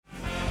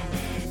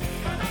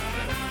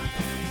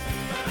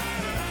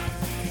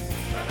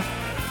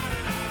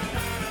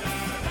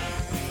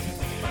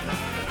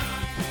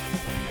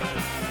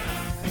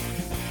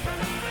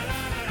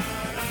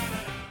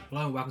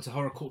welcome to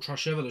Horror Cult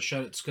Trash Over, the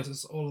show that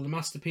discusses all of the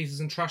masterpieces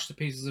and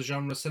trashpieces of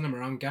genre cinema.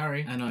 I'm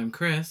Gary. And I'm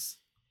Chris.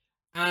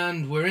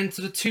 And we're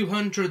into the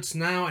 200s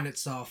now, and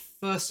it's our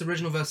first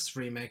original versus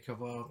remake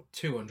of our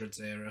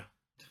 200s era.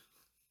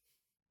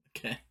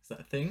 Okay, is that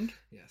a thing?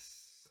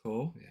 Yes.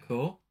 Cool, Yeah.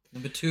 cool.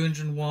 Number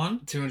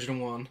 201.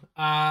 201.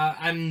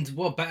 And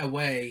what better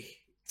way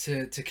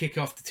to kick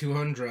off the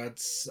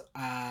 200s?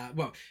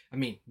 Well, I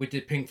mean, we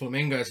did Pink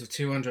Flamingos for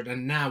 200,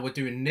 and now we're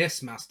doing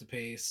this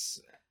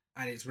masterpiece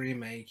and its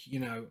remake.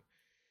 You know,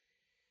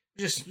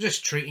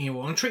 just treating you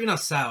all and treating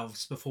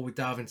ourselves before we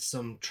dive into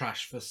some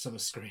trash for Summer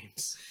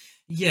Screams.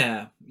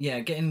 Yeah,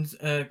 getting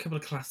a couple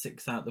of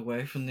classics out the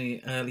way from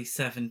the early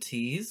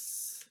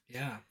 70s.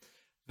 Yeah,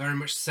 very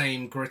much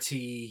same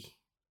gritty,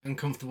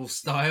 uncomfortable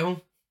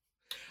style.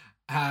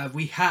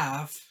 We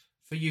have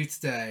for you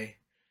today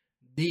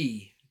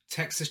the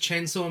Texas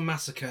Chainsaw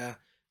Massacre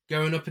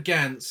going up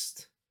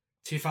against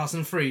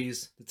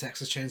 2003's The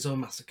Texas Chainsaw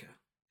Massacre.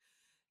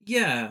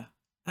 Yeah,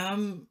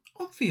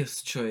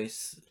 obvious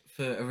choice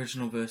for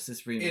original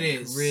versus remake. It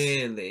is.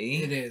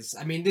 Really. It is.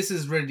 I mean, this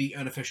is really the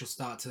unofficial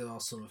start to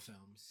our summer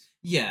films.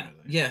 Yeah,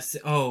 really. yes.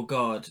 Oh,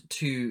 God.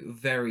 Two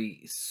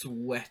very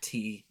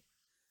sweaty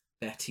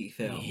Betty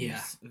films.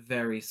 Yeah.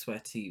 Very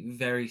sweaty,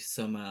 very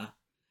summer.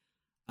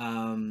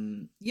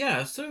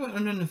 Yeah, so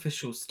an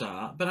unofficial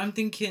start, but I'm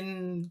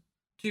thinking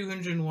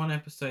 201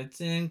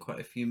 episodes in, quite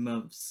a few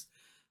months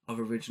of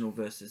original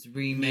versus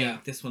remake. Yeah.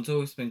 This one's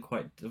always been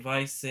quite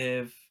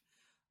divisive.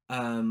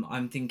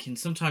 I'm thinking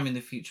sometime in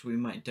the future we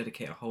might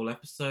dedicate a whole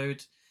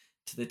episode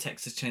to the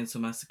Texas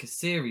Chainsaw Massacre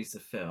series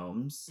of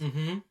films,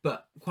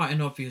 but quite an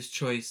obvious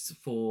choice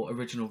for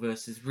original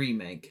versus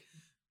remake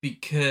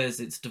because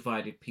it's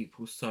divided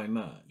people so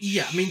much.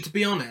 Yeah, I mean, to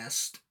be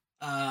honest,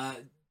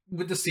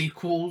 with the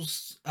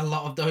sequels, a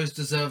lot of those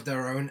deserve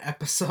their own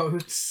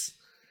episodes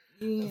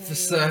for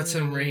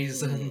certain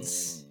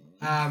reasons.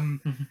 I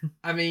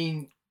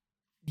mean,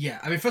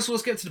 first of all,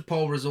 let's get to the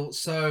poll results.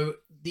 So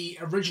the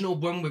original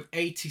won with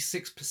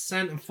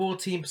 86% and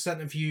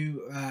 14% of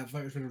you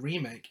voted for the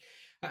remake.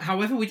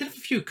 However, we did have a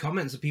few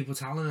comments of people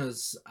telling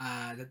us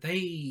that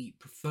they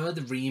prefer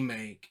the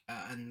remake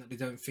and that they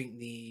don't think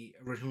the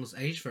original's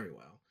aged very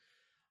well.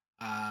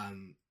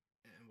 And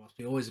whilst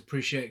we always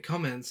appreciate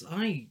comments,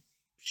 I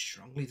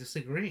strongly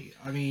disagree.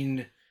 I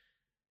mean,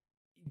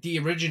 the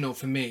original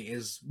for me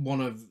is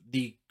one of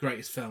the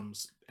greatest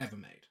films ever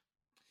made.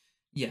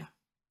 Yeah,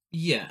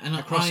 and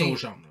across all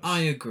genres. I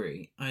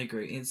agree.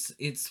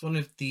 It's one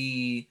of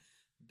the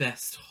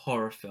best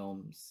horror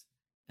films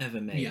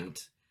ever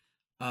made.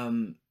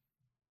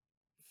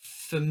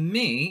 For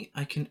me,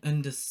 I can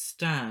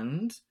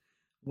understand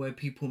where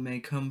people may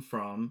come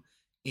from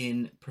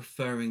in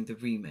preferring the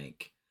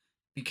remake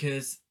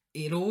because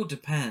it all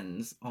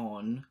depends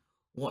on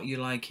what you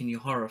like in your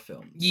horror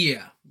films.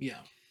 Yeah.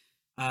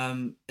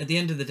 At the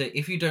end of the day,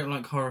 if you don't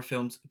like horror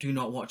films, do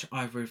not watch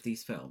either of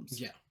these films.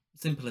 Yeah.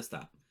 Simple as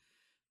that.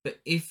 But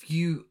if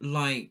you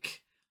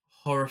like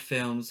horror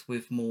films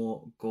with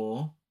more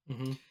gore,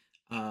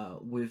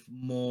 with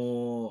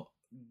more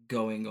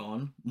going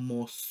on,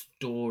 more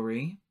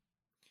story,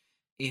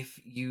 if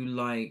you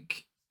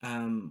like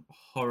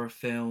horror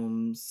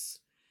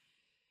films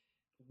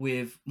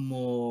with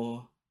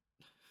more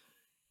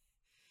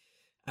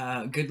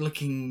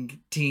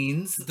good-looking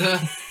teens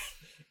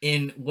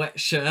in wet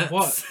shirts.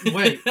 What?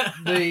 Wait,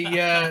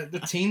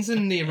 the teens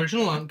in the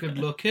original aren't good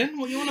looking?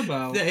 What are you on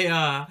about? They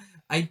are.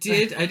 I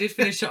did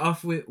finish it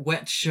off with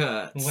wet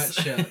shirts. Wet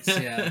shirts,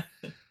 yeah.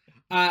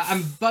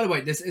 And by the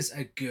way, this is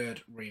a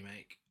good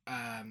remake.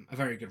 A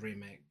very good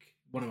remake.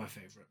 One of my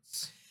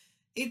favourites.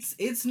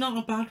 It's not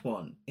a bad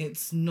one.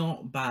 It's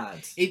not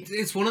bad.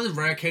 It's one of the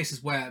rare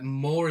cases where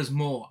more is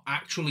more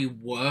actually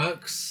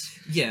works.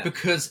 Yeah.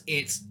 Because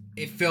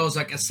it feels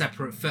like a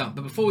separate film.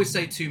 But before we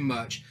say too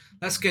much,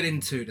 let's get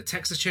into the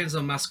Texas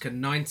Chainsaw Massacre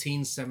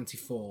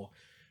 1974.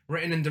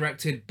 Written and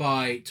directed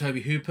by Tobe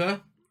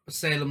Hooper.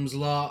 Salem's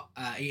Lot,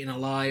 Eaten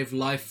Alive,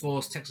 Life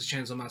Force, Texas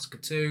Chainsaw Massacre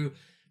 2,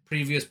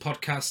 previous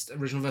podcast,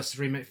 original versus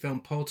remake film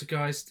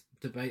Poltergeist,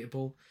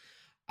 debatable.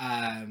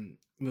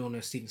 We all know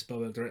Steven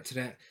Spielberg directed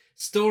it.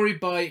 Story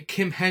by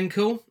Kim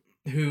Henkel,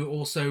 who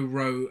also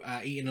wrote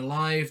Eaten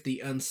Alive, The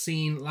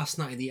Unseen, Last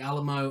Night in the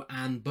Alamo,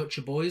 and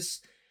Butcher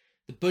Boys.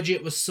 The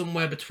budget was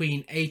somewhere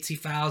between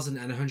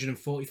 $80,000 and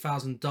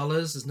 $140,000.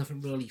 There's nothing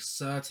really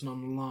certain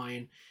on the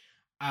line.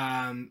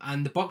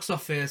 And the box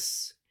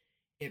office,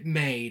 it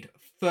made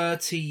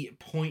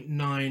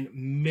 $30.9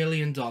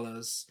 million,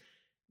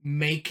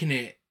 making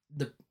it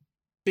the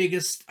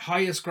biggest,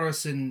 highest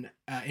grossing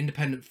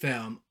independent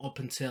film up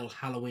until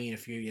Halloween a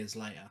few years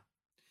later.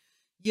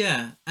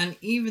 Yeah, and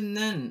even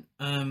then,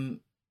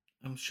 I'm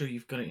sure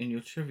you've got it in your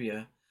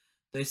trivia,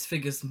 those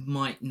figures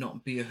might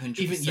not be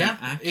 100%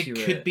 accurate.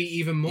 It could be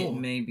even more.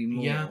 It may be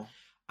more. Yeah.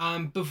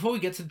 Before we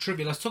get to the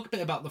trivia, let's talk a bit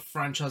about the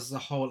franchise as a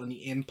whole and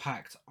the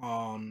impact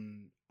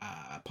on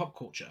pop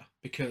culture,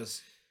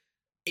 because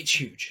it's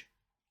huge.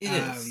 It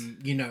is.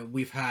 You know,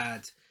 we've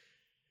had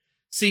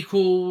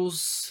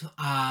sequels.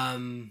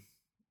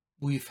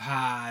 We've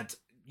had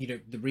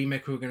the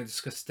remake we were going to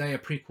discuss today, a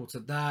prequel to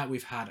that.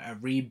 We've had a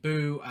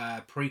reboot,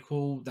 a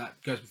prequel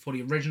that goes before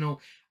the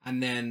original,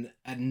 and then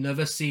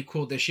another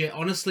sequel this year.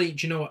 Honestly,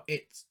 do you know what?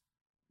 It's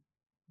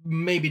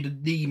maybe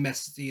the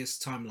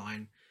messiest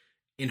timeline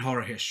in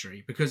horror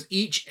history, because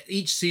each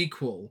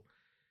sequel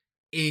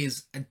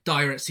is a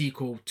direct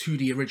sequel to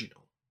the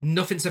original.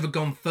 Nothing's ever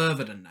gone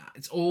further than that.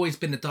 It's always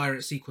been a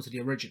direct sequel to the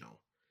original.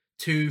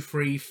 2,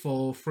 3,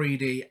 4,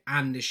 3D,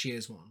 and this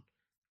year's one.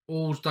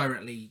 All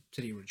directly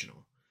to the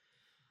original.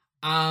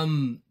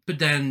 But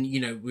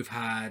then, we've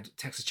had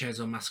Texas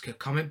Chainsaw Massacre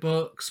comic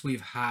books.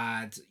 We've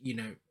had,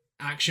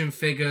 action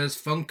figures,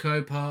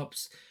 Funko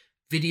Pops,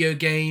 video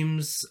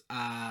games,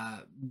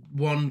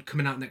 one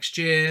coming out next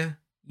year.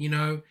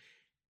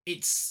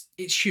 It's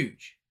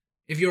huge.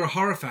 If you're a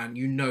horror fan,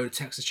 you know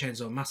Texas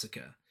Chainsaw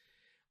Massacre.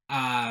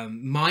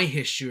 My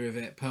history of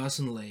it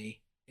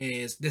personally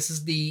is this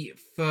is the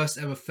first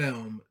ever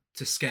film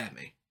to scare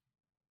me.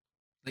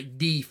 Like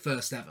the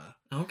first ever.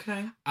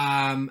 Okay.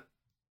 And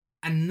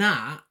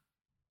that,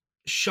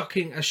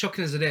 shocking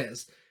as it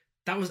is,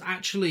 that was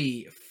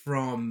actually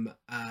from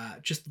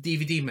just the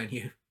DVD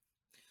menu.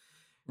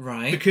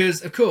 Right.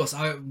 Because, of course,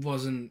 I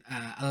wasn't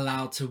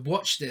allowed to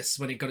watch this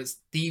when it got its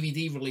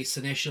DVD release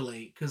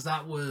initially, because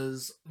that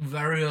was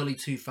very early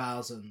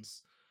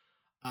 2000s.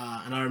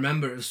 And I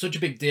remember it was such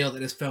a big deal that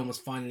this film was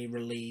finally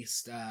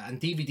released, and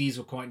DVDs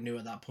were quite new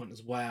at that point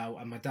as well,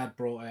 and my dad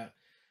brought it.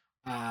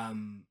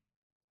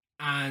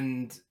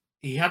 And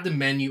he had the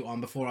menu on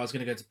before I was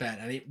going to go to bed,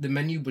 and the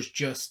menu was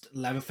just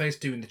Leatherface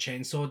doing the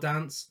chainsaw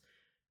dance.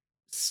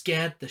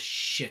 Scared the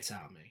shit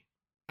out of me.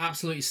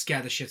 Absolutely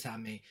scared the shit out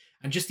of me.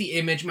 And just the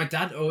image, my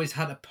dad always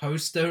had a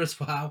poster as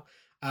well,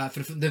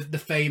 for the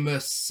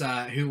famous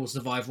Who Will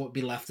Survive What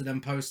Be Left of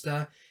Them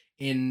poster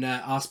in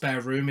our spare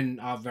room in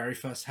our very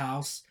first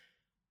house.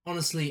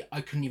 Honestly,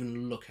 I couldn't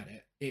even look at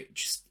it. It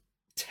just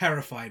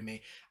terrified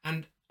me.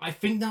 And I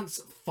think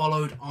that's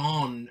followed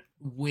on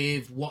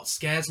with what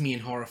scares me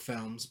in horror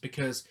films,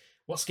 because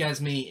what scares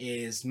me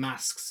is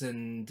masks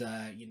and,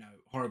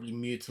 horribly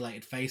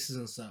mutilated faces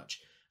and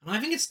such. And I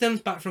think it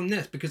stems back from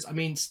this, because,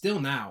 still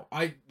now,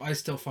 I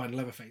still find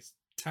Leatherface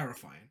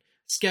terrifying.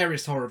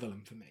 Scariest horror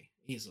villain for me,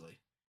 easily.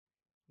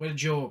 Where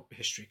did your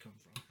history come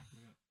from?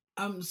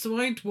 So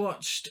I'd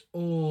watched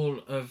all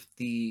of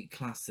the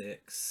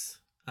classics.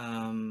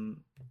 Friday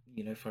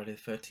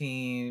the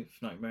 13th,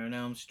 Nightmare on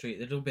Elm Street.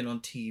 They'd all been on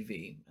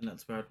TV, and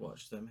that's where I'd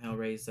watched them.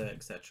 Hellraiser,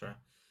 etc.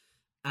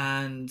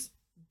 And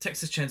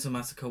Texas Chainsaw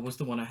Massacre was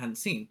the one I hadn't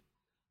seen,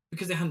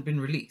 because it hadn't been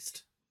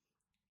released.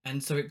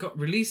 And so it got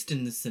released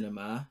in the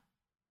cinema,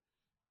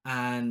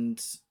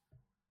 and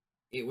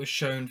it was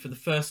shown for the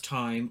first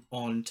time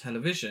on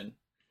television.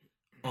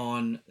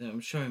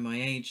 I'm showing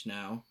my age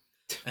now.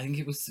 I think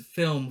it was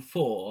film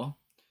 4,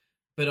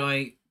 but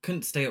I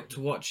couldn't stay up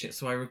to watch it,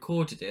 so I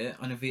recorded it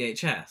on a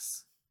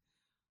VHS.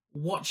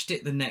 Watched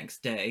it the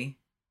next day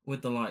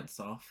with the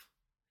lights off.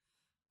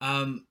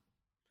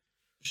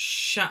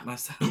 Shat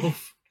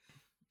myself.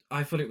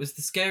 I thought it was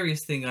the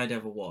scariest thing I'd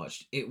ever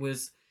watched.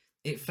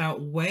 It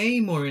felt way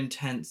more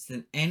intense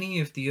than any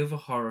of the other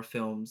horror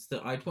films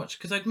that I'd watched,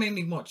 because I'd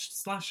mainly watched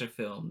slasher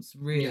films,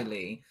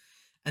 really. Yeah.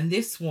 And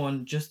this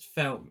one just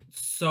felt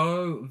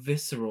so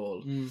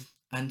visceral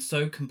and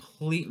so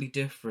completely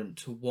different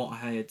to what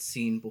I had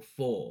seen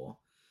before,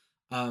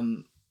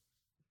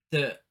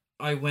 that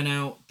I went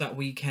out that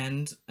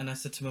weekend and I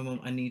said to my mum,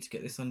 I need to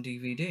get this on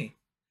DVD.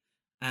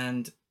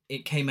 And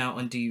it came out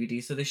on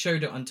DVD. So they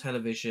showed it on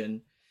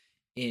television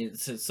to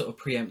sort of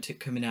preempt it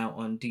coming out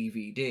on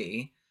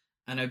DVD.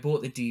 And I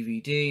bought the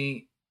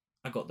DVD,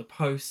 I got the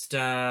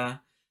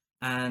poster,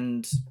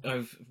 and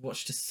I've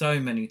watched it so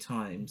many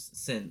times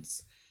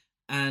since.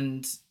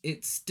 And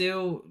it's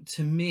still,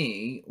 to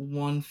me,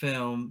 one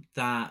film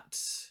that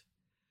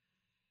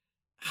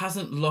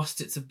hasn't lost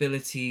its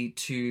ability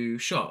to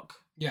shock.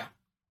 Yeah.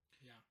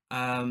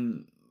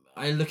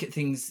 I look at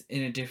things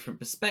in a different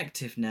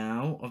perspective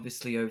now,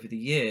 obviously over the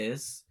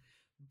years,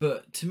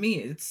 but to me,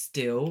 it's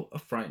still a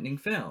frightening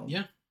film.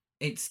 Yeah.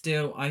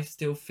 I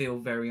still feel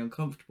very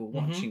uncomfortable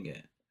watching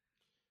it.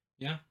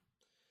 Yeah.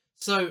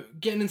 So,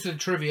 getting into the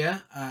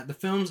trivia, the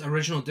film's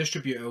original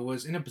distributor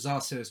was, in a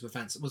bizarre series of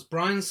events, it was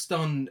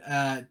Bryanston,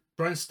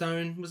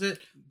 was it?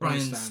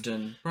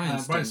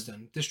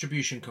 Bryanston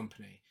Distribution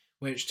Company,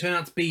 which turned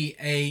out to be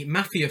a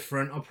mafia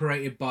front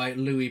operated by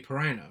Louis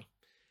Pirano,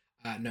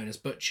 known as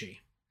Butchie,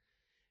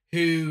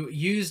 who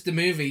used the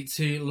movie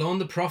to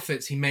launder the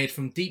profits he made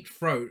from Deep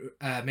Throat,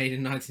 made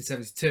in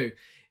 1972.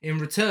 In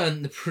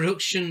return, the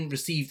production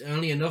received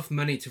only enough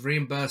money to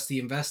reimburse the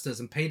investors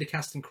and pay the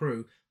cast and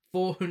crew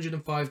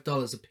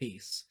 $405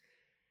 apiece.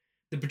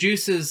 The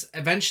producers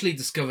eventually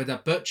discovered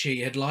that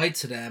Butchie had lied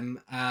to them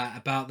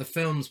about the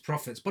film's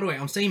profits. By the way,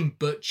 I'm saying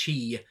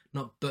Butchie,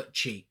 not Butt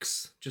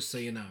Cheeks, just so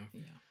you know.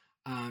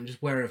 Yeah.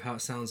 Just wary of how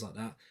it sounds like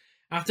that.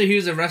 After he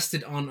was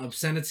arrested on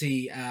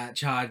obscenity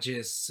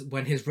charges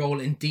when his role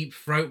in Deep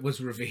Throat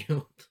was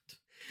revealed,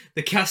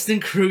 the cast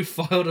and crew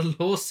filed a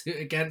lawsuit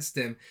against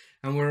him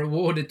and were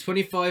awarded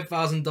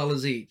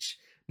 $25,000 each.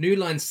 New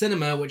Line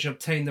Cinema, which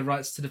obtained the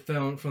rights to the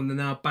film from the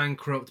now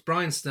bankrupt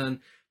Bryanston,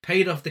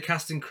 paid off the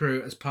cast and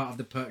crew as part of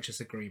the purchase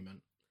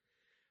agreement.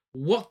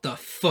 What the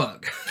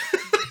fuck?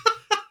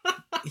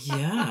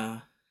 Yeah.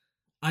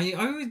 I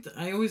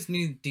always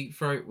knew Deep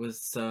Throat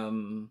was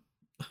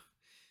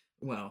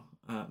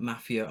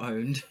mafia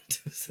owned to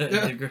a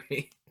certain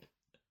degree.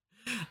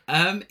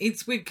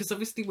 It's weird because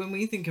obviously when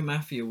we think of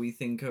mafia, we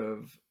think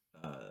of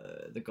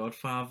The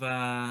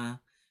Godfather,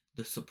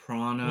 The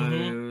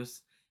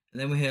Sopranos,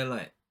 and then we hear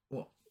like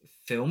what,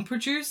 film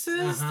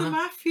producers, the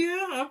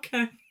mafia.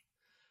 Okay.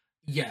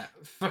 Yeah,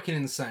 fucking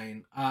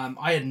insane.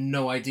 I had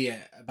no idea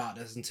about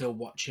this until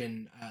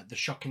watching the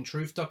Shocking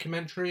Truth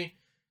documentary.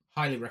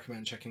 Highly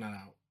recommend checking that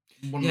out.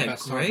 One of the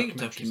best great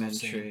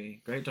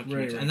documentary. Great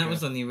documentary. Really, and that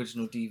was on the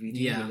original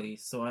DVD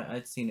release, so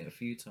I'd seen it a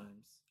few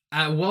times.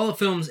 While the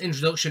film's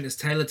introduction is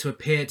tailored to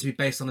appear to be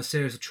based on a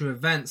series of true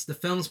events, the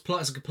film's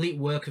plot is a complete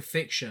work of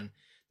fiction.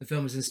 The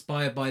film is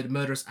inspired by the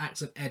murderous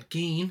acts of Ed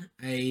Gein,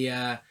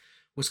 a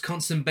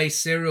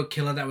Wisconsin-based serial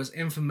killer that was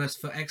infamous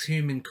for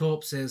exhuming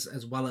corpses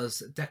as well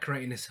as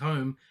decorating his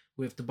home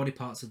with the body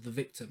parts of the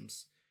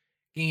victims.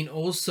 Gein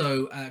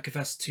also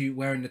confessed to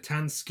wearing the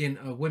tanned skin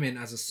of women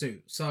as a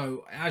suit.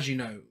 So, as you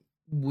know,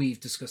 we've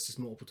discussed this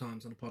multiple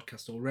times on the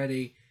podcast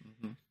already.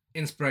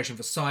 Inspiration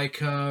for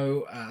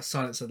Psycho,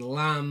 Silence of the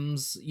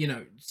Lambs,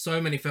 so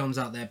many films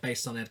out there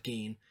based on Ed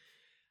Gein.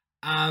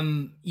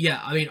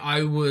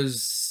 I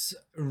was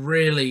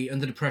really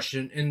under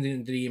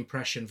the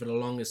impression for the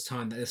longest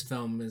time that this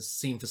film is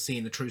seen for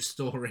seeing the true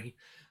story.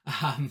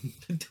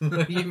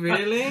 Were you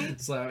really?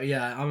 So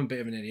yeah, I'm a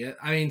bit of an idiot.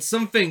 I mean,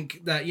 something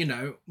that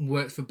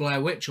worked for Blair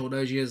Witch all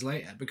those years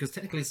later, because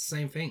technically it's the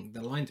same thing.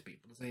 They're lying to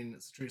people, saying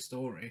it's a true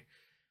story.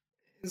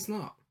 It's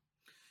not.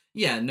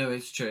 Yeah, no,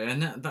 it's true,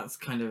 and that's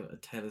kind of a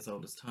tale as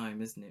old as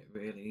time, isn't it?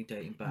 Really,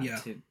 dating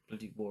back to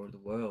bloody War of the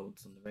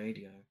Worlds on the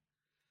radio.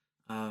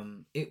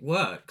 It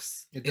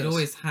works. It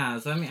always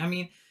has. I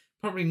mean,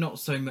 probably not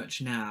so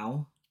much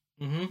now,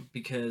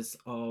 because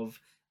of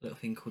a little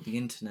thing called the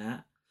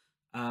internet.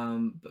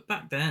 But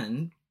back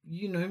then,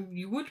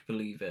 you would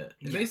believe it.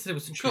 If they said it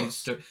was a true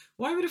story,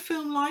 why would a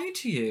film lie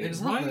to you?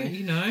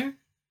 Exactly. Why,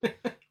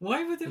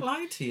 why would it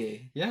lie to you?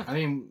 Yeah, I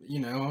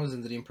mean, I was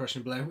under the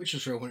impression Blair Witch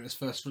was real when it was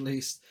first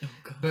released. Oh,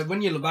 God. But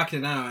when you look back at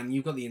it now and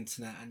you've got the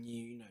internet and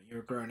you're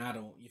a grown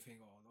adult, you think,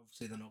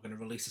 obviously they're not going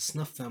to release a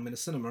snuff film in a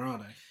cinema, are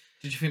they?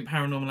 Did you think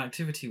Paranormal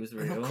Activity was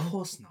real? Of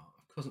course not.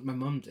 Of course, my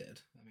mum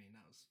did. I mean,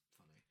 that was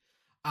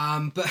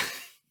funny. But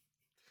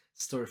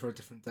story for a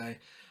different day.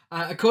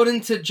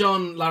 According to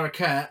John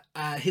Larroquette,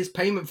 his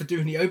payment for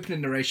doing the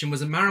opening narration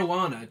was a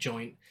marijuana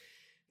joint.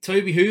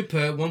 Toby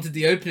Hooper wanted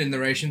the opening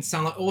narration to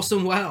sound like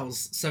Orson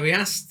Welles, so he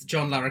asked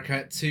John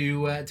Larroquette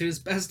to do his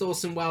best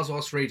Orson Welles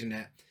whilst reading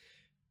it.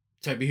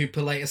 Toby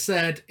Hooper later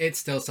said, it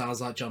still sounds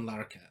like John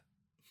Larroquette.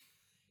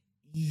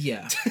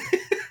 Yeah.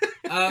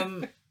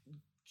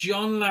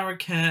 John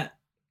Larroquette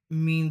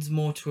means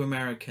more to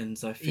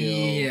Americans, I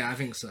feel. Yeah, I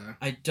think so.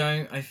 I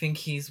think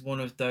he's one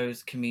of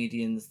those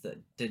comedians that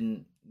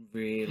didn't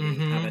really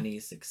have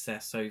any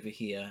success over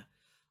here.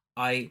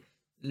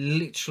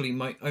 Literally,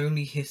 my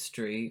only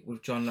history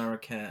with John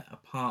Larroquette,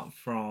 apart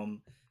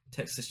from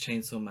Texas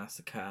Chainsaw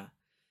Massacre,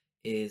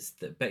 is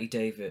that Betty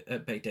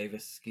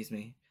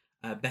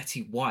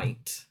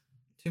White.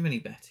 Too many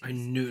Bettys. I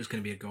knew it was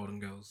going to be a Golden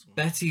Girls one.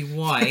 Betty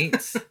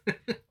White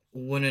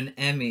won an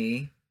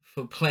Emmy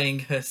for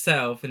playing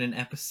herself in an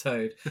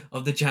episode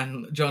of the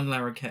John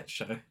Larroquette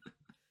show.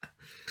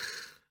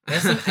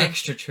 There's some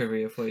extra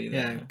trivia for you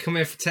there. Yeah, come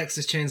here for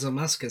Texas Chainsaw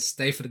Massacre,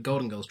 stay for the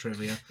Golden Girls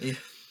trivia. Yeah.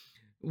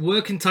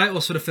 Working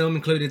titles for the film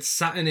included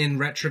Saturn in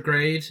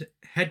Retrograde,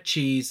 Head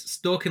Cheese,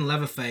 Stalking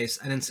Leatherface,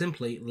 and then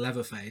simply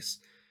Leatherface.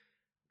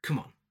 Come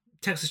on.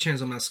 Texas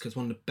Chainsaw Massacre is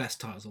one of the best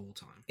titles of all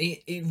time.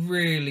 It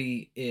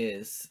really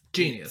is.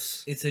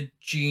 Genius. It's a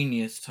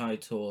genius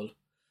title.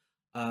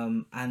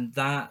 And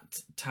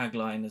that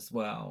tagline as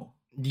well.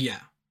 Yeah.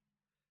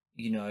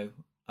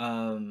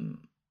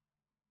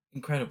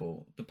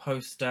 Incredible. The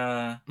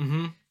poster.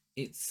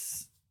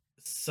 It's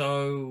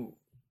so...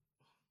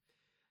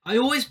 I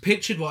always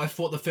pictured what I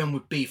thought the film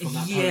would be from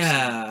that poster.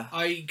 Yeah.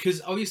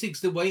 Because obviously,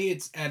 the way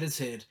it's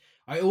edited,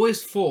 I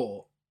always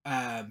thought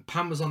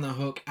Pam was on the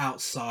hook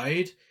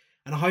outside,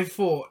 and I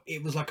thought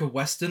it was like a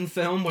Western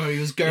film where he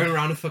was going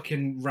around a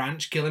fucking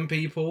ranch killing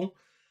people.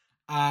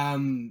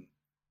 But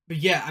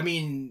yeah, I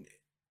mean,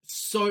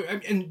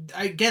 and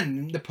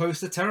again, the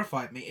poster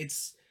terrified me.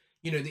 It's,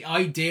 the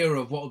idea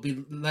of what will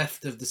be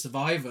left of the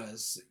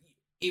survivors,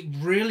 it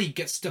really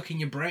gets stuck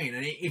in your brain.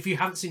 And if you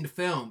haven't seen the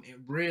film, it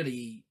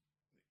really...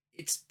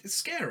 It's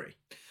scary.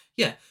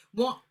 Yeah.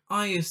 What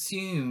I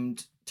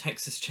assumed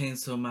Texas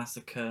Chainsaw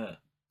Massacre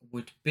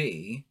would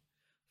be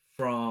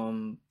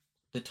from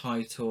the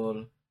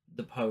title,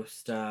 the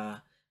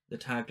poster, the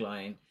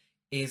tagline,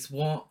 is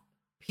what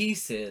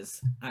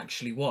Pieces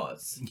actually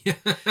was. Yeah.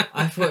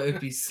 I thought it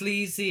would be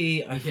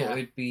sleazy. I thought it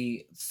would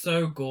be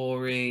so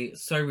gory,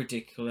 so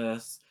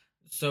ridiculous,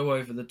 so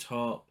over the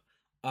top.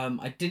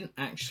 I didn't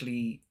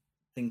actually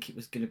think it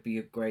was going to be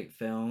a great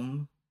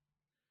film.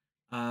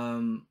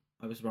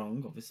 I was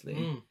wrong,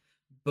 obviously,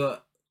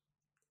 but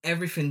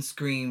everything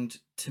screamed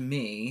to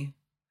me,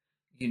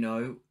 you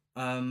know,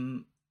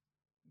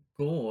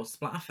 gore,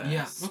 splatfest.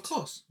 Yeah, of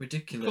course.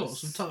 Ridiculous. Of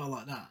course, we talk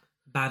like that.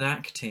 Bad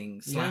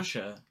acting,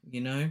 slasher,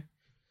 you know?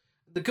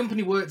 The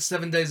company worked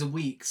 7 days a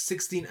week,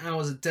 16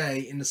 hours a day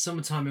in the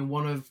summertime in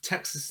one of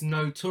Texas'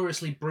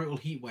 notoriously brutal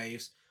heat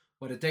waves,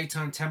 where the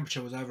daytime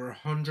temperature was over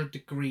 100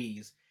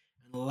 degrees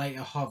and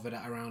later hovered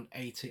at around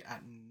 80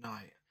 at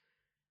night.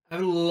 I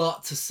have a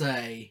lot to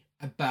say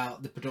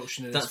about the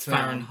production of this film.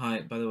 That's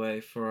Fahrenheit, by the way,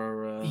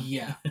 for our...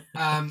 Yeah.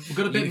 We've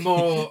got a bit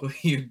more...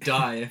 You'd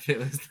die if it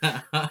was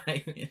that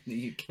high in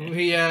the UK.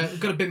 We've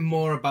got a bit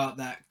more about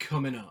that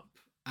coming up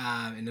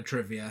in the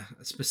trivia,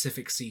 a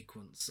specific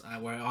sequence,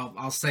 where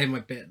I'll say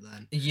my bit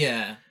then.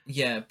 Yeah,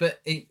 but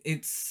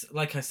it's,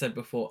 like I said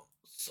before,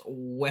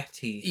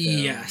 sweaty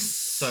film. Yes.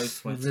 So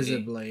sweaty.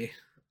 Visibly.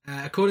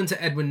 According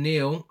to Edwin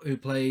Neal, who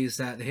plays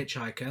the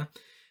hitchhiker,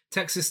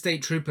 Texas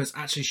state troopers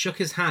actually shook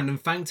his hand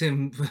and thanked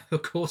him for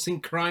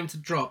causing crime to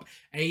drop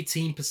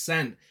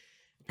 18%.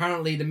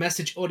 Apparently, the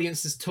message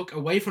audiences took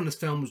away from this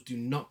film was do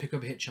not pick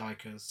up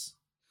hitchhikers.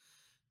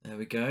 There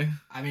we go.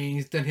 I mean,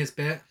 he's done his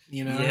bit,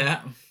 you know.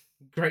 Yeah.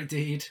 Great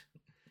deed.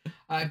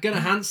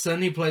 Gunnar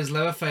Hansen, who plays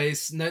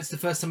Leatherface, notes the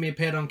first time he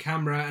appeared on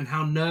camera and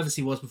how nervous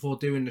he was before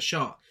doing the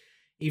shot.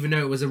 Even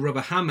though it was a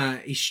rubber hammer,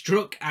 he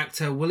struck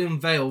actor William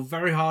Vale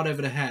very hard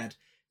over the head,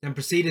 then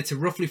proceeded to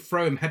roughly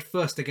throw him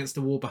headfirst against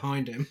the wall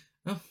behind him.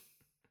 Oh.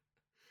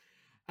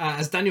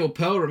 As Daniel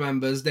Pearl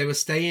remembers, they were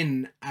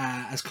staying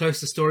as close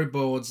to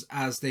storyboards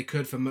as they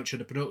could for much of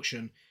the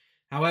production.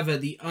 However,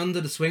 the under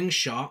the swing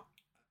shot,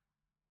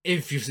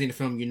 if you've seen the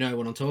film, you know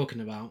what I'm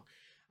talking about,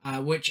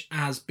 which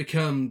has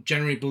become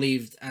generally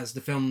believed as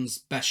the film's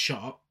best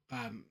shot.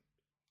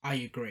 I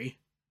agree.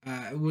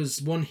 It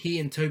was one he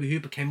and Tobe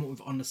Hooper came up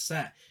with on the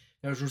set.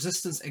 There was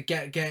resistance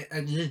against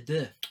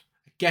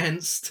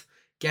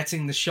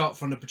getting the shot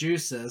from the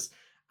producers,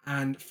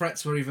 and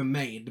threats were even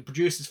made. The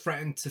producers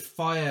threatened to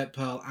fire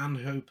Pearl and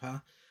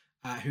Hooper,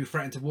 who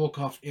threatened to walk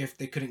off if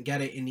they couldn't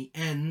get it. In the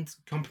end,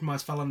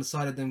 compromise fell on the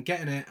side of them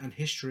getting it, and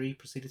history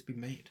proceeded to be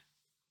made.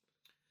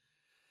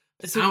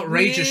 It's an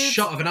outrageous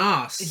shot of an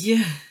arse.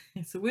 Yeah,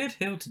 it's a weird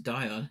hill to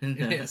die on,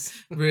 isn't it? It is.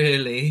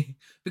 Really.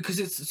 Because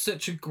it's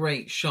such a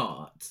great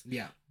shot.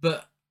 Yeah.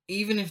 But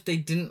even if they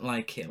didn't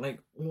like it, like,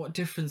 what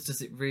difference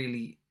does it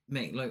really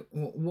make? Like,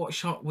 what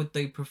shot would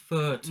they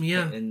prefer to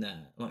put in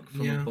there? Like,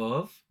 from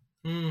above?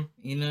 You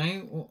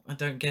know? Well, I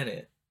don't get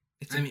it.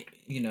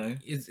 You know.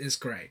 It's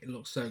great. It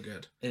looks so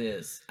good. It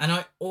is. And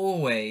I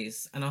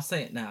always, and I'll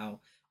say it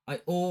now,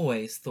 I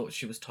always thought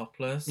she was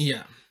topless.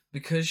 Yeah.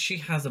 Because she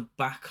has a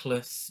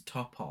backless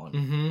top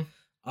on.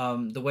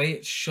 Mm-hmm. The way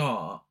it's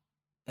shot,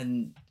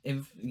 and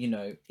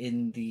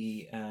in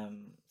the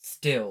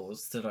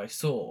stills that I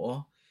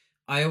saw,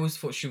 I always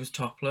thought she was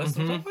topless.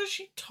 I was like, why is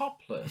she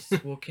topless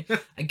walking?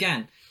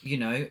 Again, you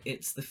know,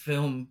 it's the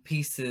film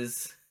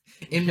Pieces.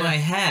 In my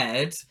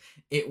head,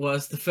 it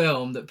was the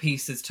film that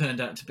Pieces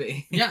turned out to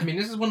be. Yeah, I mean,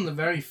 this is one of the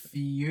very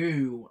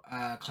few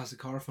classic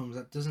horror films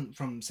that doesn't,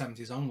 from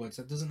 70s onwards,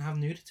 that doesn't have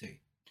nudity.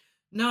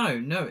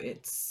 No,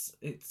 it's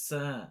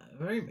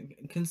very,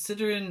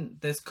 considering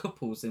there's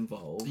couples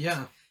involved.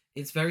 Yeah,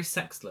 it's very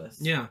sexless.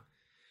 Yeah.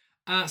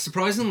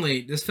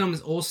 Surprisingly, this film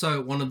is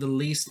also one of the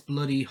least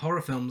bloody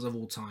horror films of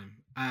all time.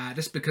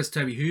 Just because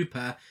Tobe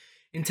Hooper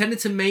intended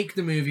to make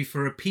the movie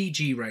for a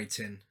PG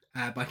rating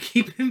by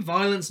keeping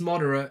violence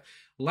moderate,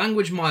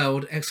 language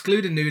mild,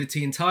 excluding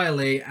nudity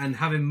entirely, and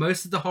having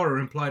most of the horror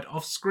implied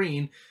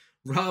off-screen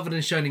rather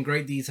than shown in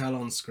great detail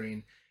on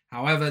screen.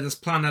 However, this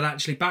plan had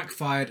actually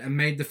backfired and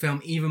made the film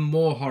even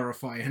more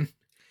horrifying,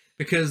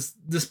 because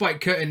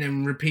despite cutting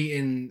and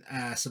repeating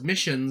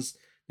submissions,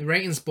 the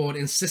ratings board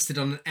insisted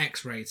on an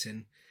X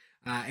rating.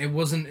 It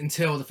wasn't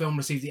until the film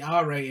received the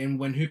R rating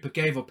when Hooper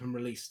gave up and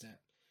released it.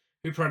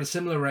 Hooper had a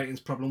similar ratings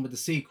problem with the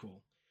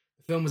sequel.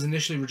 The film was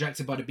initially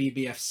rejected by the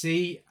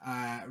BBFC,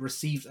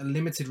 received a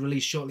limited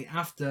release shortly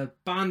after,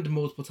 banned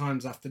multiple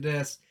times after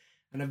this,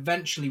 and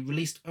eventually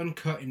released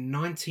uncut in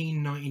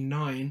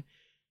 1999.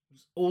 It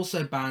was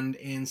also banned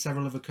in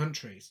several other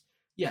countries.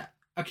 Yeah,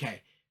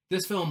 okay.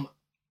 This film,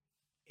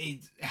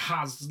 it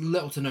has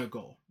little to no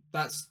gore.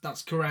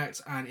 That's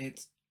correct, and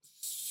it's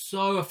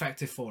so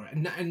effective for it,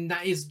 and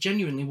that is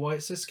genuinely why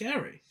it's so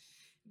scary.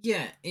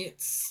 Yeah,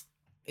 it's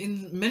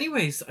in many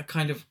ways a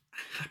kind of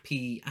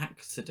happy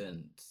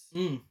accident,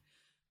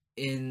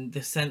 in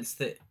the sense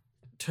that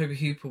Tobe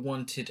Hooper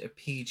wanted a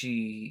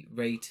PG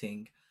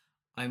rating,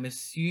 I'm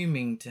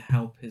assuming to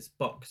help his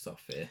box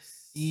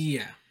office.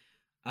 Yeah.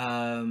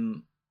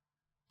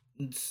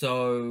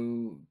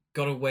 So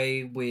got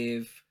away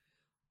with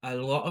a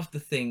lot of the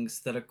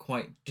things that are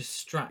quite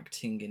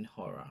distracting in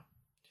horror.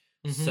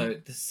 So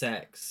the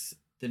sex,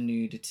 the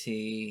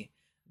nudity,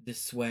 the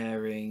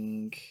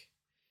swearing,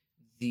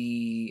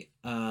 the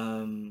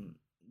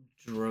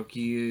drug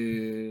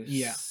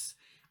use,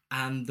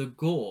 and the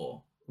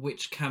gore,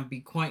 which can be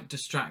quite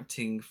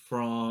distracting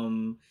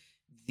from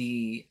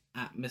the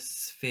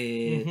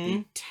atmosphere,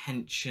 the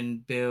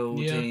tension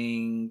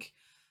building.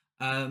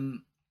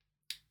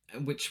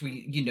 which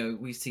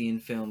we see in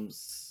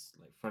films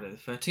like Friday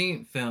the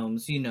 13th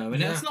films,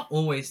 and that's not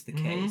always the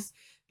case.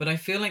 But I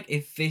feel like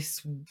if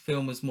this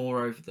film was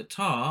more over the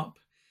top,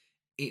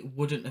 it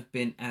wouldn't have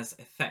been as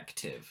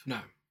effective. No.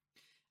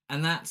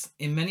 And that's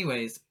in many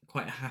ways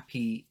quite a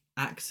happy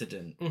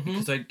accident,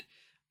 because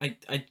I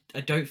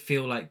don't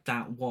feel like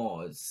that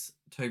was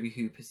Toby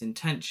Hooper's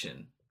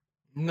intention.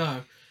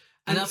 No.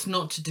 And that's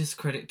not to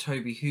discredit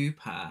Toby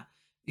Hooper,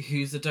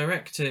 who's a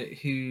director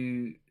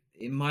who,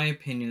 in my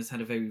opinion, has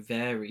had a very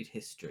varied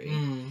history.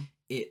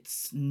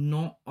 It's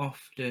not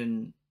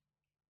often,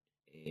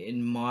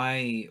 in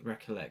my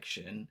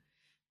recollection,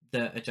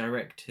 that a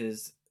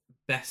director's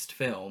best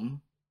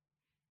film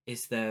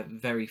is their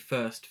very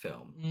first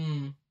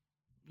film.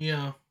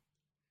 Yeah.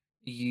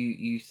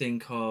 You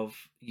think of,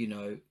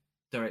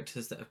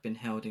 directors that have been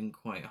held in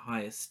quite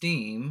high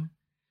esteem.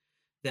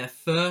 Their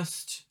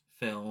first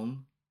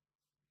film,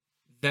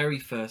 very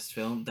first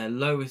film, their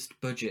lowest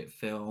budget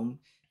film,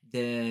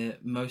 their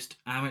most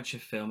amateur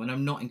film, and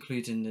I'm not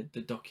including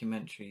the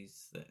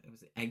documentaries.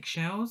 Was it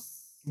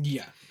Eggshells?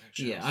 Yeah.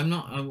 Eggshells. Yeah, I'm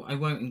not. I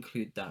won't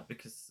include that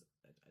because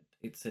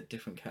it's a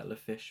different kettle of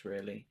fish,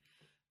 really.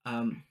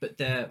 But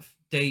their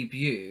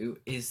debut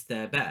is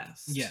their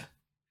best. Yeah.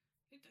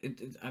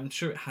 I'm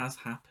sure it has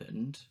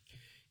happened.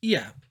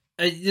 Yeah.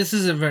 This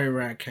is a very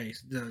rare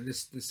case. No,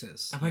 this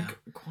is. And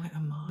quite a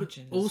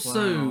margin. But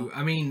also,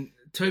 I mean,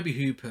 Toby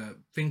Hooper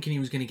thinking he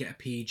was going to get a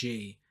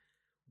PG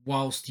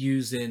whilst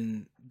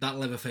using that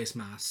Leatherface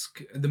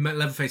mask, the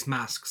Leatherface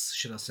masks,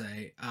 should I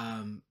say,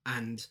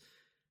 and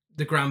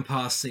the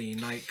grandpa scene.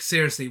 Like,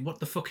 seriously, what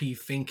the fuck are you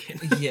thinking?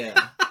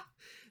 Yeah.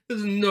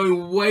 There's no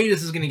way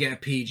this is going to get a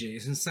PG.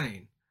 It's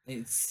insane.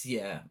 It's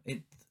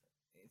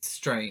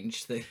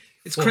strange.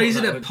 It's crazy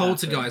that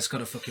Poltergeist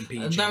got a fucking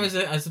PG. And that was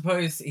it. I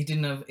suppose he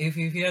didn't have. If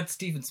he had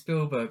Steven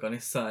Spielberg on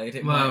his side,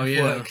 it might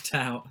have worked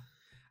out.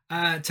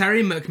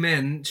 Terry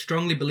McMinn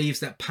strongly believes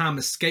that Pam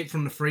escaped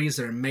from the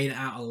freezer and made it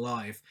out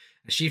alive.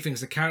 And she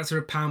thinks the character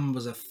of Pam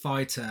was a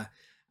fighter,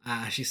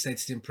 as she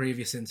stated in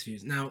previous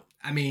interviews. Now,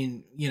 I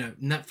mean,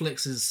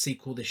 Netflix's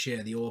sequel this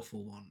year, the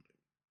awful one,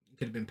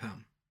 could have been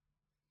Pam.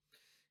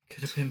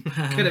 Could have been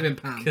Pam. Could have been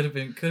Pam. Could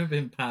have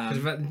been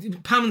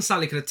Pam. Pam and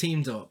Sally could have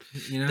teamed up.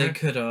 They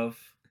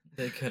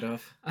could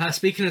have.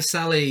 Speaking of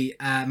Sally,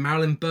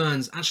 Marilyn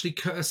Burns actually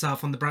cut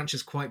herself on the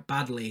branches quite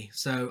badly,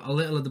 so a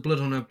little of the blood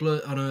on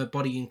her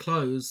body and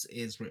clothes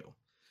is real.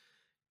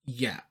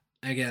 Yeah,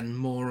 again,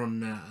 more on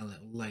that a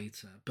little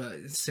later.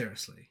 But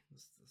seriously,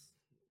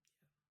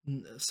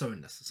 it's so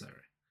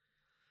unnecessary.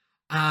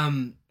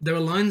 There are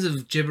lines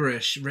of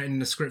gibberish written in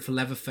the script for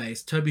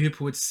Leatherface. Toby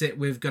Hooper would sit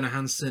with Gunnar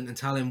Hansen and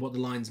tell him what the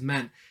lines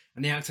meant,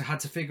 and the actor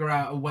had to figure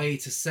out a way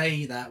to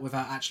say that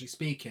without actually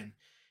speaking.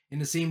 In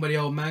the scene where the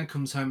old man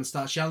comes home and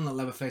starts yelling at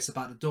Leatherface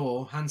about the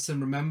door,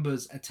 Hansen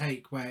remembers a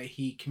take where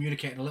he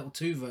communicated a little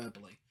too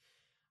verbally.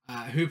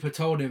 Hooper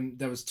told him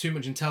there was too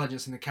much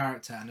intelligence in the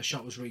character and the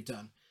shot was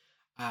redone.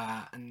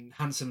 And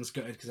Hansen was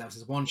gutted because that was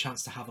his one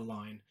chance to have a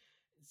line.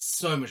 It's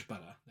so much better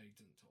that he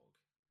didn't talk.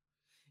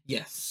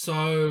 Yes.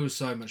 So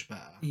much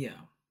better. Yeah.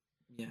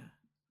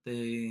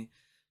 The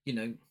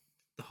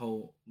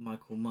whole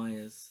Michael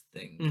Myers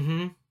thing.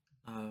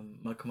 Mm-hmm.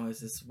 Michael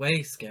Myers is way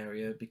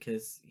scarier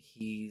because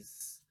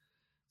he's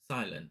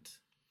silent,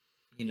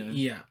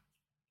 Yeah.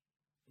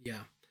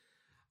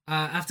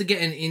 After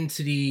getting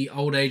into the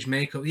old age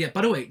makeup,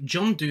 by the way,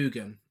 John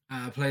Dugan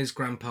plays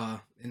Grandpa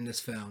in this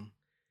film.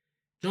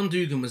 John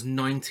Dugan was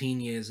 19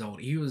 years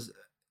old. He was,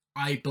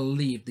 I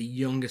believe, the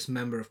youngest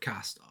member of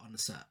cast on the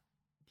set,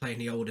 playing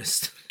the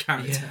oldest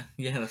character.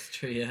 Yeah, that's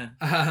true. Yeah.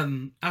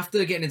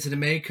 After getting into the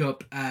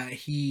makeup,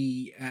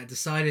 he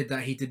decided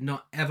that he did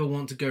not ever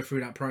want to go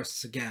through that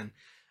process again,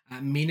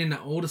 meaning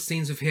that all the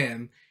scenes with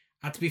him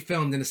had to be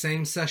filmed in the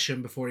same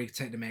session before he could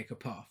take the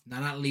makeup off.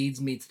 Now that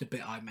leads me to the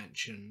bit I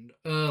mentioned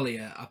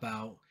earlier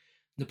about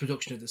the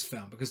production of this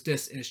film, because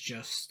this is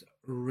just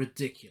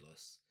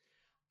ridiculous.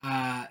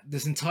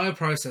 This entire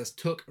process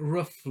took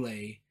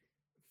roughly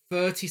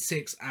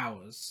 36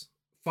 hours,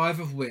 5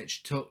 of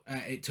which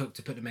it took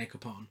to put the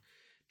makeup on,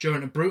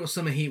 during a brutal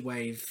summer heat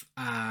wave,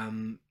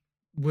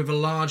 with a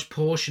large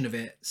portion of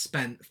it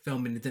spent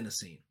filming the dinner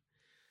scene,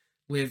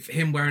 with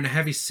him wearing a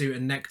heavy suit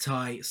and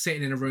necktie,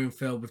 sitting in a room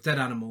filled with dead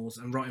animals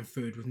and rotting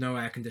food with no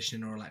air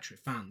conditioning or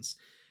electric fans.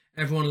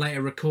 Everyone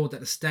later recalled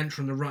that the stench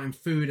from the rotting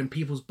food and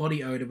people's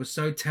body odour was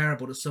so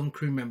terrible that some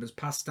crew members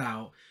passed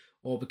out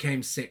or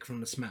became sick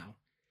from the smell.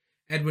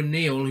 Edwin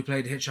Neal, who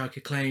played the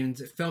hitchhiker, claimed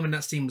filming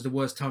that scene was the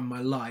worst time of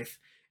my life,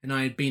 and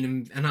I'd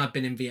been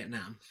in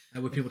Vietnam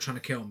with people trying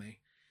to kill me.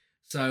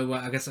 So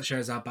I guess that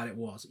shows how bad it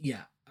was.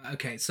 Yeah.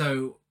 Okay.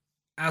 So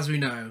as we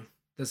know,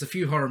 there's a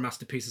few horror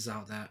masterpieces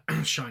out there,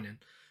 Shining,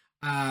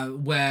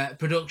 where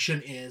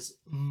production is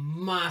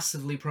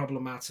massively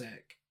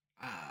problematic.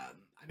 I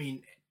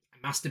mean,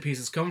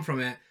 masterpieces come from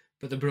it,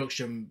 but the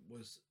production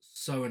was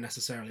so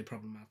unnecessarily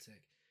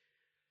problematic.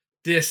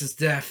 This is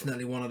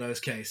definitely one of those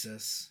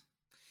cases.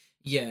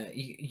 Yeah,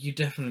 you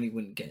definitely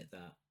wouldn't get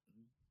that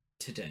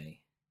today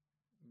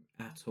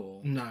at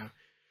all. No.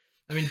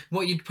 I mean,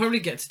 what you'd probably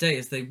get today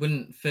is they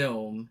wouldn't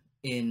film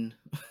in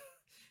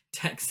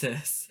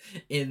Texas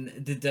in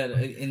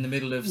the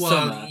middle of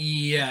summer.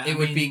 Yeah, it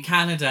would be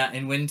Canada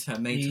in winter,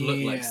 made to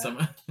look like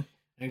summer.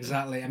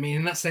 Exactly. I mean,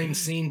 in that same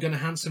scene, Gunnar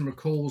Hansen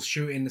recalls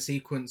shooting the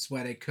sequence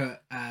where they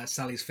cut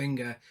Sally's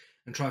finger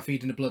and try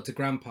feeding the blood to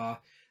Grandpa.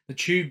 The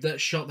tube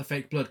that shot the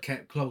fake blood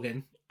kept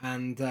clogging,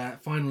 and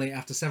finally,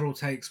 after several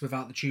takes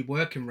without the tube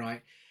working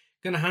right,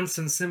 Gunnar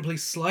Hansen simply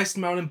sliced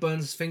Marilyn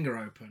Burns' finger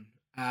open,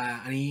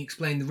 and he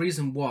explained the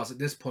reason was, at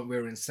this point, we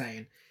were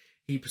insane.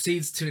 He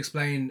proceeds to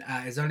explain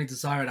his only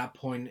desire at that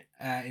point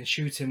in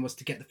shooting was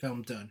to get the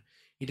film done.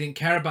 He didn't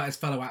care about his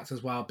fellow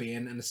actors'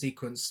 well-being, and the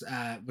sequence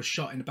was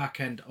shot in the back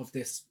end of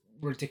this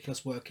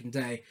ridiculous working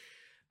day.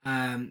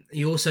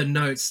 He also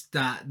notes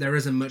that there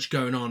isn't much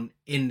going on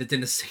in the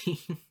dinner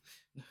scene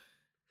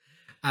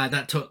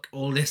that took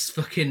all this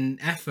fucking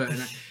effort.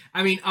 And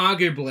I mean,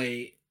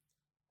 arguably,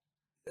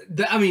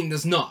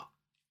 there's not.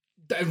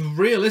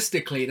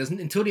 Realistically, there's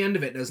until the end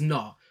of it, there's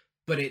not.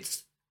 But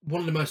it's one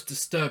of the most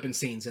disturbing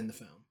scenes in the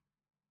film.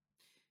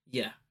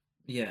 Yeah.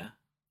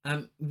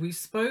 We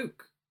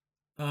spoke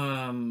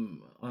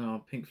on our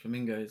Pink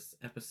Flamingos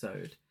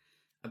episode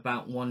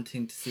about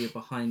wanting to see a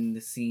behind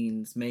the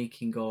scenes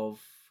making of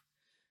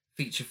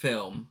feature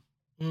film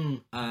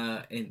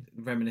in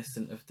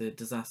reminiscent of the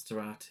Disaster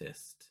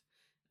Artist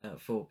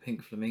for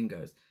Pink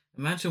Flamingos.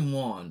 Imagine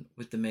one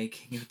with the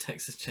making of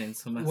Texas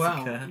Chainsaw Massacre.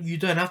 Well, you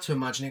don't have to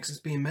imagine it because it's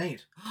being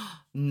made.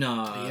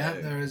 No. Yeah,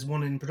 there is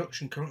one in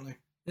production currently.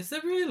 Is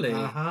there really?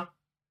 Uh-huh.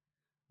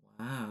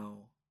 Wow.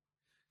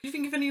 Do you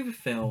think of any other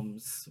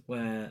films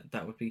where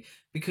that would be?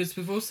 Because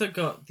we've also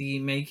got the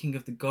making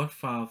of The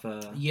Godfather,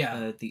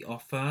 The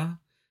Offer,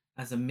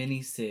 as a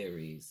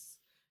mini-series.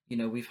 You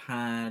know, we've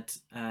had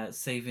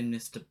Saving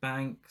Mr.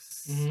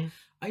 Banks. Mm-hmm.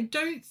 I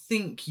don't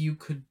think you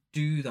could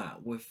do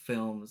that with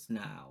films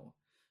now.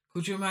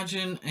 Could you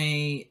imagine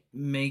a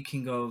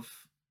making of,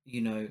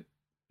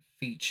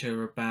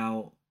 feature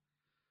about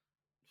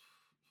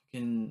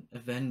fucking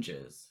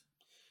Avengers?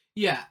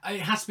 Yeah,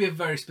 it has to be a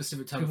very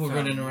specific type of film.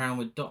 People running around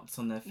with dots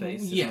on their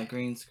faces on a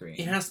green screen.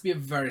 It has to be a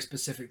very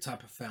specific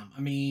type of film.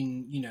 I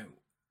mean,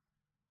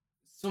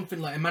 something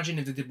like, imagine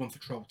if they did one for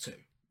Troll 2.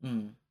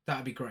 That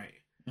would be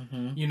great.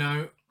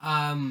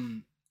 Mm-hmm.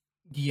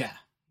 Yeah.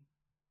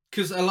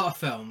 Because a lot of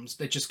films,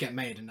 they just get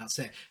made and that's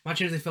it.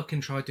 Imagine if they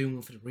fucking try doing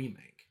one for the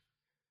remake.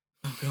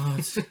 Oh,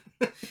 God.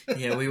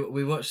 Yeah,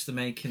 we watched the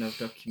making of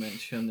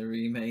documentary on the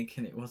remake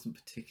and it wasn't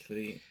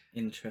particularly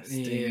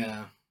interesting.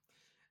 Yeah.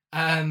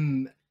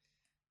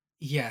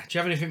 Yeah, do you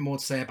have anything more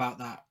to say about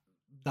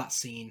that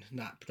scene,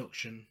 that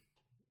production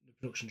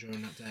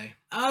during that day?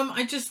 I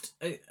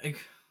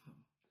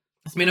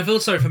mean, I feel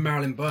sorry for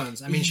Marilyn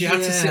Burns. I mean, she had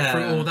to sit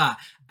through all that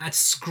and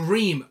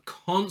scream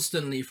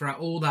constantly throughout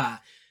all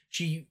that.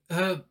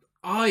 Her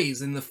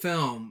eyes in the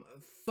film,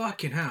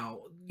 fucking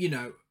hell,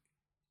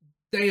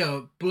 they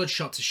are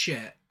bloodshot to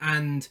shit.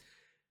 And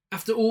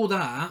after all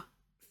that,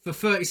 for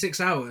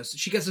 36 hours,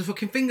 she gets her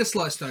fucking finger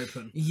sliced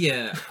open.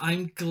 Yeah,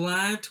 I'm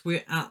glad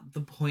we're at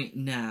the point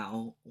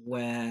now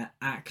where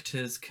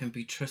actors can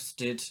be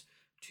trusted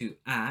to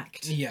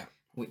act. Yeah.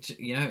 Which,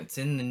 it's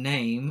in the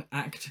name,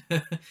 act,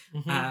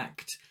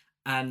 act,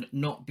 and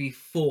not be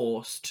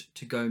forced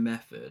to go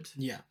method.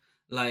 Yeah.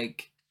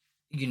 Like,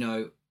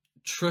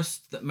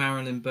 trust that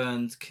Marilyn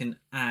Burns can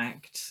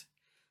act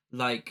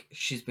like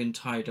she's been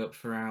tied up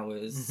for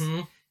hours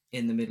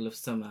in the middle of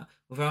summer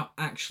without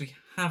actually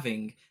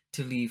having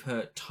to leave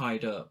her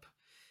tied up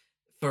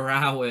for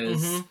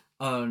hours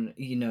on,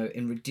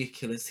 in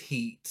ridiculous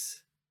heat,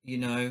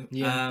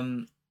 Yeah.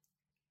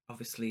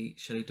 Obviously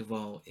Shelley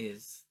Duvall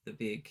is the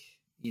big,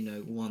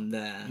 one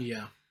there.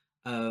 Yeah.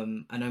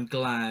 And I'm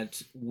glad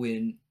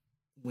we're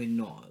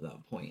not at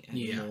that point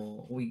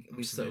anymore. Yeah.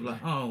 We sort of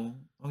like, oh,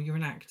 you're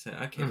an actor.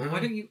 Okay, well, why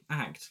don't you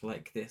act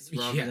like this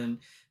rather than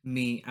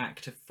me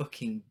act a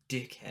fucking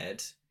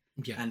dickhead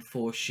and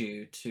force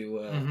you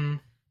to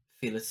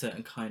feel a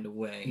certain kind of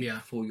way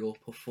for your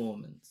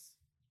performance.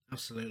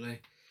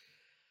 Absolutely.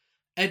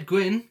 Ed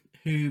Gwynn,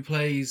 who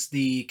plays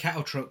the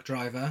cattle truck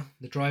driver,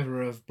 the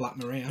driver of Black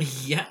Maria,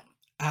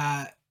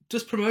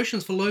 does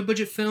promotions for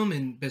low-budget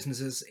filming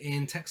businesses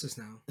in Texas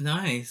now.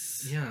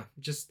 Nice. Yeah,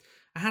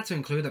 I had to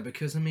include that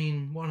because, I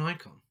mean, what an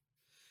icon.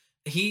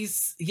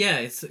 It's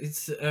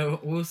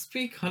we'll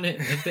speak on it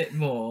a bit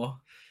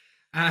more.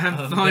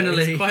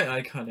 Finally, it's quite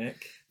iconic.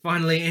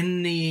 Finally,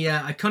 in the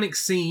iconic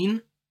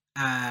scene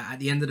at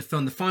the end of the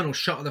film, the final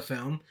shot of the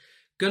film,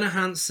 Gunnar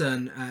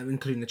Hansen,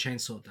 including the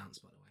chainsaw dance,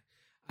 by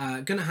the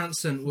way, Gunnar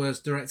Hansen was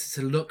directed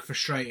to look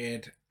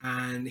frustrated,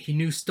 and he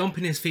knew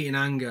stomping his feet in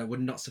anger would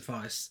not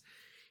suffice.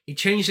 He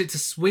changed it to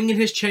swinging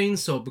his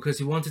chainsaw because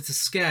he wanted to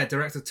scare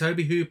director Tobe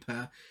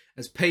Hooper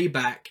as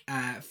payback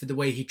for the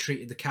way he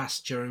treated the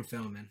cast during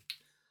filming.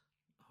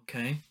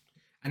 Okay.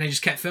 And they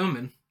just kept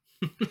filming.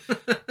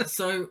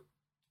 So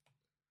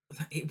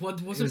it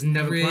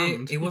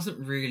wasn't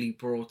really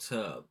brought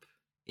up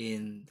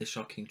in the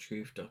Shocking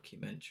Truth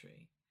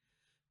documentary,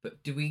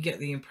 But do we get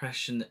the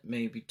impression that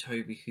maybe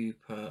Toby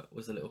Hooper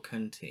was a little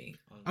cunty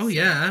on Oh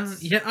yeah,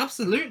 set? yeah,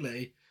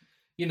 absolutely.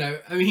 You know,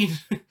 I mean,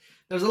 there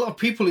was a lot of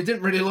people who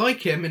didn't really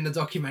like him in the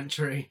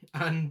documentary,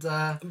 and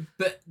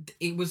But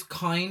it was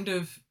kind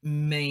of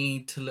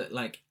made to look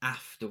like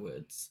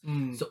afterwards.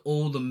 mm, So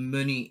all the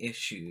money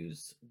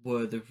issues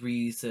were the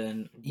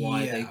reason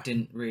why they yeah.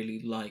 didn't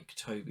really like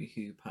Toby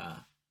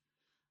Hooper.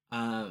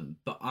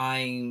 But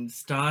I'm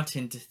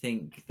starting to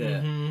think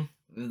that Mhm.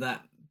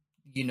 that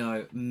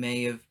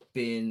may have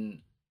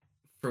been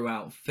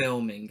throughout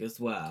filming as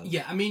well.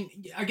 Yeah, I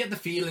mean, I get the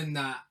feeling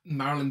that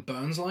Marilyn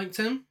Burns liked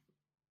him.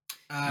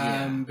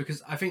 Yeah.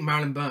 Because I think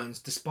Marilyn Burns,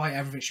 despite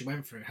everything she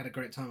went through, had a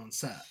great time on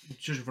set,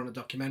 judging from the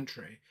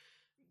documentary.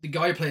 The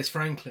guy who plays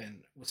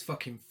Franklin was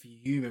fucking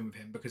fuming with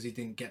him because he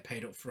didn't get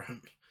paid up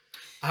front.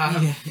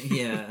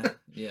 Yeah.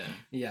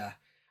 Yeah.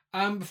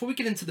 Before we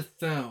get into the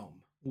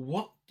film,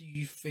 what do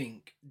you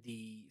think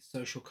the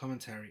social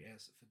commentary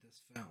is for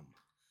this film?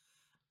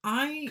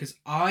 Because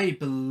I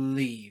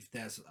believe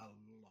there's a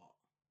lot.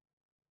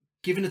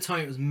 Given the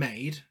time it was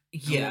made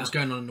and what was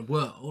going on in the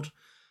world,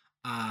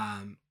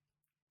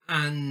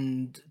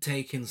 and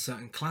taking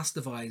certain class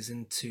divides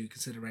into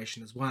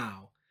consideration as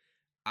well,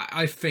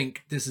 I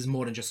think this is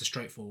more than just a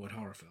straightforward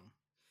horror film.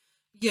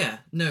 Yeah,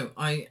 no,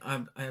 I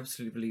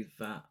absolutely believe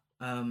that.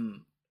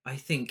 I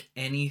think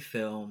any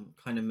film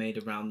kind of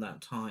made around that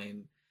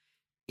time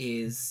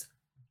is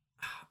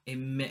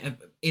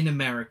in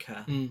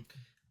America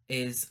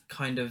is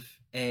kind of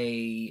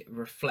a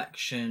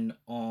reflection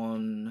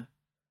on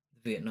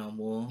the Vietnam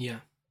War. Yeah.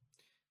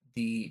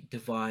 The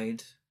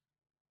divide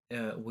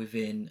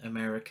within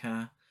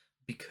America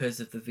because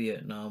of the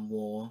Vietnam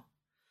War.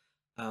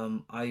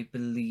 I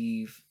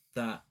believe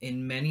that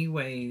in many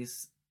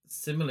ways,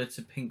 similar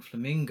to Pink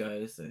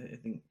Flamingos, I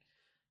think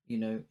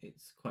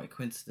it's quite a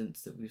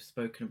coincidence that we've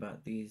spoken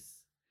about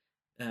these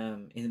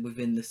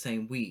within the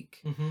same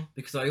week,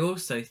 because I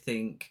also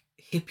think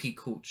hippie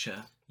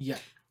culture,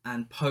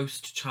 and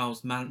post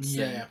Charles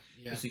Manson,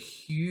 is a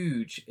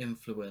huge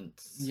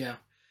influence.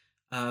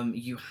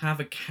 You have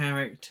a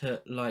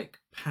character like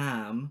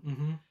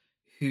Pam,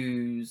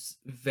 who's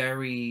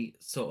very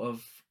sort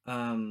of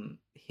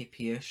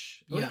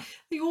hippie-ish.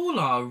 They all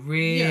are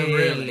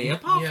really.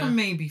 Apart from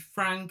maybe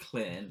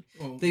Franklin,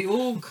 they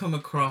all come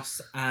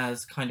across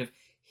as kind of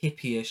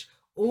hippie-ish,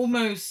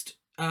 almost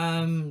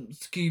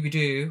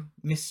Scooby-Doo,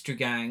 Mystery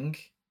Gang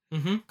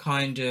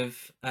kind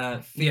of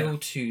feel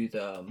to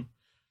them.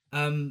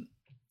 And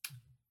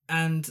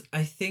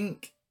I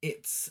think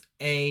it's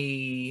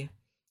a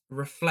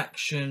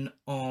reflection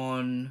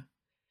on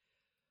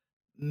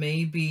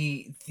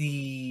maybe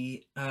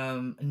the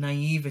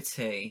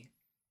naivety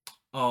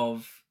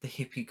of the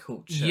hippie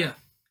culture,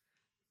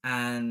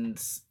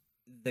 and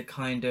the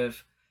kind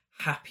of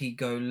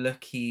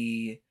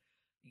happy-go-lucky,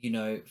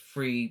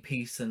 free,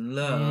 peace and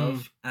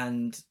love,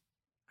 and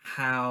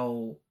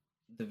how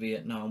the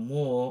Vietnam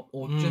War,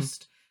 or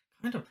just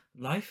kind of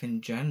life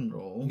in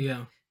general,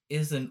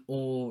 isn't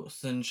all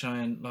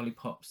sunshine,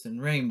 lollipops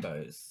and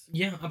rainbows.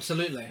 Yeah,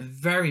 absolutely.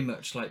 Very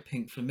much like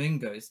Pink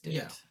Flamingos did.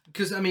 Yeah,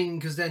 because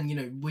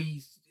then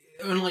we,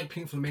 unlike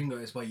Pink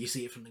Flamingos where you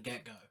see it from the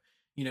get-go,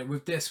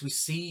 with this we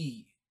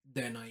see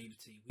their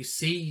naivety. We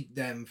see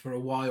them for a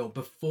while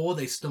before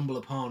they stumble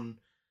upon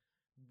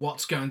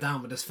what's going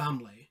down with this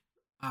family.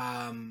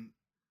 And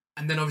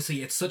then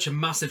obviously it's such a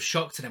massive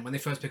shock to them when they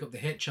first pick up the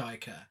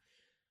hitchhiker.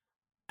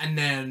 And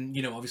then,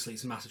 obviously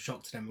it's a massive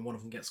shock to them and one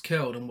of them gets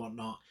killed and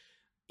whatnot.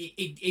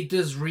 It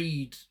does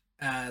read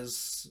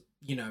as,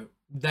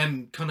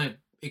 them kind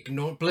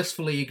of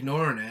blissfully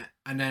ignoring it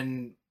and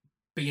then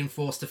being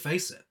forced to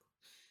face it.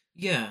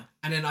 Yeah.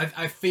 And then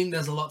I think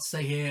there's a lot to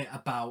say here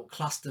about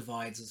class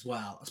divides as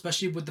well,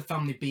 especially with the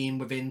family being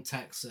within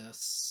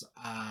Texas.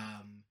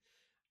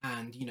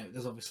 And,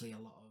 there's obviously a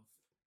lot of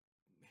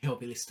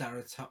hillbilly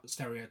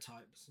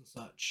stereotypes and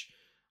such.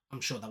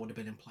 I'm sure that would have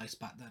been in place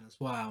back then as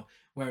well.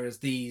 Whereas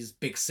these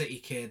big city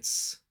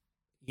kids,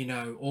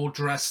 all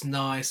dressed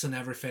nice and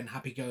everything,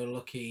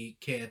 happy-go-lucky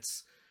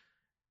kids.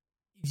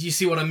 Do you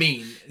see what I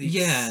mean?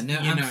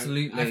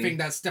 Absolutely. I think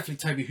that's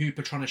definitely Toby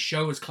Hooper trying to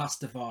show us class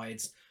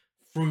divides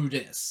through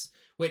this.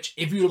 Which,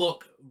 if you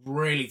look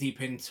really deep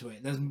into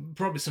it, there's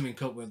probably something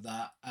cut with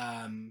that.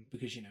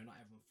 Because, not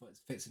everyone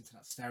fits into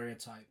that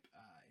stereotype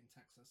in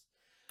Texas.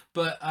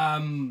 But, I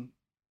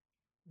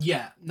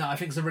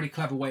think it's a really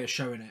clever way of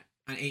showing it.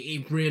 And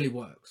it really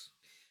works.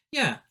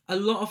 Yeah, a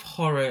lot of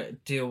horror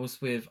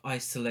deals with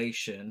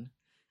isolation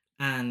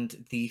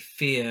and the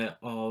fear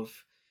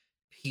of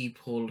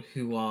people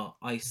who are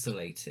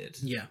isolated.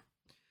 Yeah.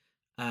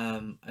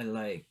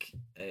 Like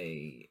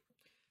a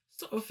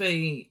sort of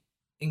a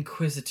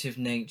inquisitive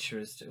nature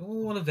as to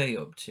what are they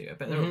up to. I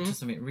bet they're up to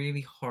something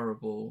really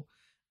horrible.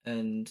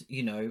 And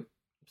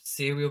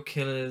serial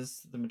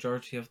killers, the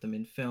majority of them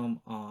in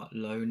film are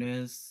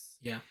loners.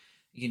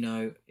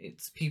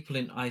 It's people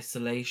in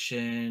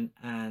isolation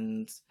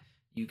and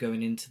you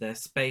going into their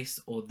space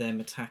or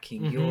them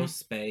attacking your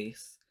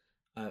space.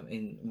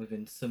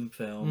 within some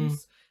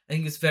films. I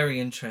think it's very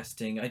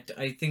interesting.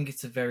 I think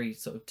it's a very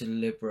sort of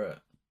deliberate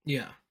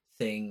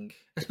thing.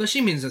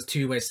 Especially means there's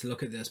two ways to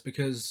look at this,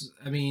 because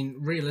I mean,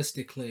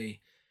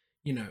 realistically,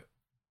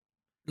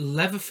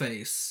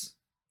 Leatherface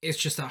is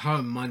just at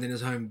home minding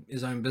his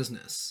own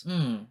business,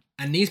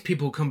 and these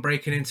people come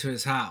breaking into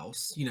his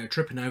house,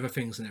 tripping over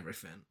things and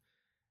everything,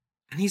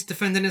 and he's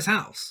defending his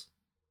house.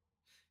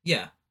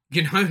 Yeah,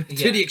 to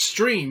the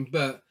extreme,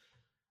 but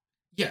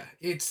yeah,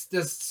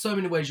 there's so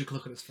many ways you can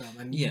look at this film,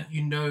 and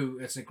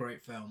it's a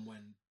great film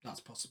when that's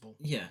possible.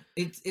 Yeah,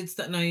 it's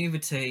that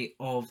naivete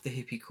of the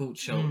hippie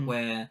culture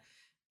where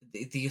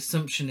the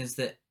assumption is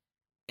that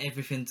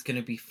everything's going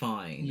to be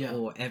fine,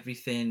 or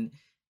everything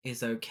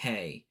is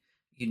okay,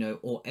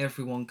 or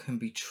everyone can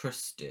be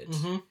trusted,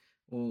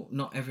 or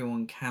not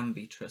everyone can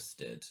be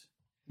trusted.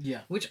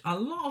 Yeah, which a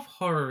lot of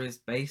horror is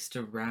based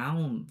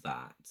around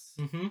that.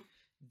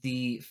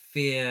 The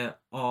fear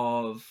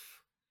of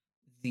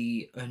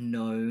the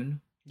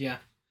unknown,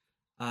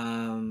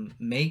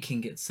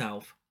 making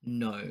itself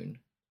known.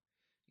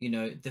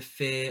 The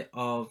fear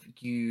of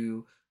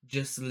you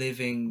just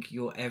living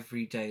your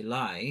everyday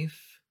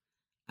life,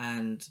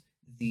 and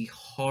the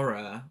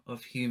horror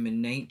of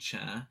human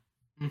nature,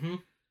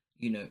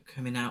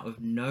 coming out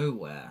of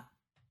nowhere.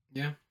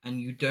 Yeah.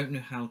 And you don't know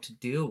how to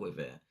deal with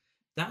it.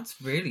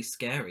 That's really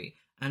scary.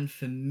 And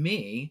for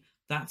me,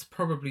 that's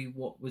probably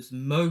what was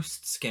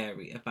most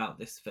scary about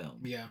this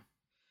film. Yeah.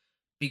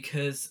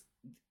 Because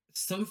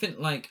something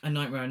like A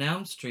Nightmare on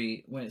Elm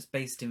Street, when it's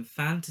based in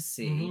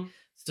fantasy,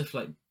 stuff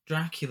like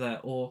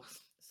Dracula, or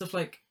stuff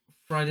like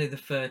Friday the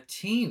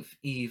 13th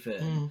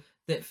even,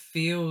 that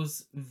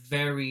feels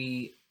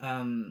very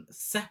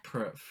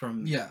separate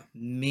from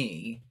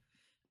me,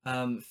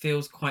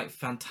 feels quite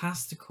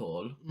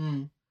fantastical.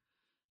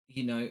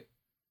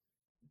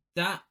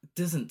 That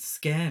doesn't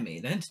scare me.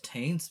 It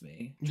entertains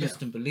me.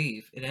 Trust and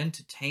Believe. It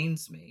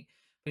entertains me.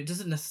 But it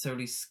doesn't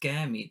necessarily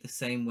scare me the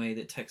same way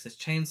that Texas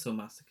Chainsaw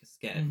Massacre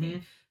scared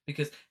me.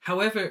 Because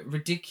however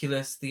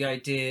ridiculous the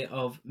idea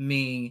of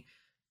me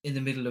in the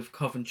middle of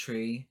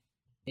Coventry,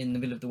 in the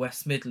middle of the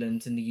West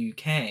Midlands in the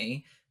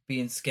UK,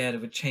 being scared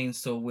of a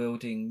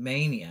chainsaw-wielding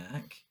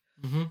maniac,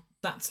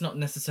 that's not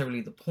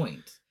necessarily the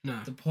point. No.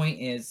 The point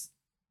is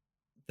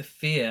the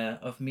fear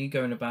of me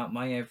going about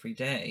my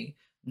everyday,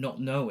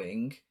 not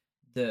knowing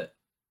that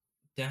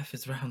death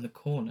is around the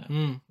corner,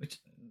 which is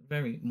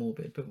very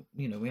morbid, but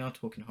we are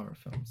talking horror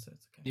films, so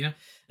it's okay. Yeah.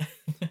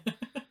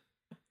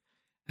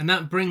 And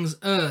that brings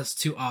us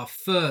to our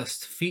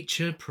first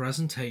feature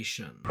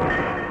presentation.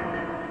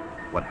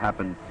 What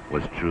happened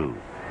was true.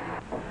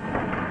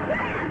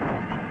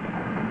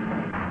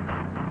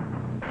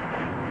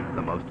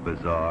 The most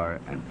bizarre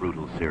and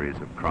brutal series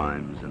of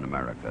crimes in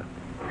America,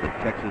 the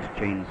Texas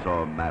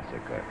Chainsaw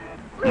Massacre.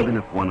 Even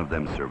if one of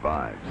them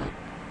survives,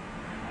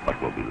 what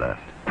will be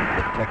left?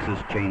 The Texas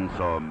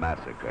Chainsaw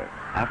Massacre.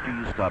 After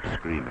you stop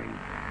screaming,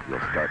 you'll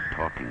start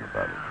talking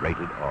about it.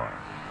 Rated R.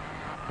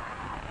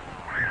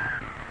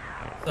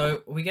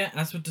 So we get,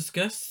 as we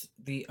discussed,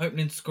 the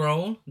opening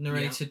scroll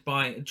narrated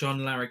by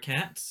John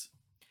Larroquette.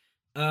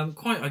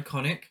 Quite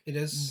iconic. It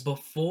is.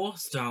 Before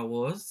Star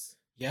Wars.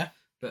 Yeah.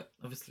 But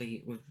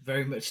obviously with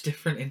very much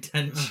different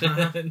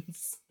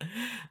intentions.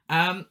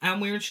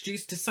 And we're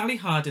introduced to Sally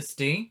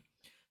Hardesty,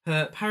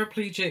 her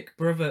paraplegic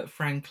brother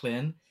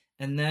Franklin,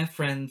 and their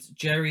friends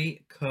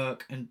Jerry,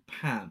 Kirk, and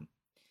Pam.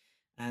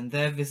 And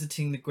they're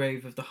visiting the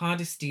grave of the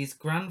Hardesty's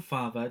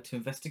grandfather to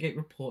investigate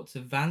reports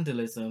of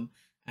vandalism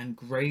and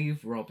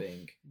grave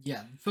robbing.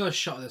 Yeah, the first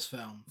shot of this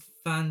film.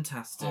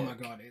 Fantastic. Oh my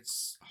god,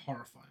 it's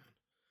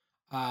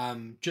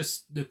horrifying.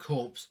 Just the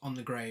corpse on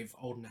the grave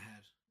holding a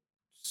head.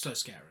 So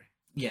scary.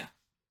 Yeah.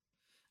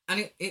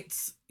 And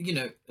it's,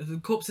 the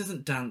corpse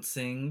isn't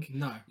dancing.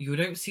 No. You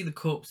don't see the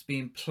corpse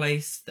being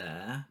placed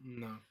there.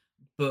 No.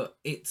 But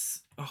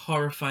it's a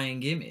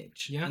horrifying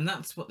image. Yeah. And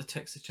that's what the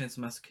Texas Chainsaw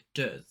Massacre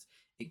does.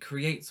 It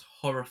creates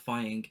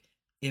horrifying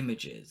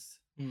images.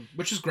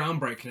 Which is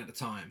groundbreaking at the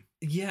time.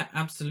 Yeah,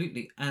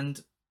 absolutely.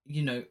 And,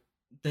 the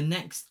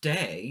next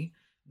day,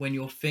 when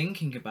you're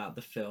thinking about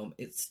the film,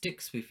 it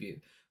sticks with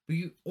you. But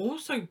you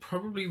also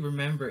probably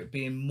remember it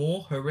being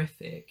more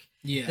horrific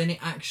than it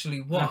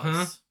actually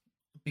was.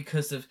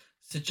 Because of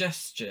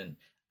suggestion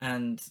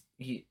and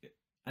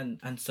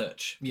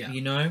such.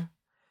 Yeah.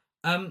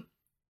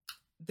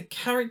 The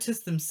characters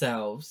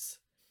themselves.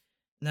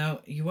 Now,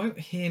 you won't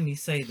hear me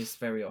say this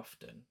very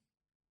often,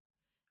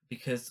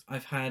 because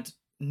I've had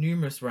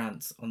numerous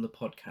rants on the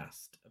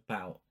podcast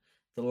about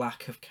the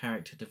lack of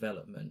character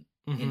development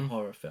in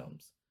horror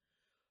films.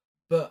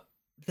 But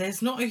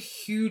there's not a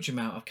huge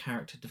amount of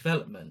character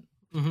development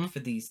for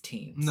these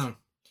teens. No.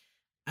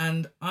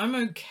 And I'm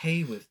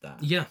okay with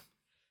that. Yeah.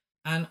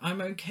 And I'm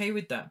okay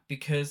with that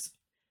because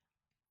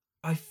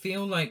I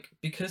feel like,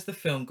 because the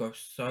film goes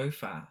so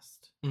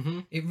fast,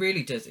 it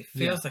really does. It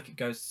feels like it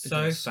goes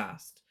so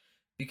fast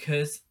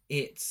because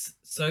it's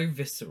so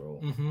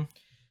visceral,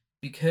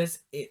 because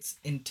its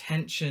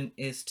intention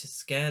is to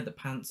scare the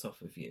pants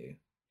off of you.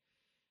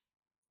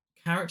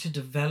 Character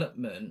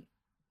development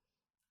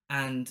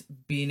and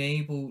being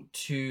able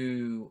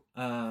to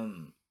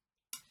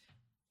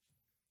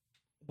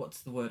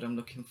what's the word I'm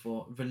looking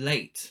for?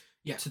 Relate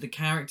to the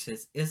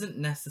characters isn't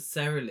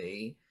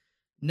necessarily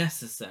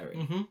necessary.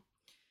 Mm-hmm.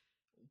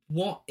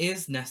 What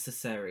is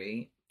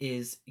necessary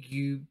is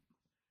you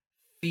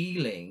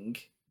feeling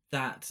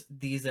that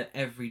these are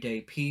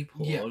everyday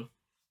people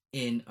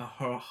in a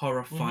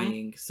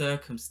horrifying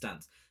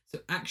circumstance. So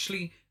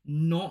actually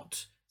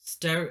not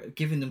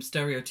giving them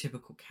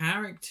stereotypical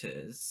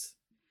characters,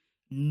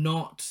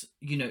 not,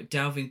 you know,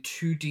 delving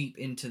too deep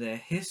into their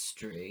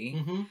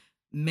history,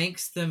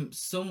 makes them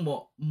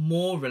somewhat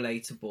more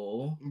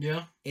relatable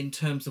in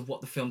terms of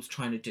what the film's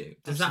trying to do.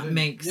 Does that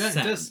make sense?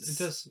 It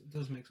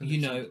does make sense.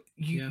 You know,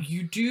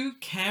 you do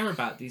care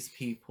about these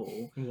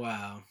people.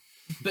 Wow.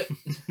 But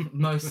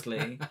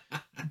mostly.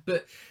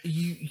 But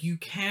you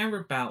care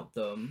about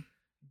them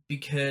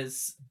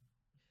because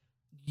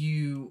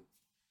you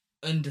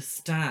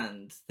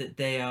understand that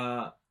they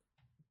are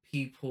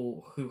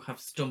people who have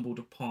stumbled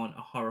upon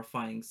a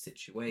horrifying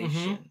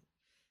situation.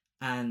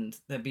 And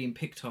they're being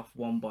picked off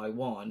one by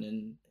one,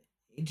 and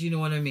do you know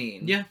what I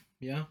mean?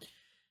 Yeah.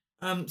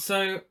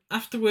 So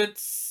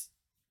afterwards,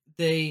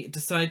 they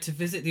decide to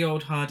visit the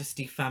old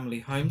Hardesty family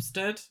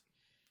homestead.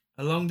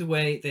 Along the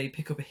way, they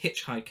pick up a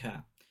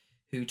hitchhiker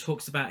who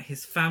talks about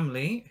his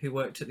family who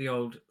worked at the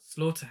old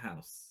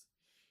slaughterhouse.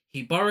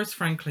 He borrows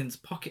Franklin's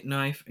pocket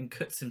knife and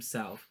cuts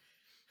himself,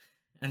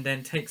 and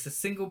then takes a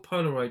single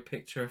Polaroid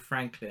picture of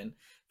Franklin,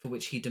 for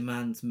which he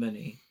demands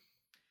money.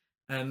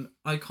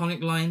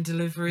 Iconic line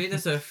delivery.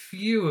 There's a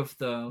few of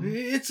them.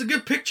 It's a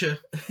good picture.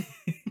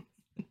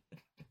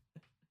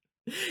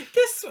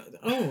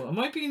 Am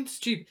I being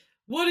stupid?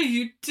 What are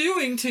you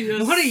doing to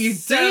yourself? What are you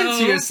doing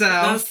to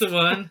yourself? That's the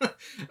one.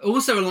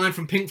 Also a line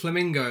from Pink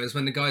Flamingos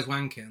when the guy's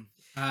wanking.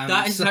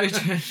 That is so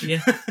true.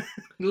 Yeah. A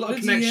lot of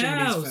connection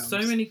in these films.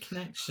 So many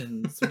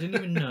connections. We didn't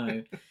even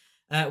know.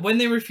 When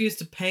they refuse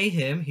to pay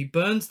him, he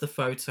burns the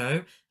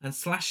photo and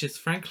slashes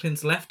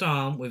Franklin's left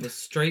arm with a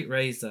straight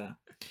razor.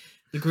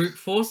 The group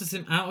forces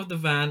him out of the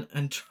van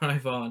and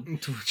drive on.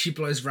 To which he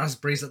blows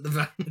raspberries at the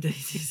van.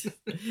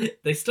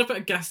 They stop at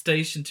a gas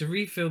station to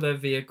refill their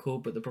vehicle,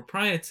 but the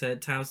proprietor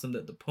tells them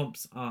that the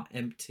pumps are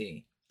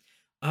empty.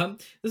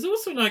 There's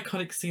also an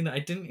iconic scene that I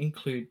didn't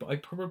include, but I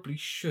probably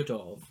should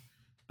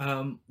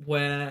have,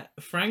 where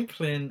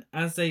Franklin,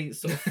 as a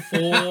sort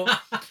of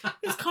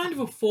it's kind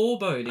of a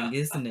foreboding,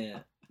 isn't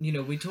it? You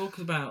know, we talk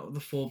about the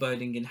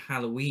foreboding in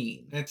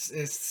Halloween.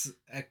 It's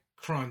a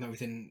crime that we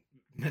didn't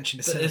mention.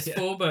 But there's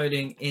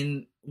foreboding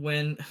in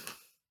when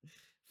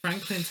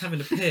Franklin's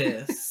having a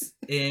piss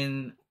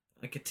in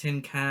like a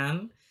tin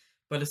can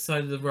by the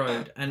side of the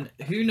road, and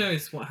who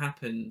knows what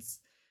happens,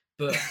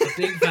 but a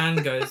big van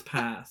goes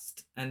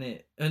past and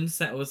it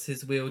unsettles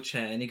his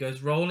wheelchair and he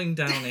goes rolling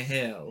down a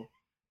hill.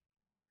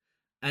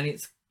 And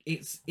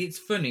it's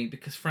funny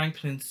because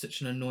Franklin's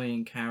such an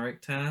annoying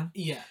character.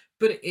 Yeah.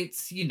 But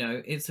it's, you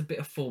know, it's a bit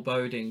of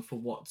foreboding for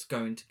what's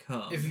going to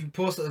come. If you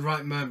pause at the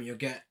right moment, you'll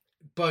get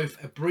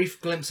both a brief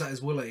glimpse at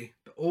his willy,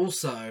 but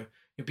also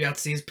you'll be able to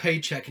see his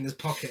paycheck in his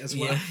pocket as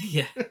well.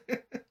 Yeah.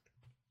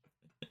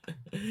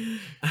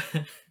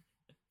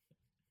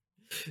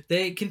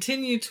 They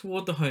continue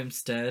toward the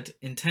homestead,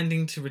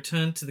 intending to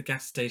return to the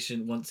gas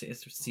station once it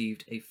has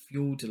received a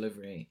fuel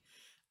delivery.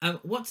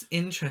 What's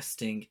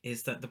interesting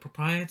is that the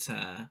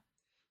proprietor,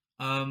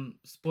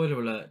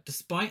 spoiler alert,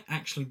 despite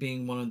actually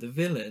being one of the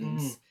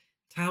villains,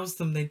 tells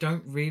them they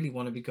don't really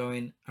want to be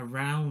going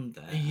around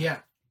there.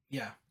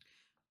 Yeah.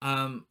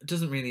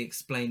 Doesn't really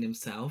explain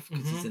himself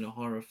because he's in a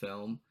horror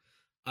film.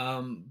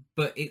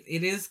 But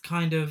it is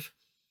kind of,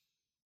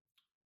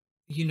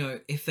 you know,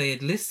 if they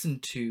had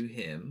listened to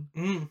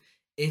him,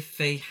 if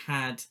they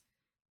had,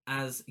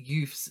 as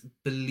youths,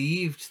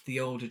 believed the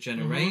older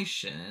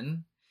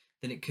generation,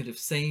 then it could have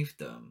saved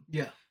them.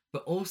 Yeah.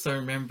 But also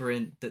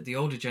remembering that the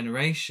older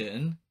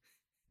generation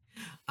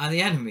are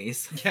the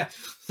enemies. Yeah.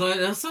 So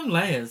there's some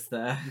layers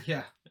there.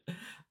 Yeah.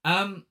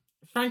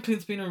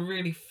 Franklin's been a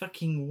really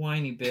fucking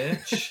whiny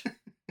bitch.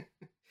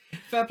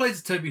 Fair play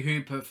to Toby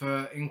Hooper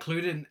for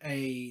including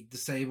a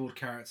disabled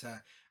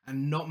character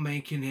and not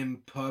making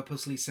him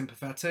purposely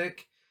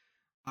sympathetic,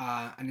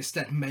 and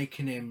instead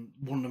making him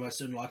one of the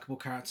most unlikable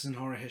characters in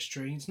horror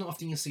history. It's not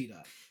often you see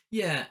that.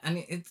 Yeah,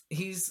 and it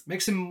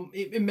makes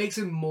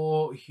him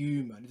more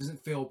human. It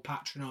doesn't feel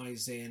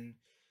patronising,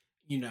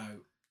 you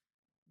know.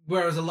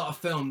 Whereas a lot of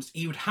films,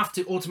 you'd have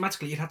to be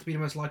the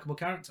most likable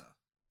character.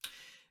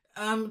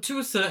 To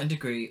a certain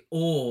degree,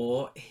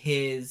 or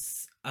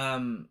his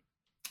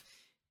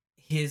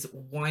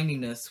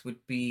whininess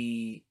would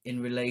be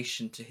in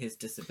relation to his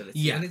disability.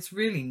 Yeah. And it's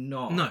really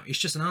not. No, he's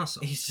just an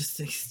arsehole. He's just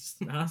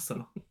an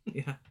arsehole.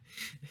 Yeah.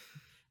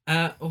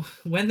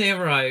 When they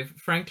arrive,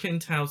 Franklin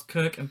tells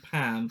Kirk and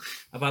Pam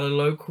about a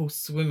local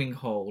swimming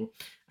hole,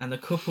 and the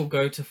couple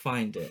go to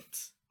find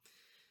it.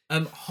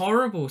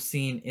 Horrible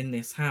scene in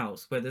this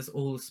house where there's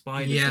all the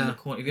spiders in the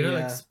corner. If you don't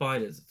like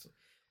spiders, it's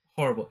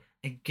horrible.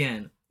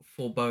 Again,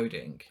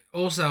 foreboding.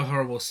 Also a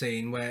horrible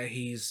scene where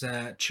he's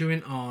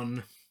chewing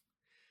on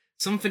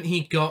something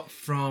he got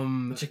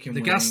from Chicken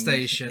the gas wings,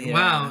 station. yeah.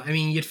 Wow, I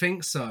mean, you'd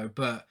think so,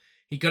 but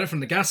he got it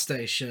from the gas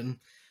station.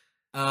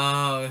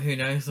 Oh, who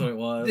knows what it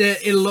was?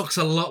 It looks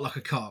a lot like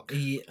a cock.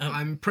 Yeah,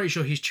 I'm pretty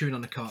sure he's chewing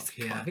on a cock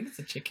here. I think it's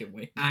a chicken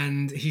wing.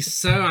 And he's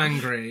so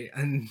angry,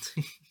 and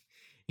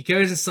he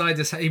goes inside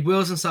this. He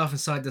wheels himself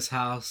inside this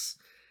house.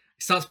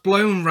 He starts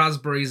blowing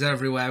raspberries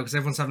everywhere because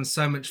everyone's having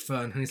so much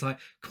fun. And he's like,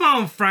 "Come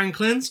on,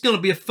 Franklin, it's gonna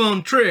be a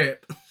fun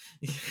trip.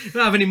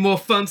 Don't have any more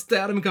fun today.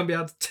 I'm gonna be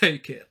able to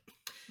take it."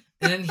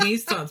 And then he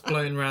starts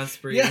blowing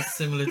raspberries,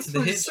 similar to the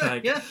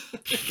hitchhiker. Yeah.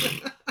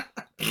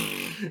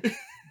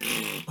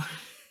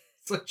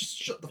 So just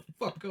shut the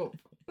fuck up.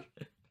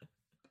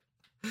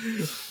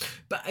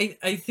 But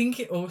I think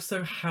it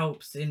also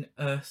helps in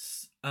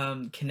us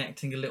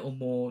connecting a little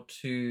more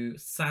to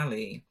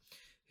Sally,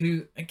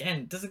 who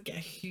again doesn't get a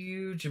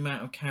huge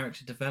amount of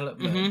character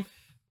development,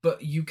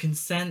 but you can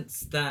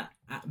sense that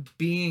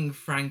being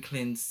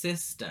Franklin's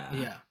sister,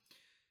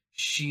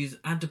 she's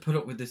had to put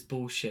up with this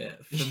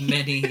bullshit for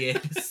many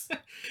years.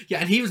 Yeah,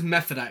 and he was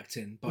method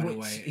acting, by the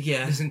way.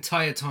 Yeah, his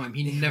entire time,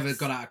 he never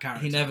got out of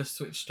character. He never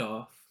switched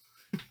off.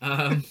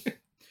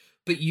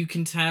 But you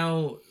can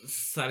tell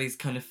Sally's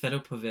kind of fed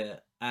up with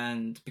it,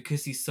 and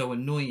because he's so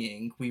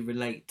annoying, we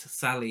relate to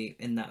Sally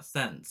in that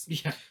sense.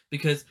 Yeah,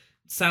 because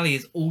Sally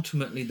is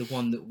ultimately the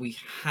one that we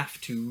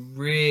have to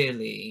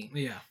really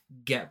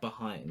get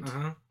behind.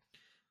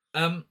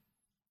 Pam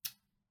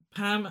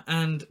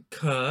and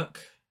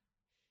Kirk,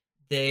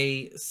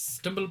 they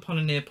stumble upon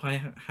a nearby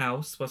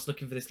house whilst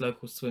looking for this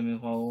local swimming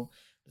hole.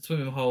 The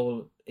swimming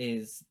hole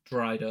is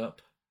dried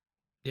up.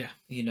 Yeah.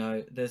 You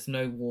know, there's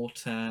no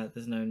water,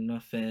 there's no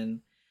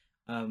nothing.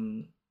 I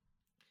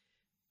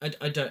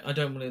don't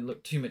want to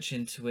look too much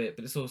into it,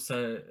 but it's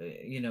also,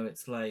 you know,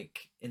 it's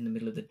like in the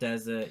middle of the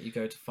desert, you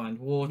go to find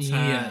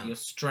water, you're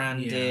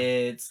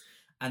stranded,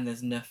 and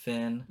there's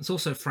nothing. It's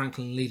also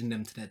Franklin leading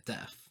them to their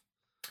death.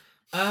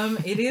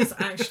 It is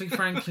actually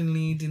Franklin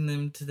leading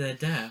them to their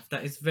death.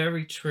 That is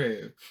very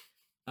true.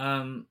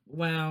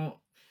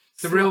 Well,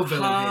 the real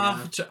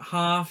villain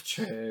half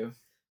true.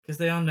 Because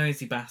they are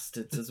nosy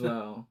bastards as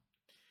well.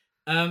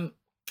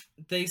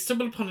 They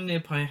stumble upon a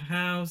nearby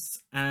house,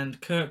 and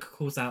Kirk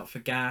calls out for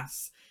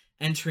gas,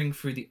 entering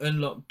through the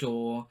unlocked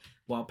door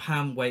while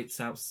Pam waits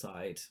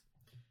outside.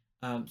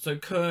 So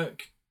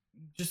Kirk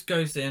just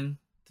goes in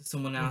to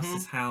someone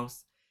else's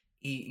house.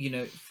 He, you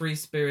know,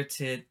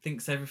 free-spirited,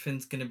 thinks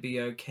everything's going to be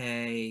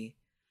okay.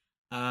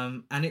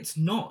 And it's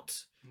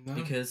not. No.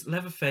 Because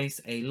Leatherface,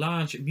 a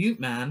large mute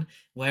man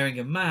wearing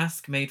a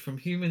mask made from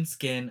human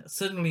skin,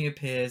 suddenly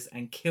appears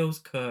and kills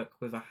Kirk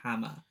with a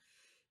hammer.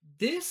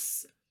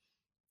 This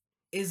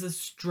is a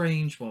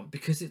strange one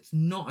because it's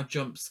not a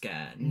jump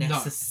scare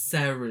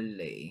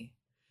necessarily.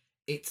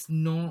 No. It's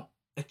not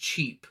a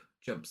cheap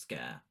jump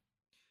scare,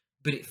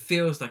 but it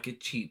feels like a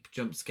cheap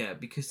jump scare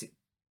because it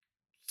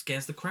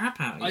scares the crap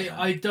out of you.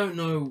 I don't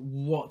know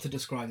what to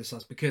describe this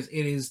as because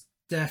it is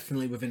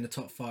definitely within the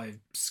top 5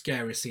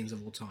 scariest scenes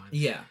of all time.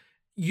 Yeah.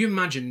 You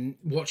imagine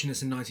watching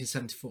this in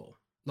 1974.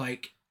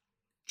 Like,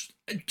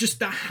 just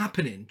that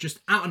happening, just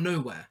out of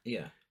nowhere.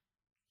 Yeah.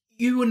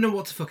 You wouldn't know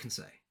what to fucking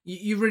say.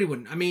 You really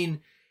wouldn't. I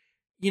mean,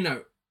 you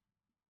know,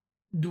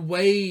 the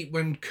way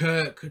when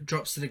Kirk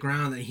drops to the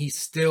ground and he's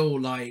still,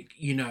 like,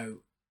 you know,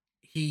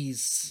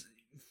 he's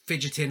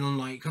fidgeting and,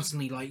 like,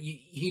 constantly, like,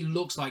 he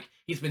looks like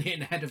he's been hitting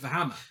the head of a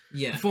hammer.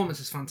 Yeah. The performance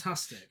is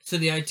fantastic. So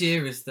the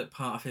idea is that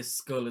part of his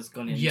skull has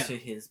gone into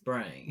his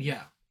brain.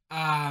 Yeah.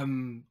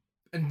 And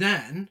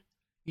then,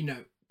 you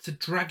know, to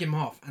drag him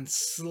off and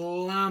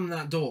slam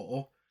that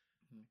door,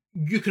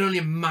 you can only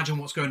imagine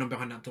what's going on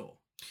behind that door.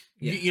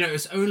 Yeah. You know,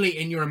 it's only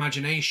in your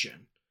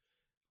imagination.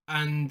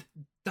 And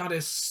that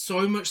is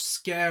so much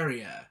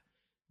scarier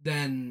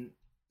than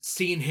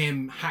seeing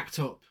him hacked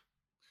up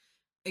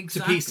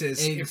to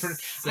pieces.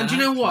 Exactly. And do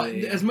you know what?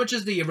 As much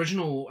as the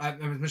original, as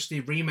much as the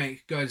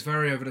remake goes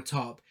very over the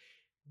top,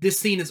 this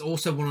scene is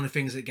also one of the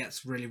things that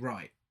gets really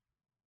right.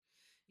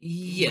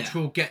 Yeah. Which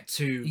we'll get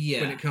to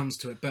when it comes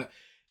to it. But,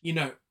 you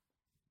know,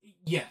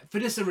 yeah, for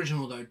this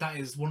original, though, that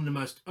is one of the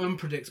most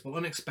unpredictable,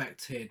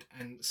 unexpected,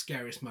 and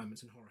scariest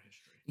moments in horror history.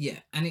 Yeah,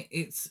 and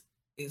it's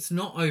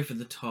not over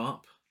the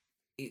top.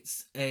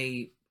 It's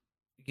an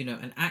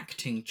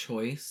acting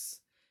choice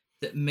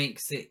that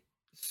makes it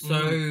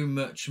so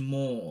much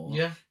more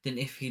than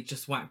if he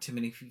just whacked him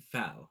and if he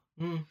fell.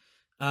 You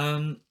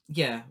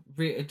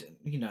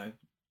know,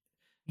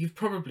 you've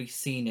probably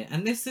seen it,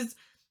 and this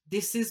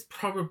is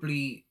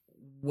probably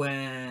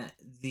where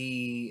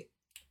the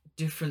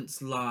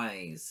difference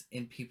lies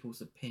in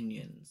people's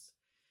opinions,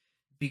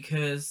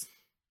 because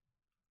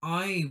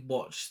I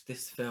watched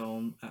this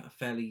film at a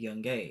fairly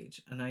young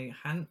age and I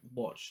hadn't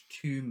watched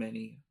too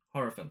many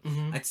horror films.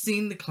 I'd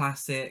seen the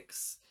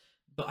classics,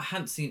 but I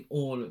hadn't seen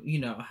all of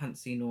them. I hadn't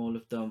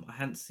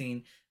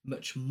seen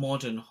much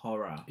modern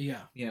horror.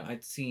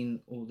 I'd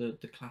seen all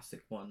the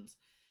classic ones.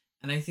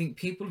 And I think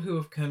people who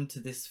have come to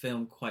this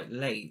film quite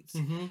late,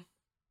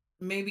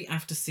 maybe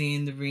after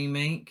seeing the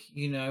remake,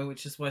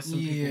 which is why some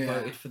people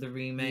voted for the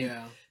remake.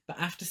 But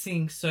after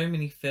seeing so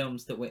many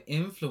films that were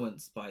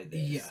influenced by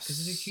this,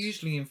 because it's a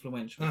hugely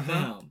influential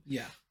film,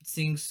 Yeah.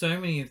 seeing so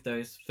many of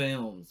those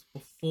films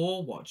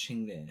before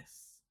watching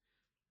this,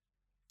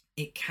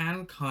 it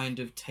can kind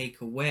of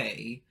take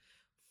away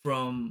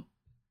from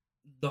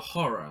the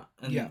horror,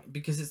 and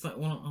because it's like,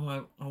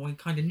 well, I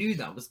kind of knew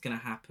that was going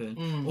to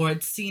happen, or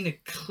I'd seen a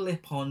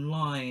clip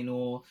online,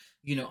 or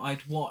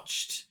I'd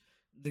watched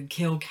the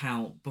kill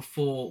count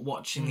before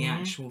watching the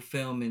actual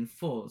film in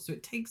full, so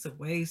it takes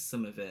away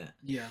some of it.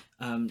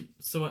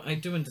 So I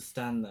do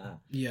understand that.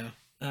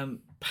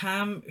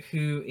 Pam,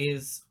 who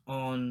is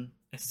on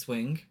a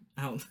swing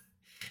out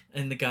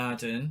in the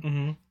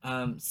garden,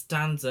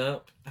 stands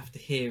up after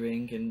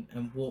hearing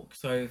and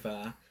walks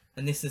over.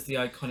 And this is the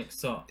iconic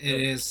shot.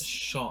 It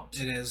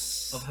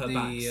is of her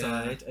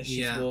backside as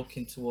she's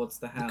walking towards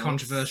the house. The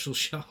controversial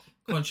shot.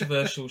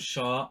 Controversial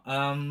shot.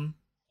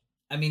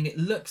 I mean, it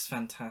looks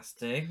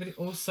fantastic, but it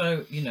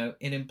also,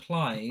 it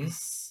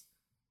implies,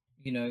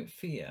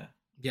 fear.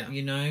 Yeah.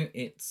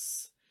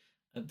 It's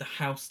the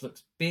house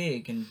looks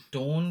big and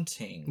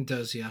daunting. It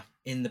does, yeah.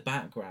 In the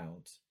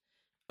background.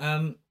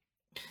 Another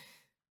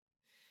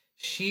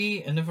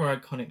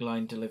iconic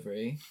line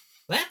delivery.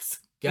 Let's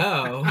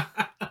go.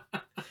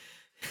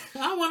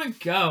 I want to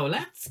go.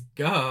 Let's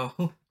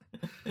go.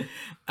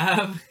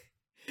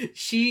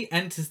 She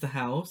enters the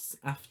house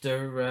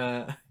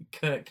after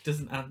Kirk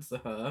doesn't answer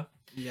her.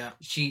 Yeah.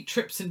 She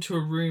trips into a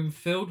room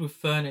filled with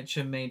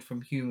furniture made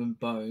from human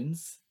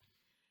bones.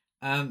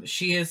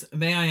 She is,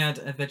 may I add,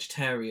 a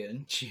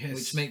vegetarian. She is.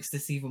 Which makes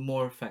this even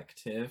more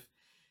effective.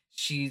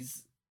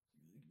 She's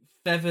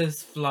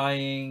feathers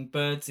flying,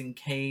 birds in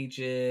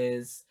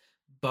cages,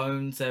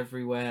 bones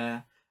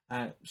everywhere.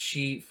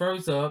 She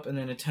throws up and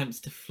then attempts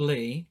to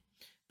flee,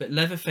 but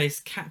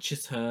Leatherface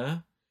catches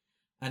her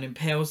and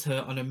impales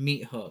her on a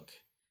meat hook,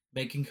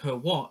 making her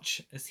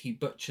watch as he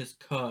butchers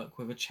Kirk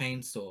with a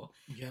chainsaw.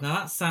 Yeah. Now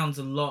that sounds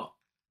a lot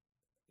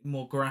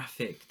more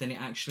graphic than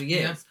it actually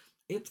is.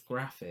 Yeah. It's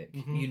graphic.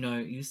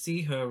 You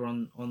see her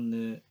on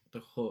the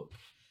hook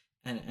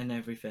and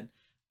everything.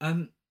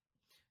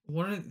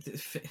 One of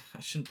the, I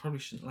probably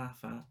shouldn't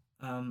laugh at.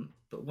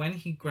 But when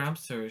he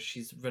grabs her as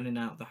she's running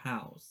out the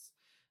house,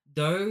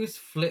 those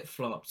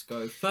flip-flops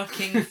go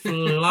fucking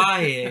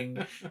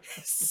flying.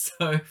 It's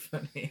so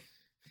funny.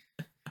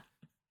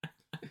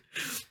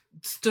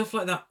 Stuff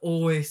like that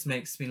always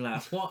makes me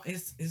laugh. What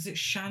is it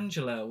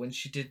Shangela when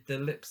she did the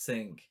lip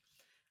sync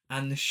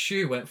and the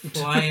shoe went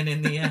flying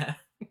in the air?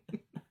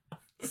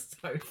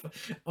 So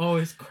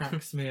always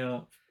cracks me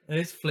up.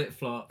 Those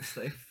flip-flops,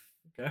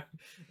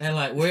 they're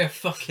like, we're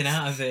fucking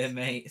out of here,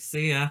 mate.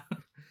 See ya.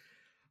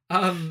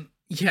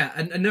 Yeah,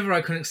 and another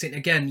iconic scene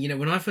again.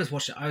 When I first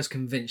watched it, I was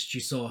convinced you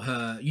saw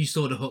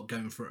the hook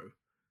going through.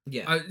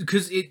 Yeah,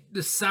 because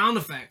the sound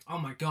effect. Oh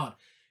my god,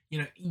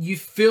 you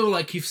feel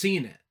like you've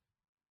seen it,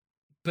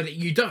 but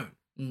you don't.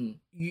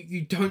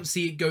 You don't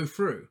see it go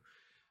through.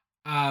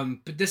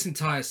 But this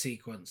entire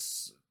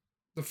sequence,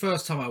 the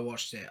first time I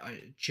watched it,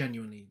 I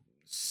genuinely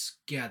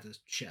scared the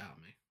shit out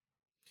of me.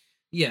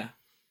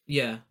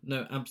 Yeah,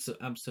 no,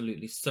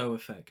 absolutely, so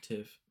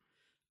effective.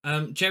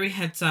 Jerry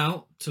heads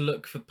out to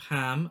look for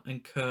Pam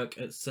and Kirk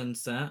at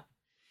sunset.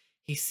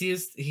 He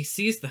sees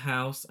the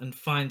house and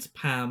finds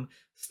Pam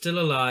still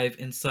alive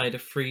inside a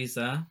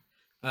freezer.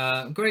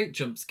 Great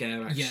jump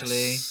scare,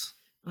 actually. Yes.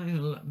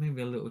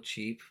 Maybe a little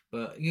cheap,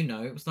 but it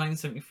was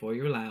 1974.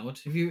 You're allowed.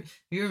 If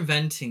you're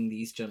inventing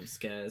these jump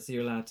scares,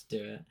 you're allowed to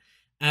do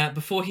it.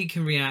 Before he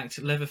can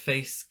react,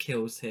 Leatherface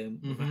kills him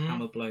with a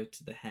hammer blow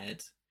to the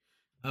head,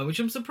 which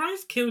I'm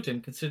surprised killed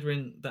him,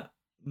 considering that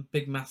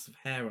big massive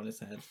hair on his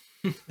head.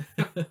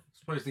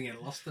 Supposed to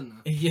get lost in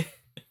that. Yeah.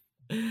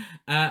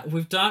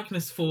 With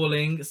darkness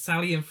falling,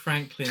 Sally and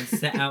Franklin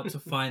set out to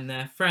find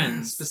their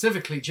friends.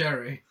 Specifically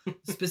Jerry,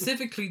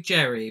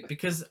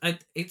 because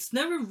it's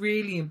never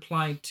really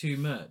implied too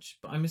much,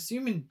 but I'm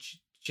assuming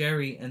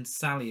Jerry and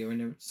Sally are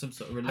in some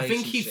sort of relationship.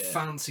 I think he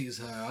fancies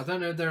her. I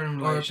don't know if they're in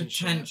a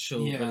relationship. Or a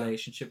potential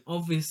relationship.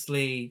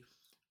 Obviously,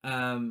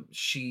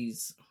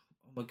 she's,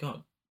 oh my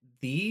god,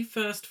 the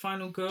first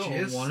final girl,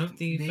 or one of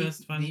the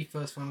first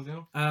final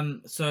girl.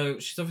 So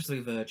she's obviously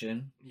a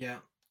virgin. Yeah.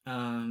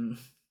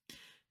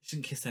 She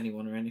didn't kiss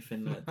anyone or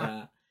anything like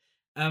that.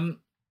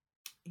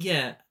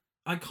 Yeah.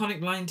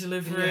 Iconic line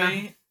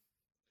delivery.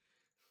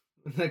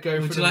 Yeah.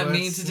 Would you like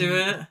me to do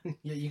it?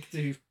 Yeah, you can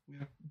do.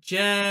 Yeah.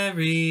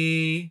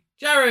 Jerry.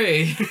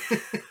 Jerry.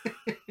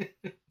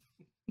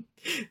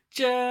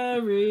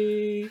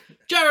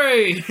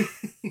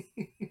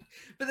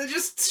 But they're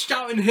just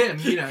shouting him,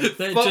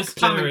 they're just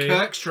Pam and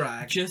Kirk's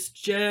drag. Just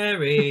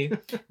Jerry.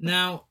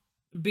 Now,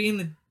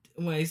 being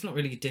he's not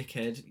really a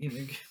dickhead.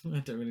 I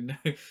don't really know.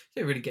 I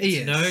don't really get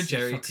to know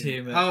Jerry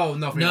too much. Oh,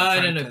 nothing.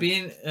 No.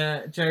 Being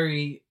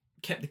Jerry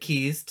kept the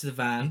keys to the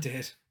van. He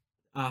did.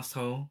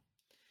 Asshole.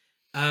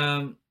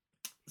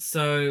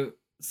 So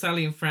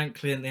Sally and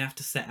Franklin, they have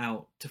to set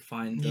out to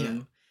find them.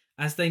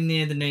 Yeah. As they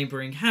near the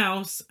neighboring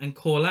house and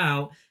call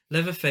out,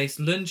 Leatherface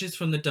lunges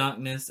from the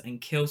darkness and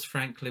kills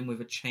Franklin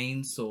with a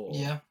chainsaw.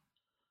 Yeah.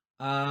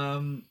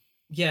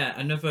 Yeah,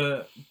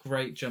 another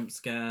great jump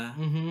scare.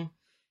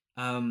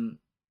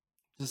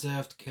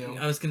 Deserved kill.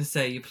 I was going to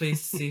say, you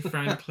pleased to see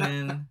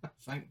Franklin?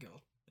 Thank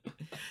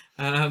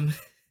God.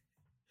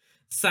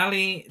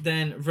 Sally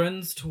then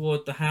runs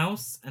toward the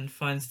house and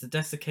finds the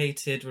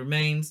desiccated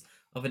remains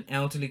of an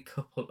elderly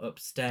couple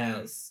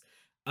upstairs.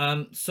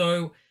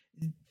 So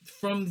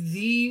from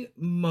the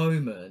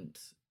moment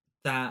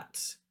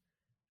that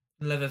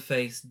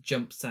Leatherface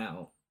jumps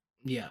out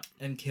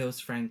and kills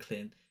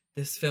Franklin,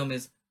 this film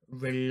is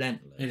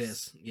relentless. It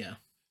is, yeah.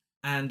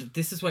 And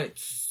this is why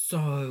it's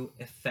so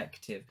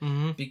effective,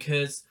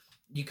 because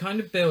you kind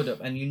of build up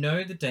and you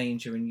know the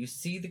danger and you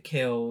see the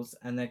kills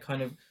and they're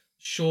kind of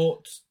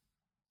short,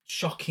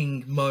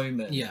 shocking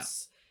moments. Yeah.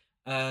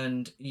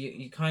 And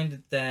you kind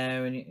of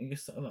there and you're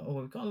sort of like, oh,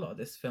 we've got a lot of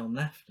this film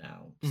left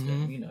now.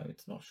 Still, you know,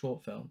 it's not a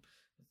short film.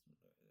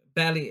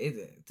 Barely,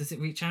 does it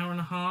reach hour and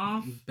a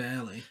half?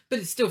 Barely. But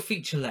it's still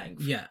feature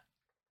length. Yeah.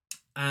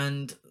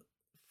 And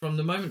from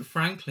the moment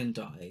Franklin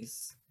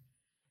dies,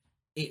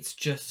 it's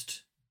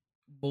just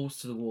balls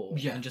to the wall.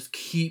 Yeah. And just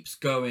keeps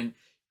going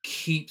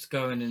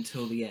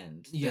until the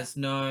end. Yeah. There's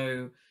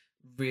no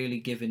really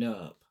giving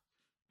up.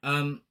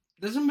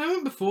 There's a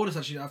moment before this,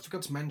 actually, I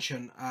forgot to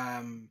mention,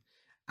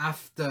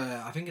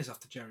 after, I think it's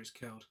after Jerry's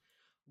killed,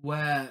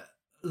 where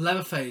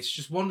Leatherface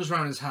just wanders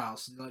around his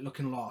house, like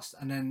looking lost,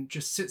 and then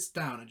just sits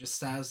down and just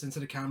stares into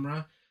the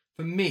camera.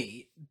 For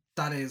me,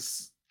 that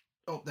is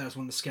up there as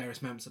one of the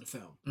scariest moments of the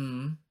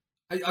film.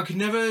 I could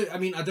never, I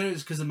mean, I don't know if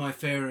it's because of my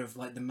fear of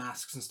like the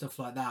masks and stuff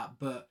like that,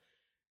 but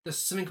there's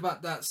something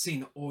about that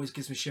scene that always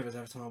gives me shivers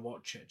every time I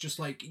watch it. Just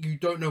like, you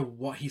don't know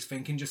what he's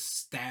thinking, just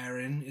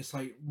staring. It's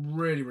like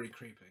really, really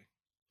creepy.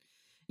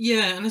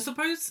 Yeah, and I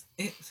suppose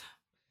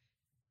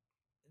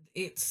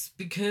it's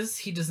because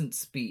he doesn't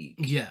speak.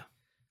 Yeah.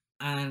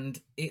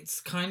 And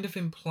it's kind of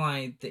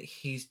implied that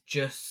he's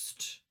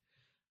just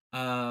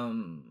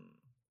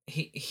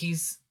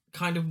he's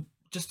kind of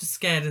just as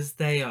scared as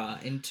they are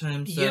in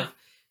terms of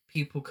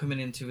people coming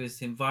into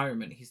his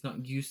environment. He's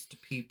not used to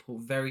people,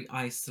 very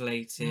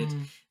isolated,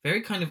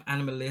 very kind of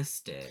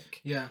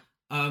animalistic. Yeah.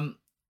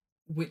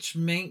 Which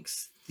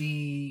makes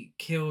the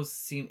kills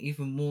seem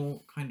even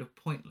more kind of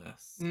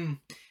pointless.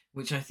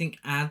 Which I think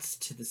adds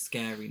to the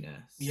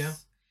scariness. Yeah.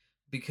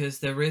 Because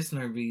there is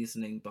no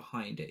reasoning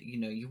behind it. You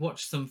know, you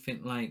watch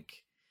something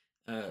like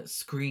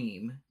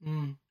Scream,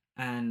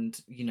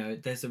 and, you know,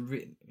 there's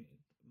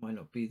might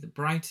not be the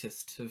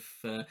brightest of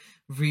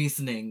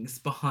reasonings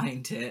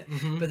behind it,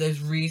 but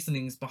there's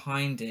reasonings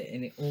behind it,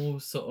 and it all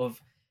sort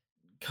of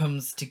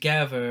comes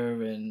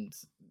together and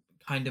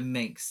kind of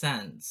makes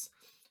sense.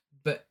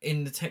 But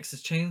in the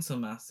Texas Chainsaw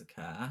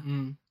Massacre,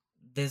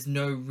 there's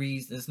no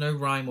reason, there's no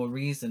rhyme or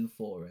reason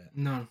for it.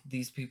 No.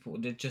 These people,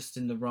 they're just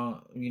in the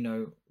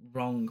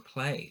wrong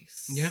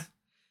place. Yeah.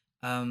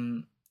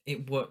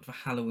 It worked for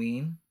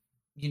Halloween.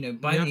 You know,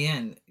 by the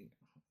end,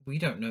 we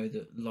don't know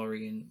that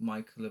Laurie and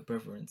Michael are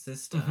brother and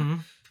sister.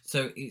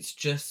 So it's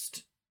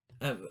just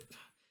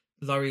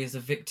Laurie is a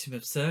victim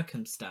of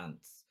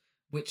circumstance,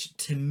 which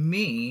to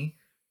me,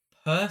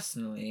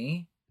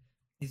 personally,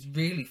 is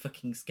really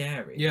fucking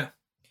scary. Yeah.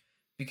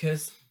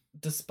 Because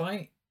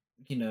despite,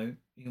 you know,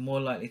 you're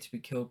more likely to be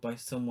killed by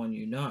someone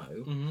you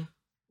know,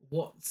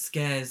 what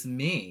scares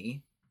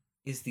me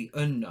is the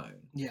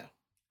unknown. Yeah.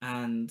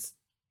 And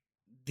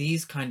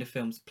these kind of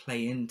films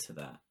play into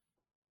that.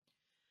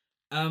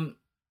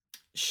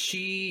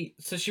 She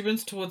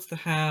runs towards the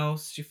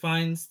house. She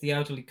finds the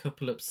elderly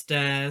couple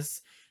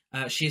upstairs.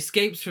 She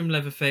escapes from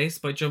Leatherface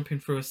by jumping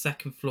through a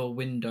second floor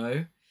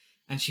window,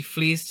 and she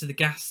flees to the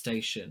gas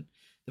station.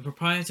 The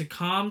proprietor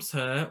calms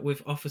her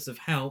with offers of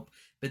help,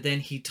 but then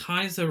he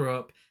ties her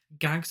up,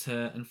 gags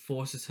her, and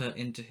forces her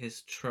into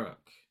his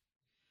truck.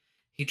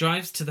 He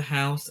drives to the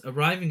house,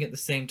 arriving at the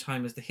same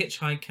time as the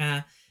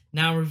hitchhiker,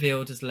 now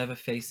revealed as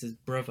Leatherface's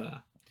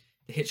brother.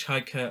 The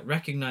hitchhiker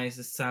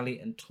recognizes Sally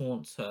and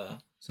taunts her.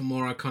 Some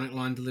more iconic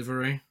line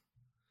delivery.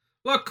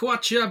 Look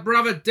what your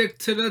brother did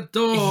to the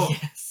door.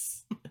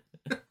 Yes.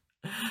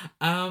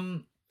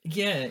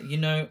 Yeah, you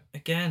know,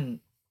 again,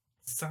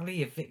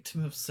 Sally, a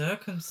victim of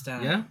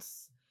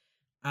circumstance.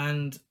 Yeah.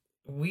 And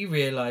we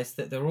realised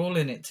that they're all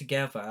in it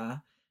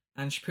together,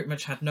 and she pretty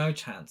much had no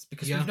chance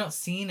because we've not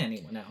seen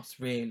anyone else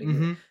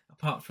really,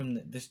 apart from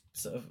this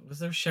sort of. Was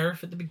there a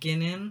sheriff at the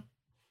beginning?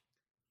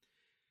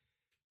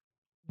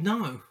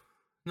 No,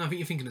 I think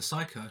you're thinking of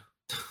Psycho.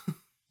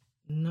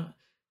 No,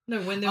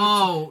 when they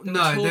were,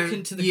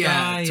 talking to the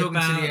guy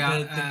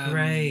about the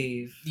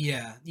grave.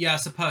 Yeah, I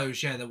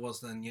suppose. Yeah, there was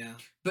then. Yeah,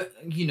 but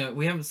you know,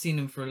 we haven't seen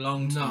him for a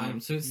long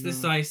time, so it's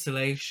this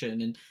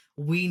isolation, and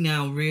we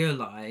now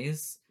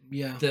realise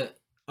that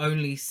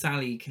only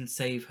Sally can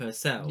save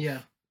herself. Yeah.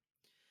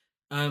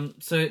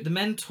 So the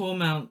men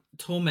torment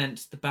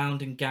the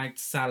bound and gagged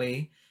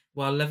Sally,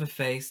 while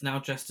Leatherface, now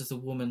dressed as a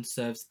woman,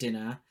 serves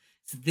dinner.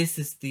 So this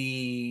is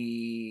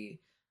the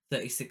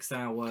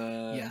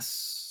 36-hour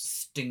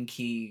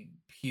stinky,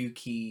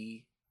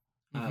 pukey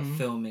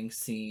filming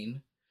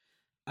scene.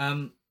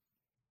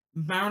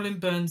 Marilyn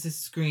Burns'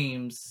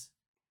 screams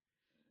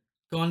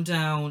gone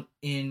down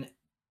in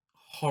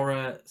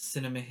horror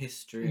cinema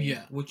history,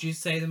 Yeah. would you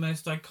say the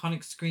most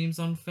iconic screams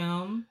on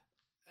film?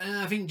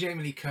 I think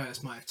Jamie Lee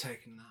Curtis might have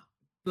taken that,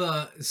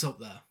 but it's up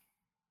there.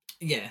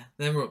 Yeah,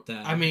 they're up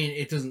there. I mean,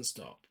 it doesn't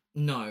stop.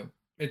 No.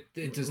 It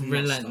doesn't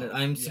relentless. stop.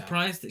 I'm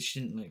surprised that she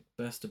didn't like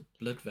burst a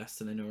blood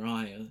vessel in her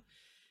eye. Or,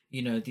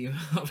 you know, the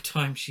amount of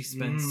time she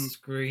spent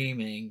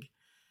screaming.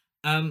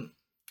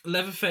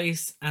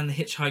 Leatherface and the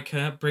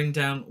hitchhiker bring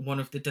down one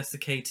of the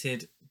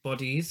desiccated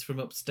bodies from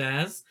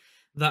upstairs,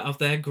 that of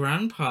their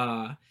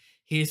grandpa.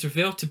 He is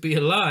revealed to be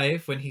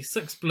alive when he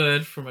sucks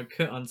blood from a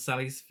cut on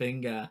Sally's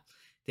finger.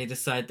 They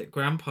decide that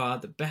Grandpa,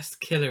 the best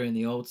killer in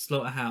the old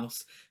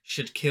slaughterhouse,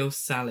 should kill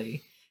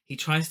Sally. He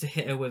tries to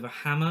hit her with a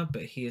hammer,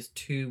 but he is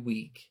too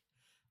weak.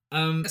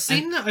 A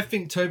scene that I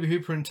think Tobe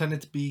Hooper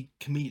intended to be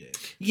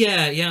comedic.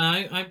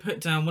 Yeah, I put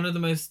down one of the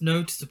most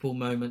noticeable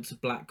moments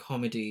of black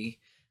comedy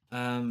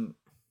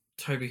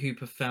Tobe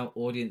Hooper felt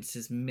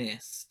audiences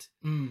missed.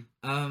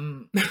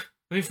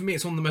 I mean, for me,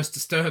 it's one of the most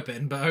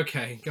disturbing, but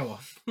okay, go on.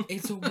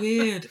 It's a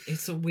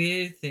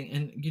weird thing,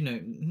 and you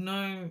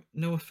know,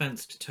 no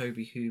offense to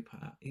Tobe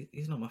Hooper,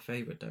 he's not my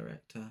favorite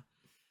director.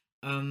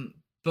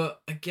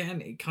 But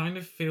again, it kind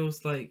of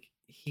feels like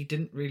he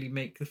didn't really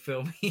make the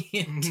film he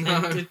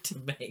intended to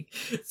make.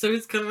 So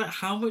it's kind of like,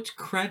 how much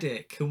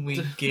credit can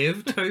we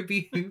give Tobe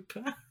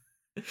Hooper?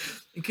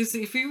 Because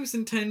if he was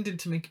intended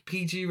to make a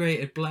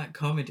PG-rated black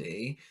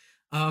comedy,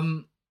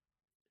 I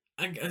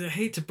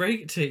hate to break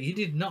it to you, you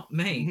did not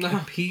make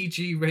a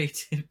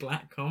PG-rated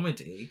black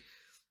comedy.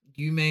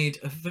 You made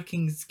a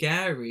fucking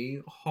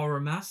scary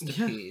horror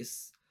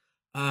masterpiece.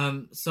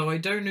 Yeah. So I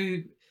don't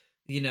know,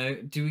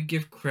 do we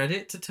give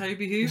credit to Tobe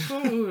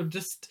Hooper or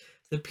just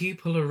the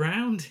people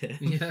around him?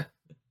 Yeah.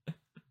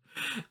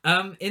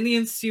 In the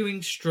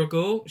ensuing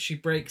struggle, she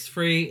breaks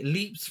free,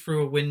 leaps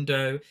through a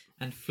window,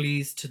 and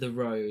flees to the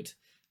road.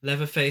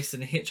 Leatherface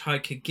and a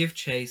hitchhiker give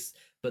chase,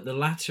 but the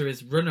latter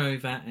is run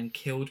over and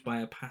killed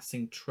by a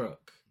passing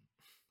truck.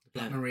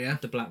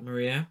 The Black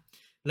Maria.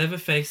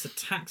 Leatherface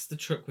attacks the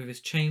truck with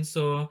his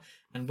chainsaw,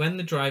 and when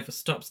the driver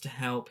stops to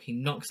help, he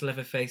knocks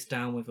Leatherface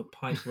down with a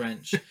pipe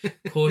wrench,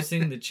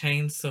 causing the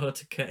chainsaw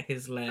to cut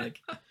his leg.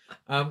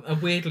 A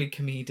weirdly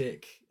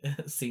comedic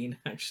scene,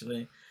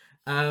 actually.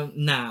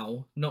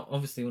 Now, not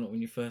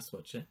when you first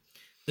watch it.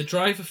 The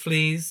driver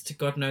flees to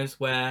God knows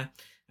where,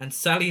 and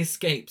Sally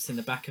escapes in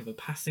the back of a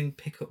passing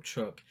pickup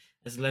truck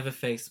as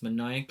Leatherface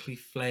maniacally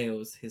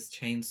flails his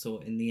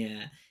chainsaw in the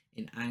air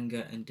in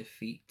anger and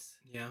defeat.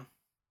 Yeah.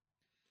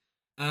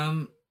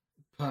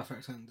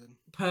 Perfect ending.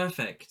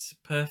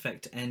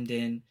 Perfect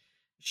ending.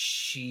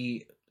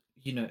 She,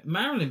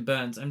 Marilyn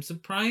Burns, I'm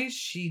surprised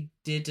she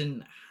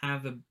didn't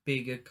have a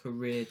bigger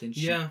career than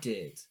she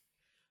did.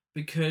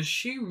 Because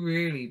she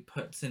really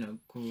puts in a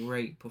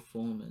great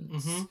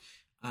performance.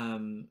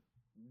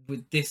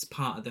 With this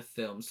part of the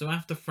film. So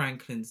after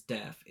Franklin's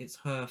death, it's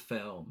her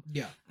film.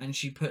 Yeah. And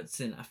she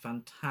puts in a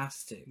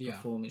fantastic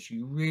performance.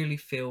 You really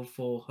feel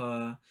for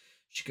her.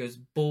 She goes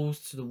balls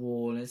to the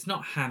wall. And it's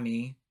not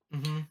hammy.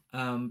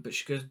 But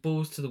she goes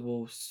balls to the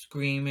wall,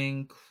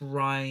 screaming,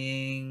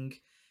 crying,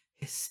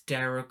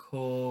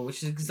 hysterical,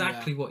 which is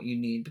exactly what you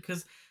need.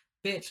 Because,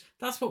 bitch,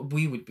 that's what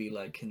we would be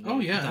like in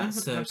that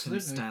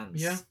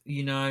circumstance.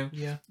 Absolutely.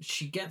 Yeah.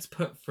 She gets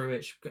put through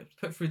it. She gets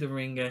put through the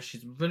ringer.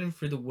 She's running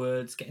through the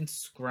woods, getting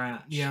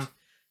scratched. Yeah.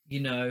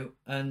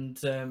 And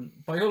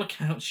by all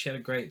accounts, she had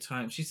a great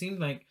time. She seemed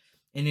like,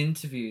 in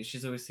interviews,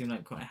 she's always seemed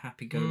like quite a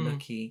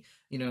happy-go-lucky.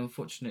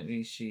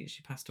 Unfortunately, she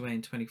passed away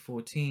in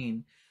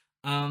 2014.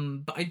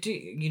 But I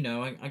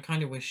do, I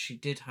kind of wish she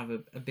did have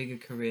a bigger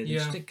career than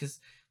she did, because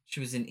she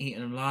was in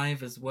Eaten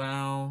Alive as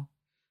well.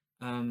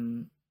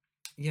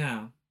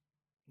 Yeah,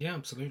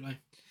 absolutely.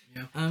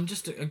 Yeah.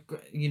 Just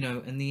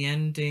and the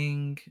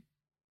ending,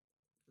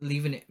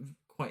 leaving it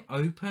quite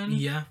open.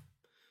 Yeah,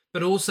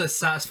 but also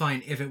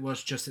satisfying if it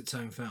was just its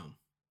own film.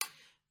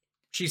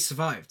 She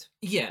survived.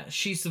 Yeah,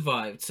 she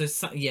survived. So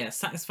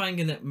satisfying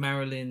in that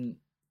Marilyn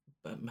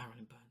Burns,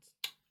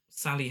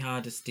 Sally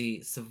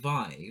Hardesty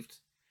survived,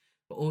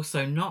 but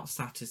also not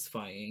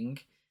satisfying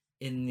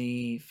in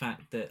the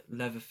fact that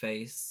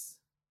Leatherface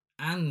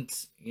and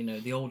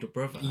the older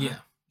brother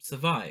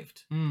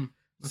survived.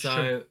 So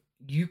true.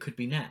 You could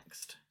be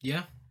next.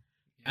 Yeah.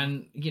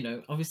 And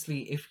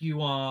obviously, if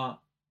you are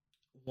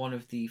one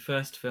of the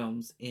first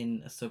films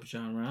in a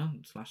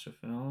subgenre, slasher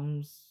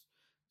films,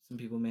 some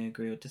people may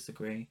agree or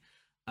disagree,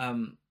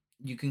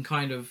 you can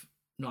kind of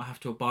not have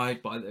to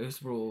abide by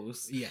those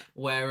rules. Yeah.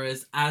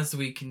 Whereas as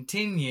we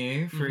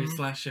continue through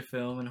slasher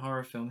film and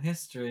horror film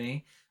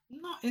history,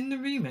 not in the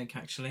remake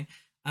actually,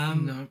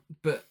 no,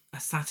 but a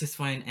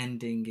satisfying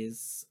ending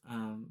is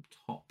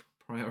top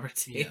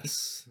priority.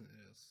 Yes, it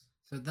is.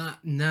 So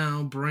that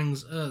now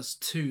brings us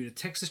to the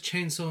Texas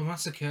Chainsaw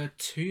Massacre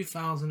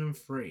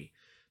 2003,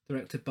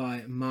 directed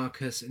by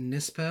Marcus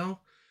Nispel,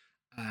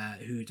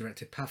 who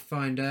directed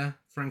Pathfinder,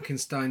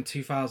 Frankenstein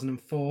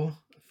 2004,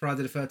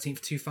 Friday the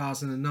 13th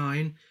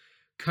 2009,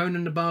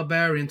 Conan the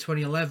Barbarian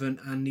 2011,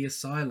 and The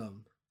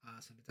Asylum.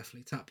 So they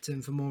definitely tapped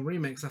in for more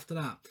remakes after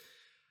that.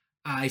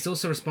 He's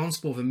also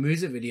responsible for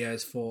music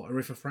videos for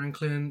Aretha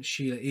Franklin,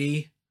 Sheila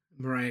E.,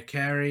 Mariah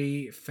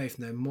Carey, Faith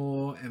No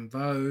More, En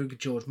Vogue,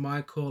 George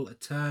Michael,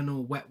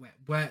 Eternal, Wet Wet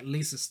Wet,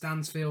 Lisa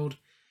Stansfield,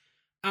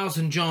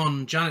 Elton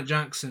John, Janet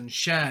Jackson,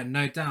 Cher,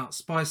 No Doubt,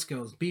 Spice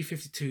Girls,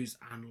 B-52s,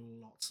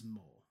 and lots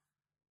more.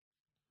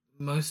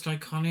 Most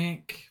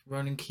iconic,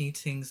 Ronan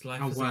Keating's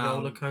Life is a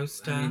Roller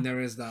Coaster. I mean, there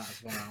is that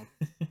as well.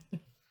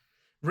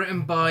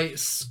 Written by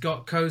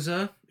Scott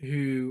Kozer,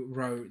 who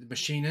wrote The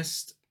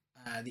Machinist,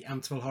 The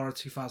Amityville Horror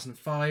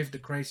 2005, The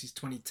Crazies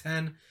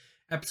 2010,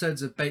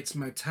 episodes of Bates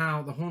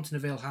Motel, The Haunting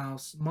of Hill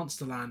House,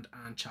 Monsterland,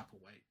 and Chapel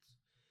Waits.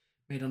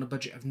 Made on a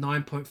budget of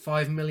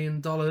 $9.5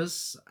 million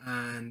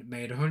and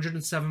made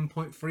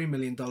 $107.3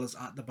 million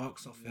at the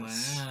box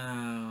office.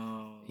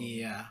 Wow.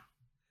 Yeah.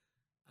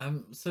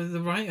 So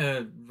the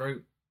writer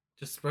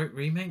just wrote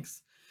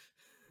remakes?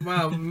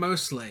 Well,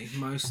 mostly.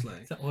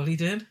 Is that all he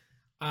did?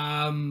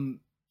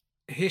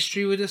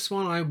 History with this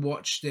one, I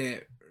watched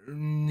it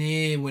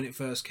near when it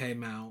first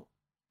came out,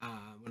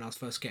 when I was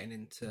first getting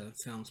into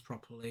films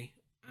properly,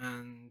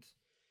 and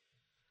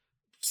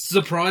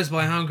surprised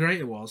by how great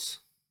it was.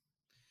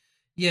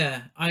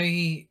 Yeah,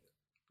 I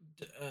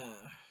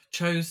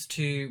chose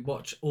to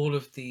watch all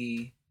of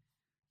the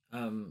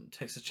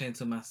Texas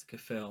Chainsaw Massacre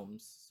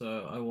films.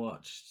 So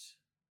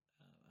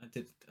I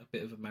did a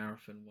bit of a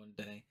marathon one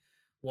day.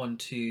 1,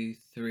 2,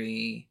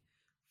 3,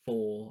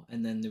 4,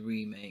 and then the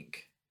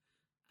remake.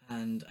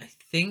 And I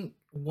think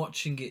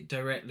watching it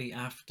directly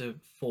after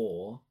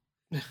 4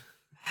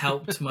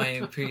 helped my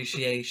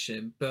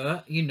appreciation.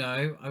 But,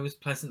 I was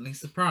pleasantly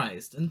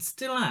surprised, and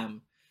still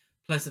am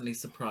pleasantly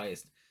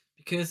surprised.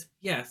 Because,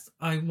 yes,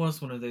 I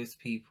was one of those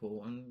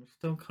people, and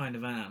still kind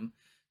of am,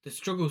 that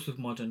struggles with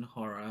modern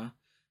horror,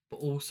 but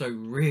also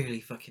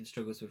really fucking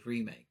struggles with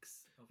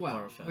remakes of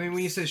horror films. I mean,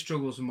 when you say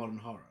struggles with modern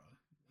horror,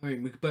 I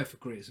mean, we could both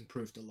agree it's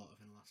improved a lot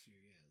in the last few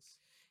years.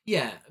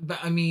 Yeah, but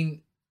I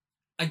mean,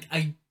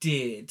 I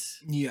did.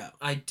 Yeah.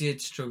 I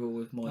did struggle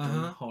with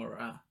modern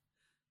horror.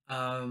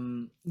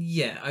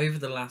 Yeah, over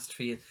the last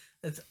 3 years.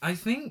 I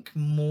think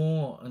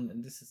more,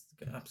 and this is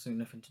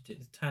absolutely nothing to do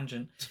with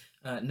tangent,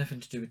 nothing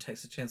to do with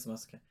Texas Chainsaw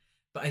Massacre,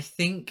 but I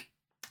think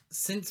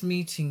since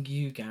meeting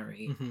you,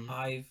 Gary,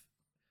 I've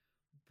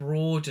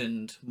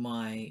broadened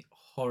my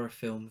horror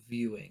film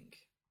viewing.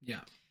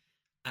 Yeah.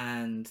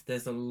 And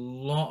there's a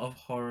lot of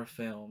horror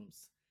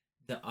films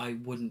that I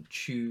wouldn't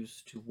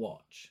choose to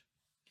watch.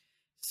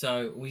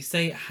 So we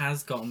say it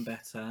has gotten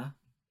better.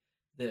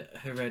 The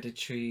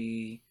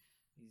Hereditary,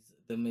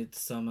 the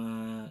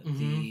Midsommar,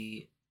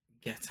 the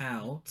Get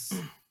Out,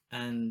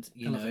 and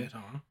Elevated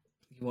horror.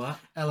 What?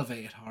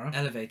 Elevated horror.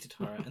 Elevated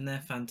horror, and they're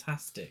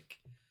fantastic.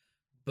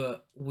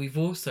 But we've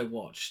also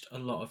watched a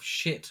lot of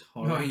shit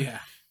horror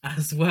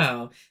as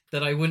well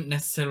that I wouldn't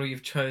necessarily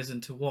have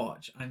chosen to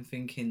watch. I'm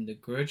thinking the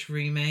Grudge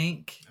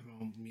remake.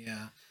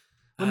 Yeah.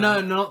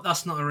 Well,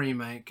 that's not a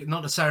remake.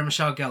 Not the Sarah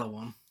Michelle Gellar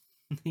one.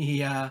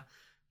 The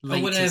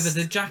latest, whatever,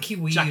 the Jackie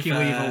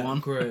Weaver one.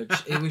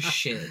 Grudge. It was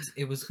shit.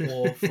 It was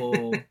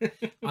awful.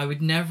 I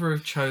would never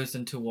have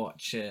chosen to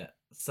watch it.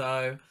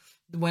 So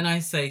when I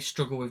say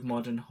struggle with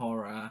modern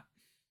horror,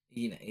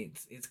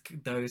 it's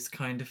those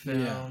kind of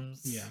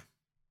films. Yeah.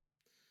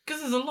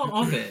 Because there's a lot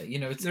of it,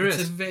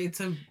 it's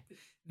a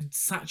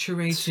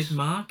saturated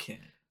market.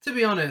 To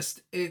be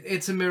honest,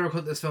 it's a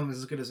miracle that this film is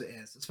as good as it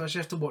is, especially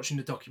after watching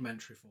the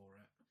documentary for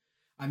it.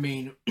 I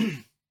mean,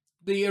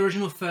 the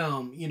original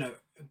film,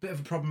 a bit of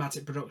a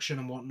problematic production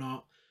and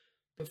whatnot,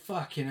 but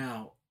fucking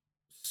hell,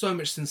 so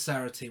much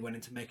sincerity went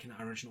into making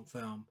that original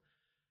film.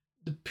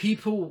 The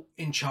people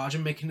in charge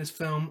of making this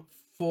film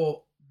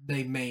thought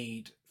they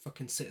made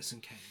fucking Citizen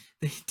Kane.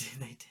 They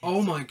did.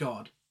 Oh my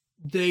god.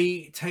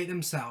 They take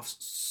themselves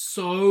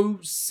so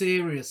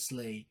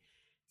seriously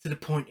to the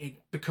point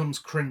it becomes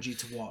cringy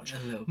to watch.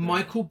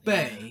 Michael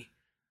Bay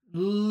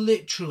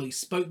literally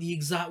spoke the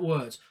exact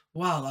words.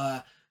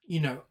 Well,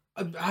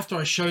 after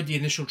I showed the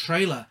initial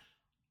trailer,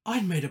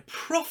 I'd made a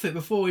profit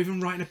before even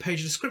writing a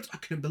page of the script. I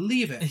couldn't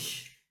believe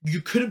it.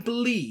 You couldn't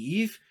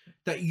believe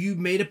that you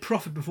made a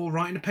profit before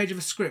writing a page of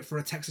a script for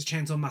a Texas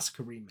Chainsaw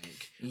Massacre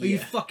remake. Are you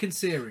fucking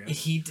serious?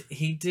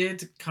 He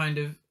did kind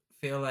of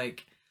feel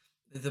like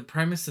the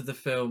premise of the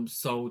film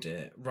sold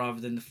it,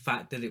 rather than the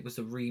fact that it was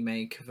a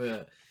remake of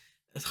a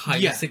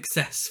highly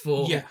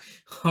successful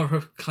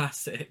horror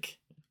classic.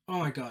 Oh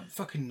my god,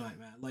 fucking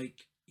nightmare.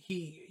 Like,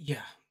 the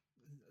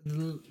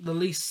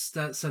least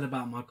that said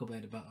about Michael Bay,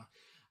 the better.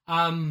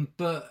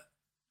 But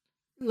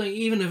like,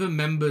 even other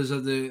members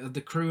of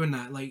the crew and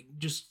that, like,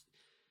 just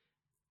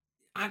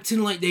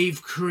acting like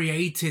they've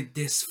created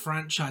this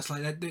franchise,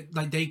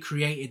 like they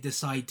created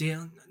this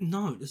idea.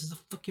 No, this is a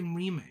fucking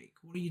remake.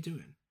 What are you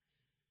doing?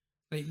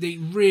 Like, they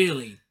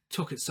really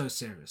took it so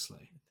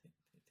seriously.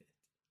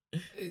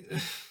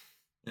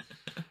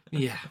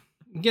 Yeah.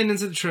 Getting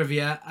into the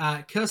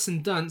trivia,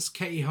 Kirsten Dunst,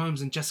 Katie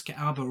Holmes, and Jessica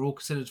Alba are all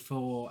considered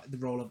for the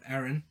role of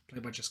Erin,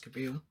 played by Jessica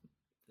Biel.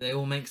 They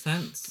all make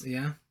sense.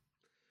 Yeah.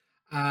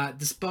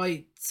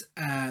 Despite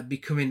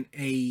becoming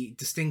a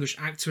distinguished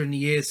actor in the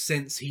years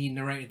since he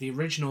narrated the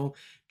original,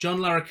 John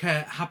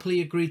Larroquette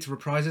happily agreed to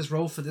reprise his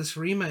role for this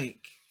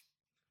remake.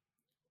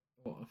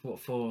 What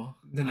for?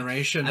 The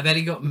narration. I bet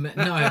he got no.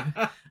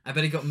 I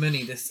bet he got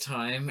money this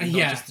time.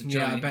 Yeah,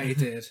 I bet he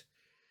did.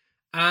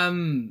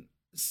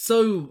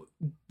 So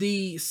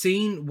the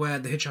scene where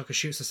the hitchhiker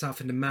shoots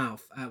herself in the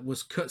mouth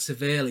was cut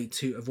severely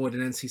to avoid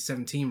an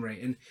NC-17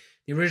 rating.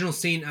 The original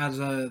scene had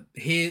her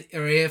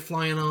ear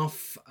flying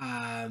off,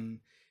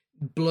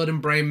 blood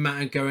and brain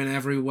matter going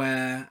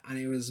everywhere, and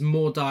it was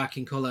more dark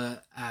in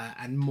colour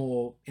and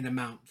more in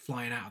amount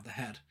flying out of the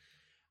head.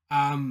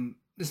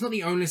 It's not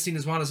the only scene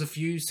as well. There's a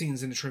few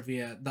scenes in the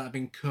trivia that have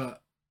been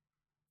cut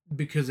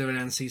because of an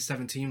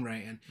NC-17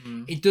 rating.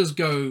 It does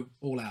go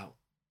all out.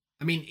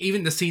 I mean,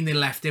 even the scene they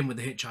left in with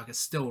the hitchhiker is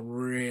still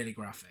really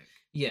graphic.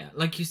 Yeah,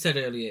 like you said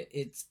earlier,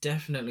 it's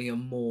definitely a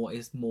more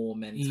is more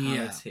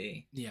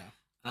mentality. Yeah.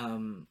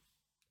 And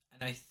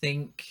I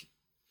think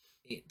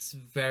it's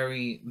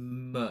very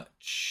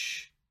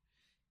much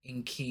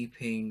in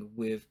keeping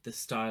with the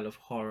style of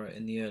horror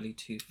in the early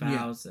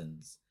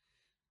 2000s.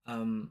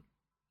 In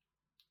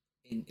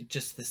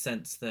just the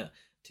sense that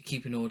to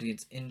keep an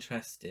audience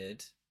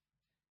interested,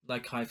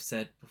 like I've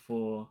said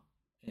before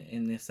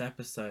in this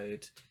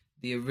episode,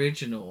 the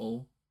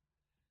original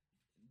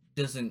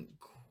doesn't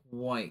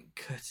quite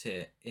cut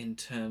it in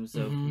terms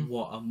of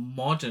what a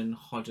modern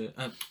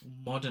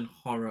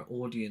horror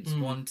audience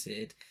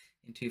wanted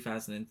in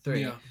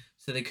 2003. Yeah.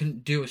 So they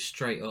couldn't do a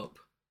straight up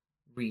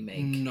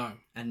remake. No.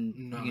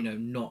 And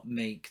not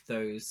make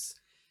those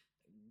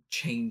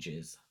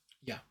changes.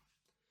 Yeah.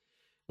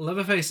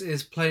 Leatherface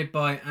is played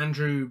by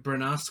Andrew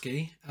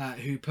Bryniarski,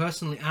 who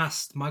personally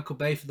asked Michael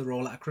Bay for the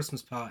role at a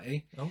Christmas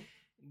party. Oh.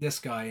 This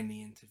guy in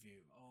the interview,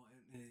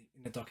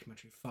 in the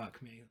documentary, fuck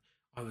me,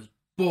 I was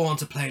born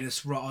to play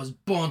this role. I was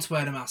born to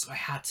wear the mask. I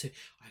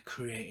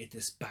created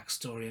this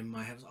backstory in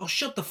my head. Oh,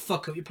 shut the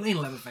fuck up! You're playing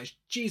Leatherface,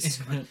 Jesus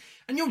Christ,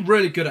 and you're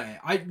really good at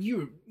it.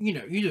 You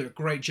do a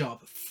great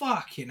job.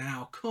 Fucking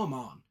hell, come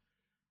on,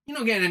 you're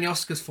not getting any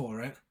Oscars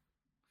for it.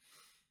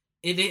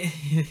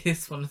 It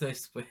is one of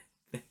those weird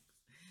things,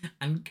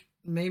 and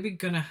maybe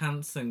Gunnar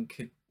Hansen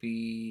could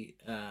be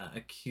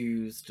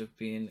accused of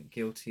being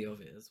guilty of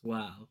it as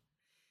well,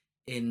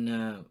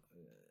 in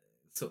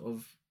sort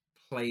of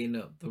playing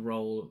up the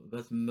role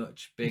as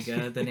much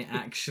bigger than it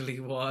actually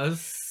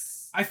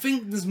was. I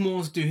think there's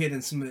more to do here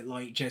than something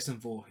like Jason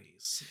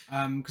Voorhees,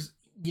 because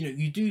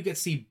you do get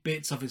to see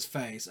bits of his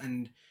face,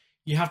 and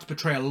you have to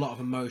portray a lot of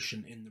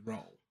emotion in the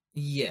role.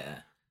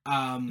 Yeah. Do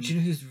you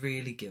know who's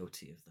really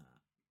guilty of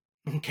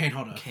that? Kane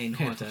Hodder. Kane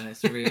Hodder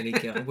is really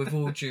guilty. With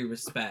all due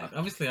respect,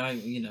 obviously,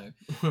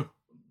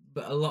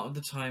 but a lot of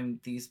the time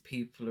these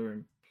people are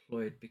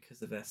employed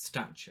because of their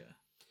stature.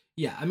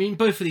 Yeah, I mean,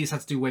 both of these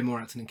had to do way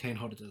more acting than Kane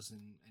Hodder does in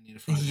any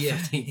of the Friday the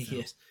 15th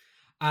films.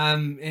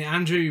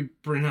 Andrew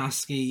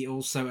Bryniarski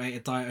also ate a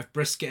diet of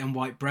brisket and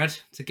white bread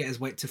to get his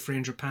weight to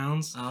 300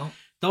 pounds. Oh.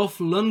 Dolph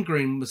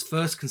Lundgren was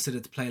first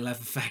considered to play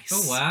Leatherface.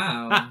 Oh,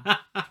 wow.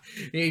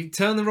 He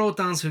turned the role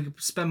down so he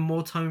could spend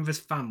more time with his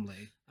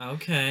family.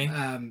 Okay.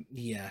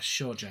 Yeah,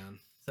 sure, Jan.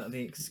 Is that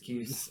the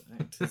excuse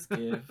actors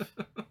give?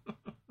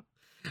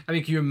 I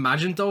mean, can you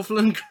imagine Dolph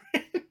Lundgren?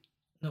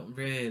 Not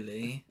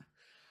really.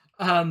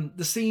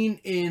 The scene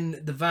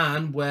in the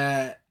van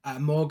where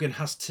Morgan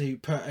has to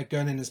put a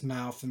gun in his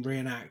mouth and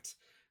reenact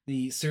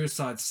the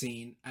suicide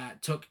scene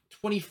took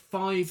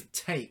 25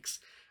 takes,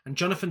 and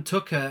Jonathan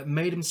Tucker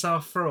made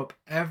himself throw up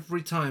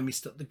every time he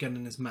stuck the gun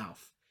in his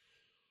mouth.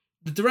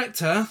 The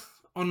director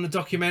on the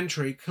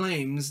documentary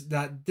claims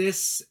that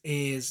this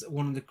is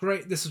one of the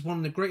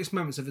greatest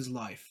moments of his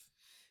life.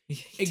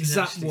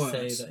 Exact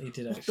words. Say that. He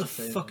did what actually the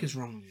say fuck that. is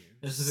wrong with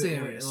you?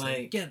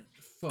 Seriously, get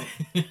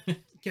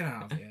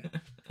out of here.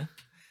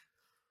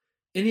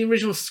 In the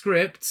original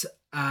script,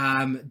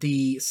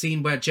 the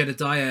scene where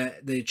Jedediah,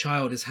 the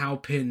child, is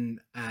helping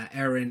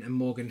Erin and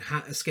Morgan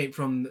escape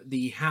from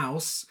the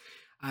house,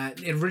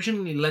 it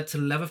originally led to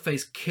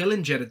Leatherface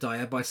killing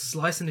Jedediah by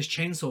slicing his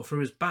chainsaw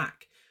through his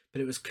back,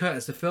 but it was cut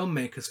as the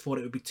filmmakers thought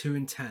it would be too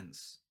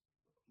intense.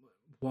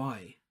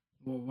 Why?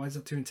 Well, why is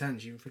that too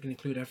intense? You freaking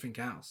include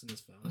everything else in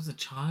this film. As a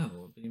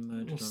child being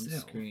murdered on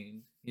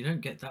screen, you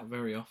don't get that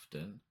very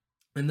often.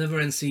 Another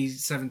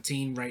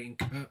NC-17 rating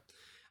cut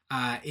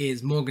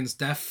is Morgan's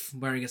death,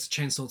 where he gets a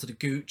chainsaw to the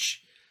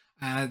gooch.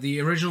 The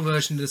original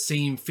version of the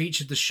scene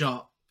featured the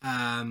shot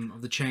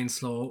of the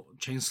chainsaw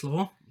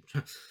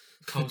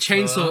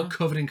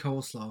covered in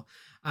coleslaw,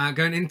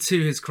 going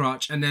into his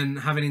crotch and then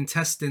having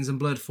intestines and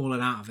blood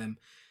falling out of him.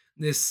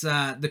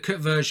 The cut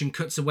version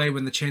cuts away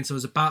when the chainsaw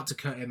is about to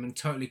cut him and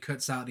totally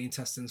cuts out the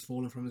intestines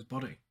falling from his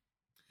body.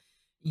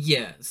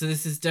 Yeah, so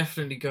this is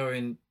definitely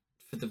going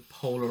for the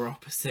polar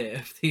opposite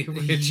of the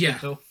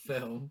original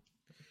film.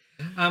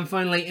 And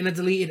finally, in a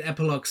deleted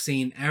epilogue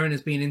scene, Erin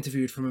is being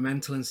interviewed from a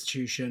mental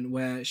institution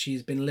where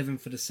she's been living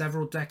for the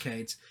several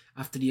decades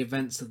after the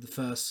events of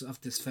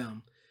this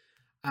film.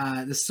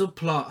 The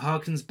subplot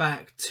harkens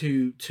back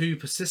to two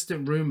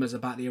persistent rumours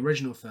about the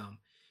original film.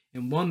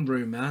 In one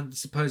rumour, the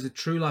supposed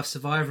true-life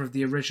survivor of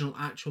the original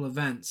actual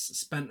events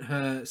spent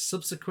her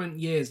subsequent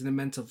years in a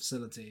mental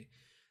facility.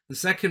 The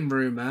second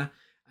rumour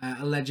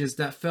alleges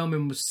that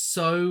filming was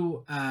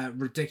so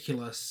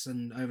ridiculous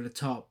and over the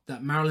top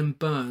that Marilyn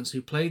Burns,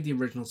 who played the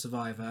original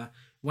survivor,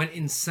 went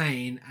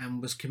insane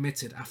and was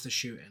committed after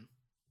shooting.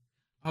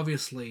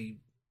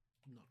 Obviously,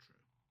 not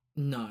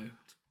true. No.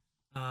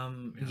 I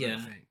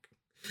don't think.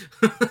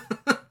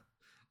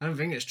 I don't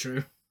think it's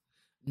true.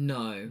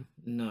 No.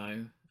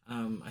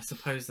 I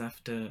suppose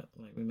after,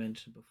 like we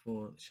mentioned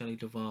before, Shelley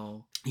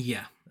Duvall.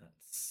 Yeah.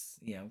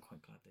 I'm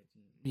quite glad they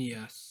didn't.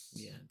 Yes.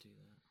 Yeah, do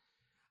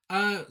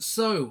that.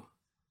 So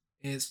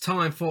it's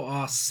time for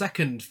our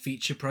second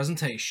feature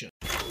presentation.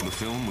 The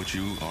film which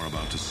you are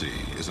about to see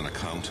is an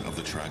account of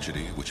the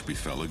tragedy which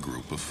befell a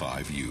group of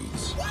 5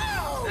 youths.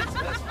 Whoa!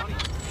 That's funny.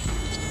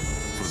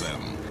 For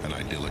them, an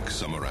idyllic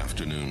summer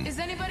afternoon Is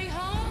anybody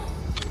home?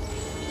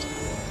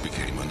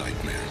 became a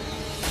nightmare.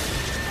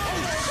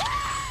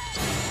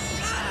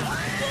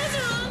 What's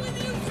wrong with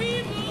you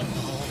people?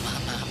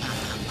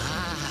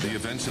 The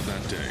events of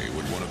that day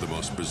were one of the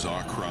most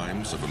bizarre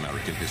crimes of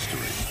American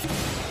history.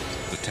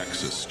 The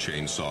Texas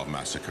Chainsaw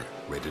Massacre.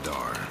 Rated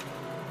R.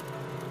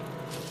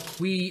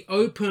 We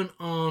open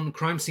on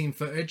crime scene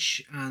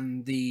footage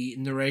and the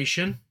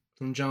narration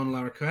from John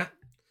Larroquette.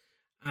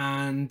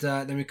 And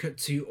then we cut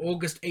to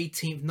August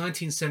 18th,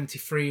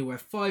 1973, where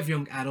 5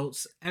 young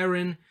adults,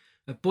 Erin,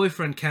 her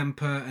boyfriend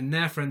Kemper, and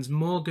their friends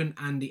Morgan,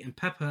 Andy, and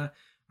Pepper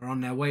are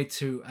on their way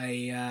to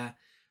a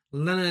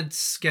Leonard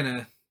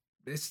Skinner.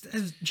 Do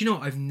you know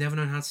what? I've never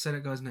known how to say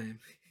that guy's name.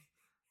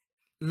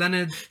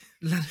 Leonard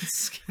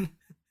Skinner.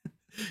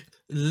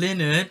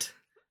 Lynyrd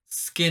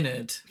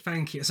Skynyrd.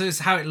 Thank you. So it's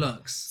how it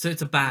looks. So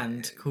it's a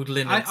band called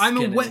Lynyrd I'm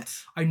Skynyrd. aware.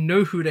 I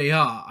know who they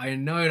are. I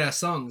know their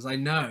songs. I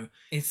know.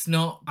 It's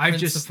not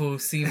Principal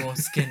Seymour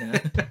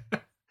Skinner.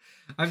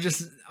 I've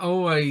just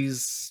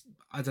always,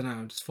 I don't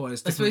know, just thought it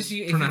was I suppose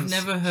if you've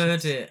never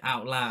heard it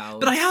out loud.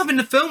 But I have in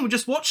the film. We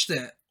just watched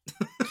it.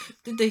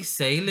 Did they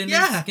say Lynyrd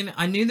Yeah. Skynyrd?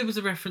 I knew there was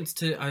a reference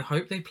to I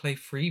hope they play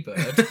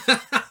Freebird.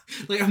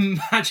 Like,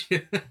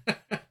 imagine.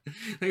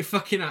 Like,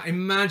 fucking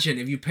imagine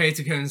if you paid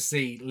to go and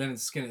see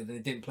Leonard Skinner that they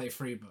didn't play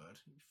Freebird.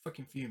 You're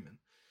fucking fuming.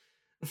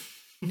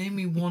 Name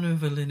me one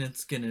of a Lynyrd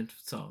Skynyrd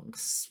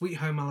songs. Sweet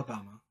Home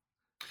Alabama.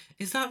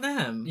 Is that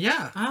them?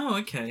 Yeah. Oh,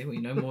 okay. Well,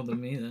 you know more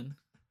than me then.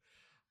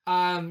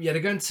 Yeah,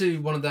 they're going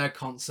to one of their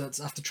concerts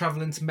after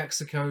travelling to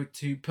Mexico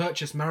to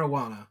purchase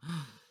marijuana.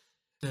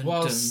 Dun,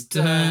 Whilst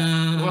dun,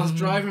 dun. whilst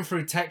driving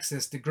through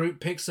Texas, the group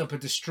picks up a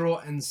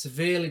distraught and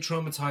severely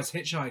traumatized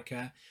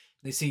hitchhiker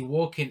they see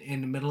walking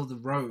in the middle of the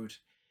road.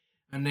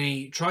 And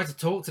they try to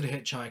talk to the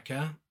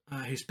hitchhiker,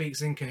 who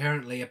speaks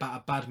incoherently about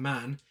a bad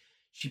man.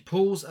 She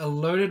pulls a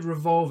loaded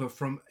revolver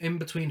from in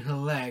between her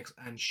legs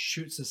and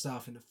shoots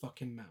herself in the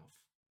fucking mouth.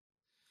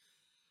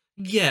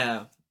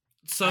 Yeah.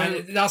 So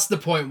And that's the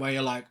point where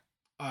you're like,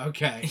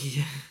 okay,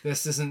 yeah.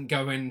 this isn't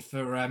going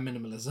for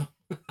minimalism.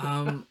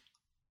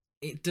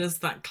 It does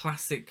that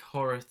classic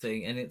horror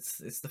thing, and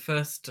it's the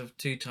first of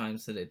 2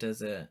 times that it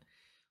does it,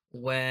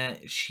 where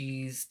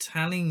she's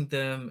telling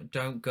them,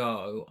 don't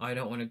go, I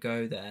don't want to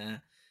go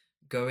there,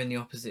 go in the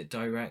opposite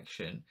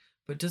direction,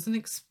 but doesn't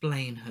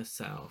explain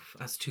herself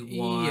as to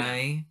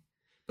why.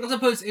 But I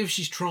suppose if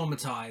she's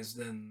traumatized,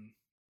 then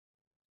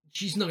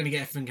she's not going to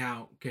get everything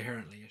out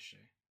coherently, is she?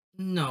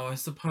 No, I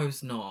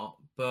suppose not,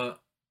 but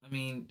I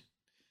mean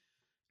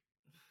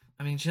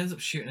she ends up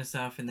shooting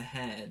herself in the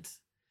head.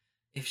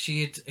 If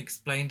she had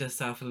explained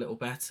herself a little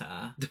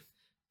better,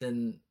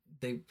 then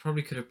they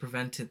probably could have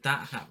prevented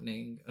that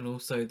happening, and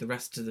also the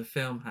rest of the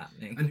film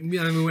happening. And we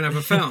wouldn't have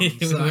a film. We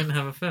so. wouldn't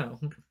have a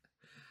film.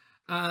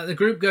 The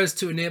group goes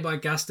to a nearby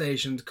gas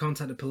station to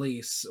contact the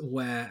police,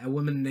 where a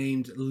woman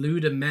named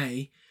Luda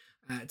May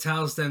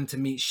tells them to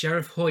meet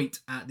Sheriff Hoyt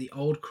at the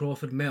Old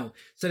Crawford Mill.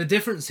 So the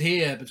difference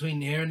here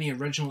between here and the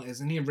original is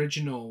in the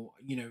original,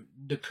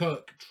 the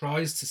cook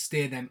tries to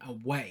steer them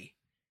away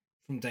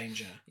from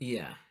danger.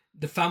 Yeah.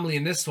 The family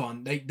in this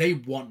one, they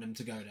want them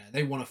to go there.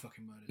 They want to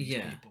fucking murder these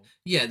people.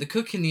 Yeah, the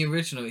cook in the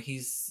original,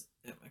 he's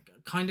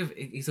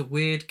a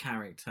weird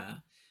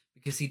character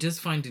because he does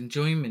find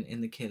enjoyment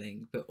in the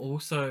killing, but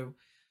also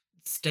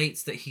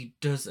states that he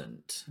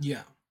doesn't.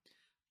 Yeah.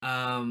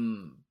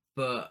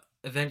 But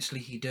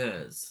eventually he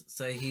does.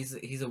 So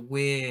he's a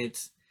weird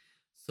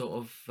sort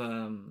of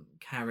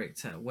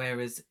character,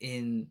 whereas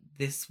in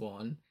this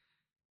one,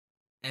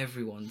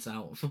 everyone's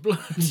out for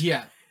blood.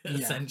 Yeah.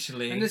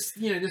 Essentially. And this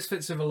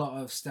fits with a lot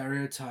of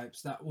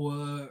stereotypes that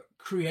were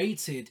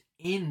created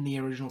in the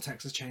original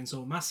Texas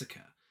Chainsaw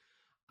Massacre.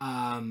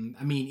 I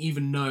mean,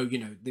 even though,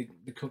 the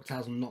cook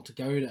tells them not to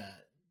go there,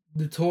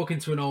 the talking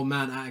to an old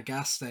man at a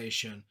gas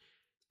station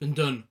has been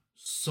done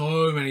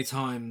so many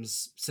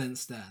times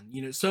since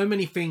then. So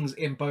many things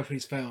in both of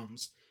these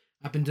films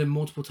have been done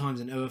multiple times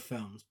in other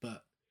films,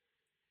 but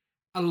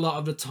a lot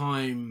of the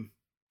time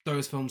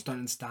those films don't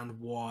understand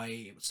why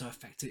it was so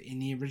effective in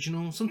the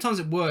original. Sometimes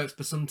it works,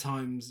 but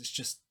sometimes it's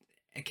just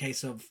a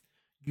case of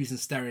using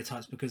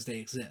stereotypes because they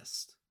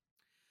exist.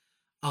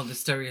 Oh, the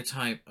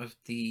stereotype of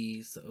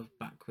the sort of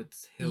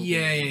backwards hill.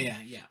 Yeah.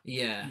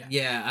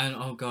 And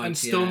oh god, And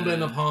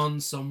stumbling upon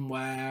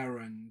somewhere,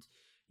 and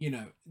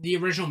the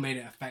original made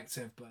it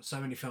effective, but so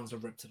many films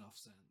have ripped it off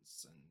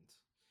since.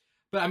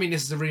 But I mean,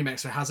 this is a remake,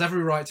 so it has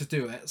every right to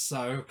do it.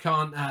 So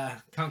can't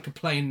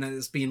complain that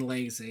it's been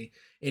lazy.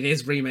 It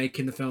is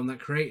remaking the film that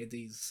created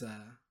these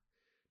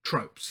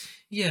tropes.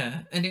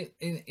 Yeah, and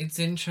it's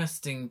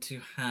interesting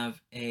to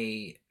have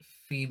a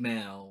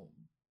female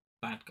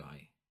bad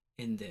guy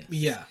in this.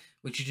 Yeah.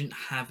 Which you didn't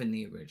have in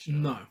the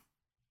original.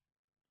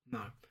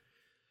 No.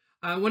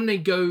 When they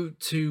go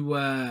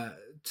to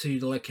the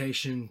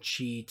location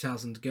she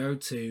tells them to go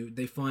to,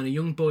 they find a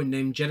young boy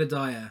named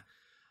Jedediah,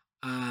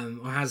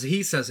 or as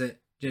he says it,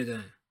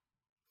 Jedediah.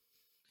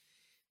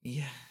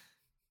 Yeah.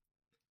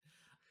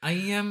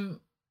 I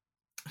don't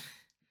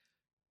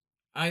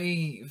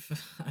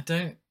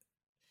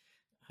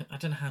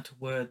know how to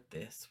word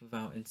this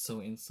without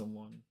insulting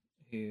someone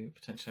who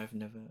potentially I've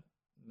never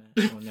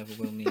met or never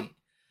will meet.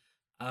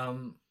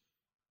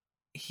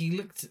 He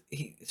looked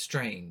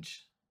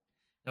strange.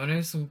 Now I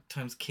know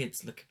sometimes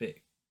kids look a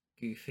bit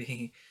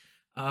goofy,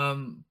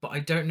 but I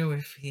don't know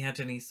if he had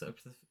any sort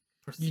of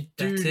prosthetic.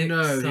 You do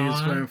know he was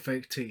side. wearing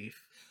fake teeth.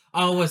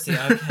 Oh, was he?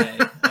 Okay,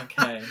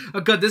 okay. Oh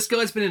god, this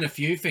guy's been in a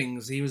few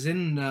things. He was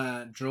in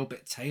Drill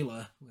Bit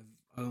Taylor with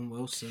Owen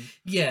Wilson.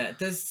 Yeah,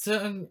 there's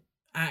certain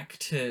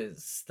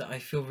actors that I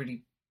feel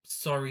really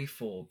sorry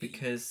for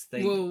because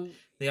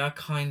they are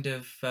kind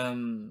of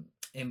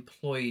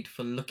employed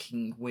for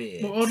looking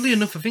weird. Well, oddly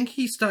enough, I think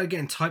he started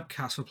getting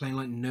typecast for playing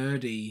like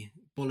nerdy,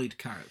 bullied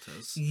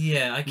characters.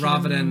 Yeah, I can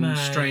rather imagine. than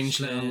strange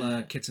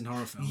little kids in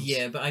horror films.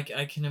 Yeah, but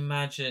I can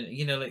imagine,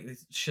 like the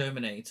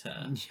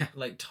Shermanator,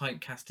 like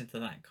typecast into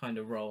that kind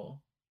of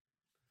role.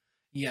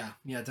 Yeah,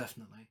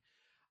 definitely.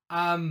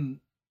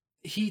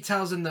 He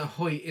tells him that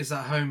Hoyt is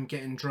at home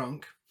getting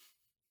drunk.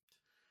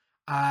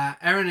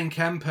 Erin and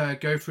Kemper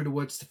go through the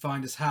woods to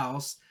find his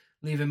house,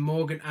 leaving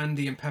Morgan,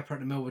 Andy, and Pepper at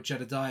the mill with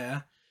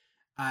Jedediah.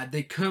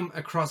 They come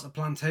across a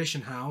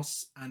plantation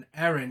house, and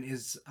Erin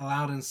is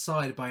allowed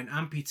inside by an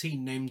amputee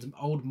named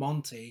Old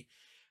Monty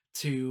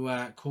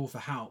to call for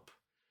help.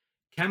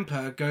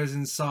 Kemper goes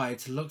inside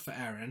to look for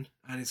Erin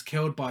and is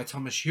killed by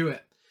Thomas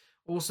Hewitt,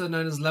 also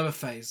known as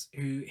Leatherface,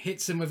 who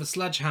hits him with a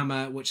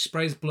sledgehammer which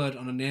sprays blood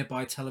on a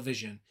nearby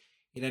television.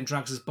 He then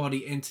drags his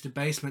body into the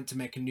basement to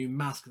make a new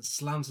mask and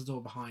slams the door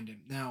behind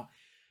him. Now,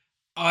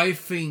 I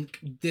think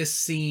this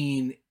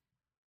scene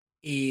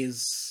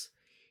is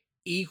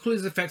equally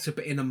as effective,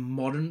 but in a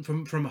modern,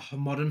 from a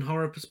modern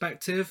horror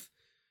perspective,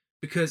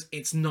 because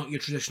it's not your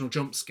traditional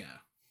jump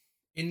scare.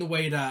 In the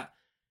way that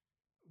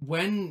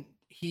when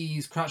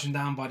he's crouching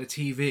down by the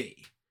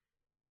TV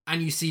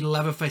and you see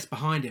Leatherface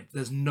behind him,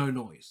 there's no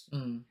noise.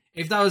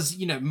 If that was,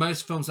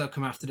 most films that have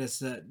come after this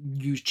that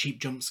use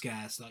cheap jump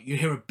scares, like you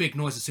hear a big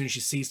noise as soon as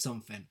you see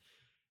something,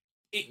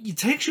 it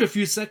takes you a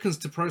few seconds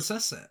to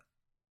process it.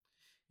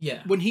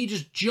 Yeah. When he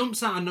just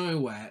jumps out of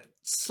nowhere,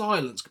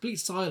 silence, complete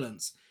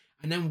silence,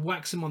 and then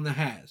whacks him on the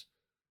head,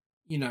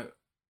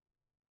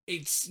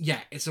 it's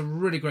a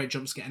really great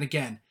jump scare. And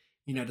again,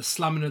 the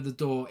slamming of the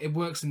door, it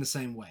works in the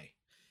same way.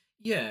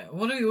 Yeah,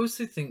 what I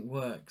also think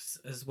works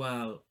as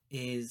well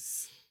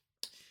is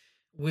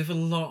with a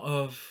lot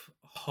of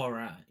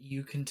horror,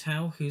 you can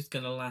tell who's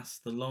going to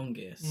last the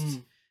longest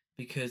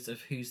because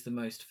of who's the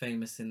most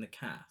famous in the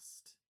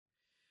cast.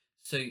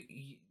 So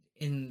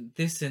in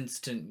this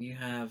instant, you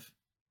have,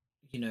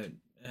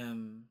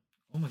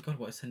 oh my god,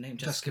 what is her name?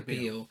 Jessica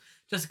Biel.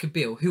 Jessica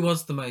Biel, who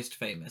was the most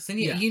famous, and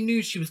you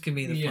knew she was going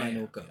to be the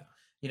final girl.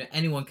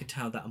 Anyone could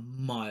tell that a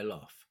mile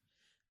off.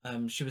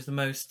 She was the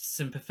most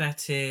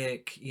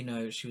sympathetic.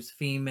 She was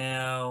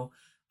female.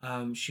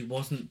 She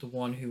wasn't the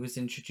one who was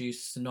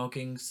introduced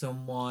snogging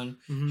someone.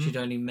 She'd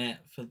only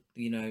met for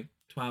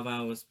 12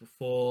 hours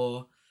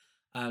before,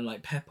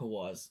 like Pepper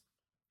was.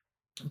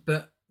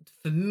 But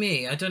for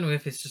me, I don't know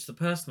if it's just a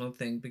personal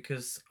thing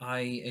because I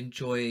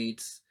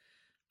enjoyed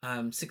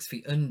 6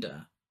 Feet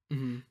Under,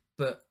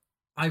 but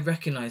I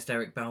recognised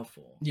Eric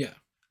Balfour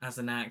as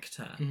an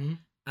actor,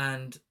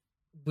 and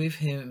with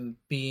him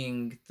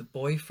being the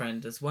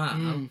boyfriend as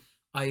well,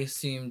 I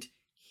assumed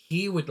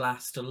he would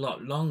last a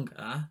lot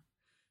longer.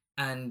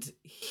 And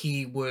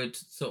he would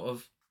sort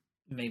of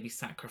maybe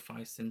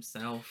sacrifice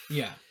himself,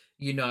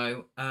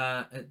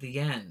 at the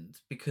end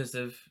because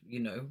of,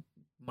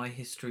 my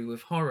history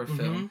with horror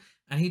film.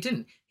 And he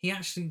didn't. He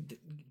actually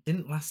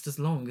didn't last as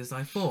long as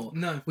I thought.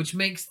 No. Which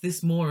makes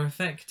this more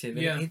effective.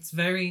 Yeah. It's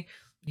very,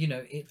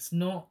 it's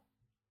not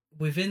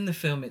within the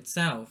film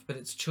itself, but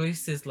it's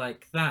choices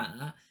like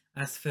that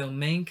as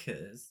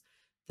filmmakers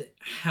that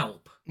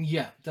help.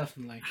 Yeah,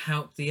 definitely.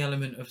 Help the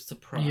element of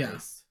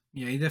surprise.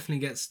 Yeah, he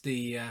definitely gets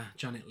the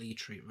Janet Leigh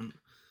treatment.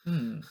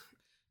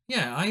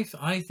 Yeah,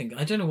 I think,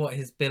 I don't know what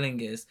his billing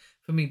is.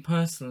 For me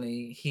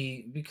personally,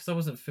 because I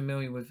wasn't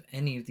familiar with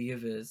any of the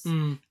others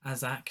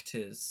as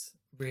actors,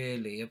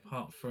 really,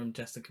 apart from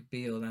Jessica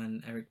Biel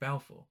and Eric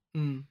Balfour.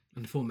 And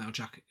the Full Metal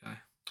Jacket guy.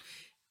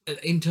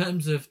 In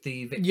terms of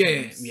the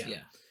victims.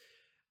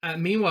 Yeah.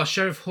 Meanwhile,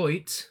 Sheriff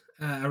Hoyt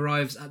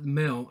arrives at the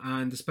mill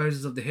and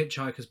disposes of the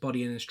hitchhiker's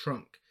body in his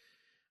trunk.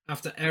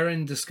 After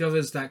Erin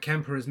discovers that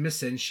Kemper is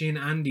missing, she and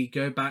Andy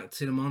go back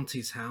to the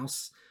Monty's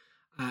house.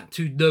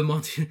 To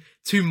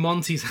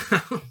Monty's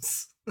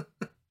house.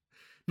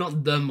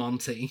 Not the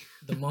Monty.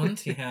 The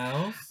Monty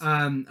house.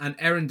 And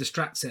Erin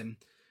distracts him,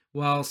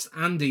 whilst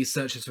Andy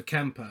searches for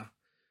Kemper.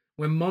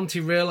 When Monty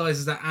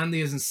realizes that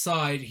Andy is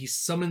inside, he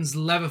summons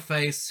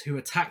Leatherface, who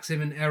attacks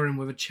him and Erin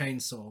with a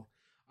chainsaw.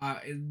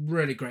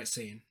 Really great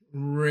scene.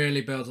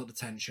 Really builds up the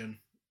tension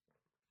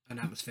and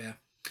atmosphere.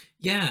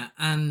 Yeah,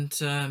 and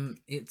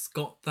it's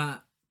got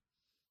that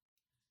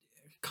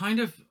kind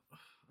of,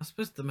 I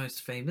suppose, the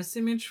most famous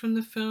image from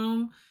the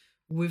film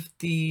with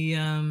the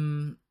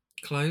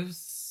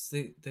clothes,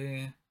 the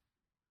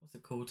what's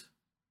it called?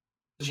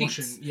 The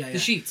sheets. The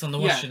sheets on the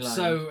washing line.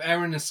 So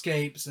Erin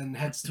escapes and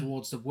heads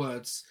towards the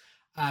woods,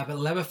 but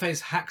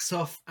Leatherface hacks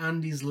off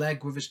Andy's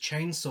leg with his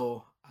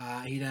chainsaw.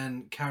 He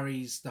then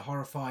carries the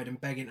horrified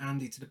and begging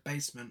Andy to the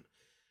basement,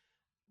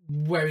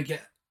 where we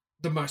get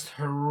the most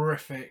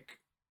horrific,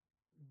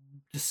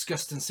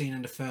 disgusting scene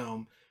in the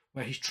film,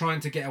 where he's trying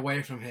to get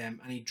away from him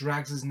and he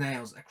drags his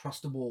nails across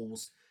the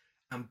walls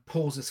and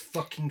pulls his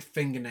fucking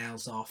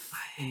fingernails off.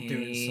 I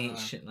hate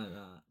shit like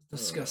that.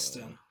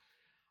 Disgusting.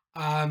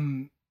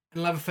 And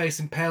Leatherface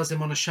impales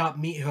him on a sharp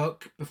meat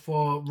hook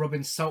before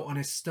rubbing salt on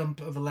his stump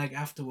of a leg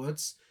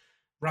afterwards,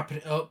 wrapping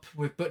it up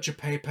with butcher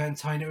paper and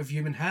tying it with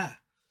human hair.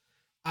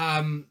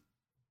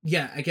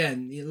 Yeah,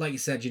 again, like you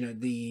said, you know,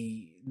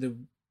 the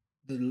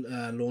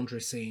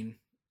laundry scene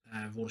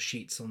with all the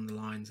sheets on the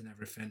lines and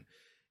everything.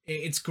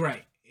 It's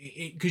great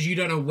because you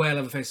don't know where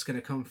Leatherface is going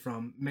to come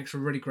from. It makes for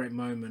a really great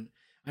moment.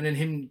 And then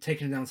him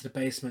taking him down to the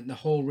basement, the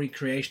whole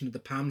recreation of the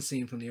Pam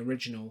scene from the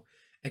original.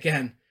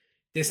 Again,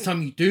 this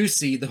time you do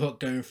see the hook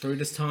going through.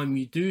 This time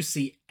you do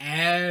see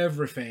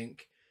everything,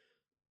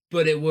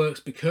 but it works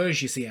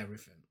because you see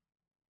everything.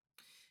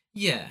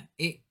 Yeah,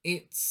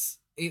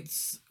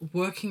 it's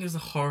working as a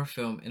horror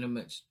film in a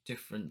much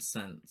different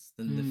sense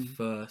than the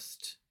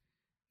first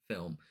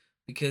film,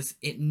 because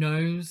it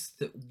knows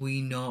that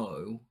we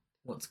know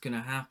what's going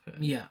to happen.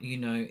 Yeah. You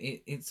know,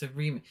 it's a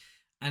remake.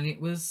 And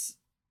it was,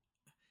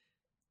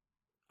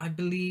 I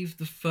believe,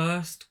 the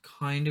first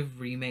kind of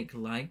remake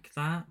like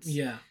that.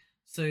 Yeah.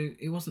 So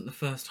it wasn't the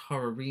first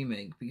horror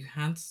remake, but you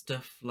had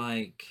stuff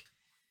like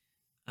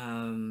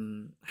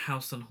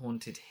House on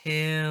Haunted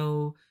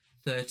Hill,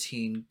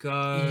 13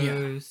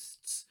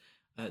 Ghosts,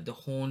 The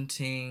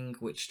Haunting,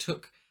 which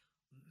took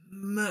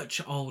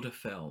much older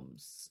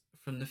films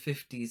from the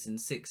 50s and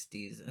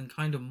 60s and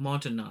kind of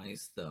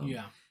modernized them.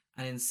 Yeah.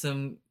 And in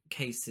some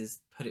cases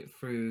put it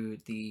through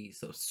the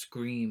sort of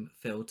Scream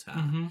filter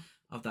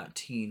of that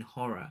teen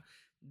horror.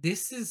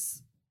 This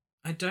is,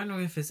 I don't know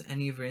if there's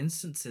any other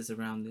instances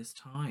around this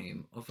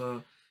time of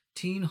a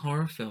teen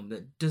horror film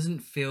that doesn't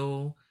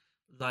feel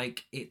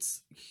like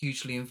it's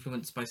hugely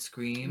influenced by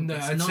Scream. No,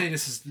 It's I'd not, say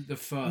this is the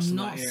first. in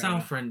not that era.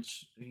 South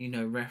French, you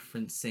know,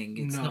 referencing.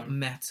 It's No. not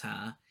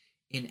meta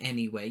in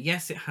any way.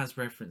 Yes, it has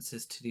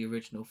references to the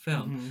original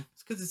film.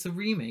 It's because it's a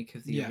remake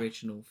of the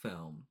original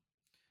film.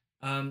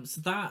 So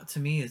that to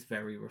me is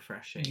very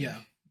refreshing.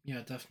 Yeah,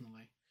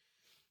 definitely.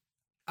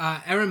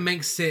 Erin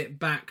makes it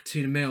back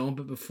to the mill,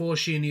 but before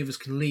she and the others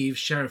can leave,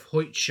 Sheriff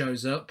Hoyt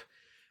shows up,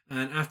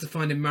 and after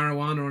finding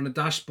marijuana on the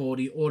dashboard,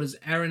 he orders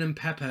Erin and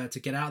Pepper to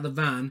get out of the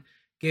van,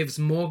 gives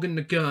Morgan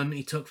the gun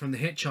he took from the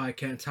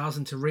hitchhiker, and tells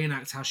him to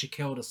reenact how she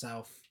killed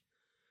herself.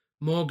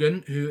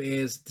 Morgan, who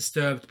is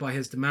disturbed by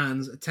his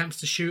demands,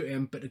 attempts to shoot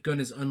him, but the gun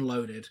is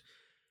unloaded.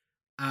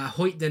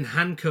 Hoyt then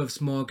handcuffs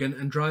Morgan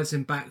and drives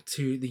him back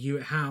to the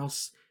Hewitt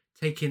house,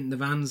 taking the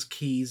van's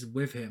keys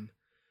with him.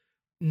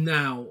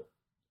 Now,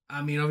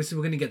 I mean, obviously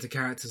we're going to get to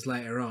characters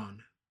later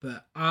on,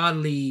 but R.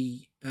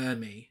 Lee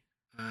Ermey,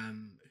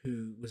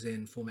 who was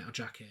in Full Metal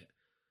Jacket,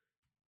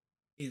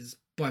 is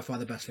by far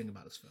the best thing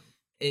about this film.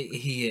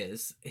 He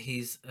is.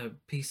 He's a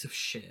piece of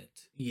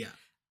shit. Yeah.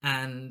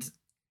 And,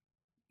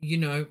 you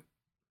know,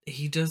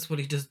 he does what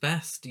he does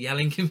best,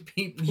 yelling in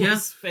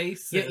people's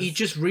faces. Yeah, he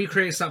just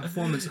recreates that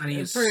performance and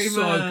he's so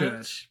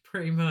good.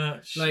 Pretty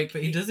much. Like,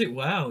 but he does it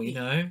well, you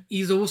know?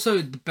 He's also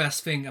the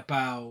best thing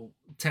about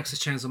Texas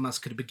Chainsaw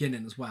Massacre at the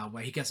beginning as well,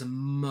 where he gets a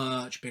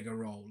much bigger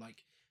role.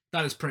 Like,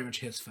 that is pretty much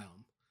his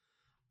film.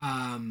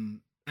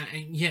 And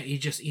yeah,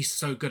 he's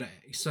so good at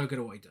it. He's so good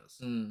at what he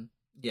does.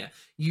 Yeah,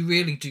 you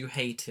really do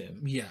hate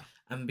him. Yeah.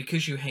 And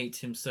because you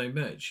hate him so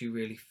much, you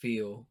really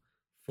feel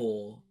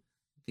for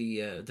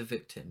the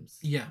victims.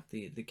 Yeah.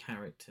 The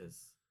characters.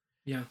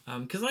 Yeah.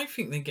 Because I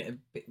think they get a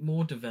bit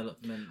more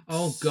development.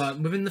 Oh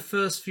god, within the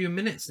first few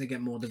minutes they get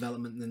more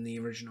development than the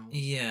original.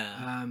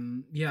 Yeah.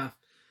 Yeah.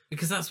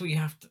 Because that's what you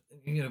have to,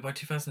 you know, by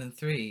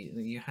 2003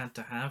 you had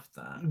to have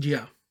that.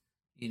 Yeah.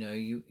 You know,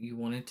 you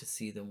wanted to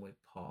see them with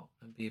pot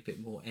and be a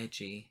bit more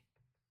edgy.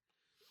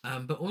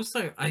 But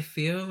also I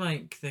feel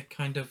like they're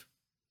kind of,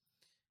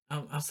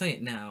 I'll say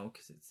it now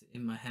because it's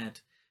in my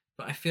head,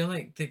 but I feel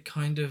like they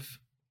kind of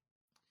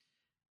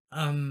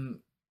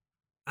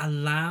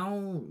allow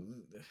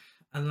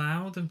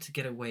them to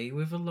get away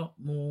with a lot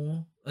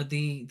more.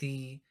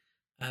 The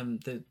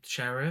the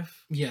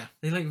sheriff. Yeah.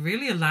 They like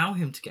really allow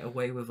him to get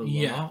away with a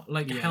lot,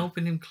 like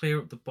helping him clear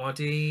up the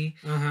body.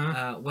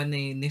 When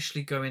they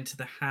initially go into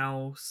the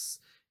house,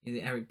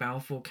 the Eric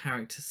Balfour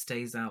character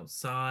stays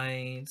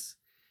outside,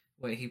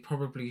 where he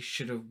probably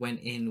should have went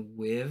in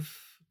with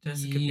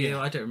Jessica Biel.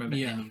 I don't remember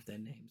any of their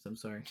names. I'm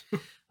sorry,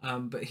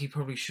 but he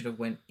probably should have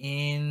went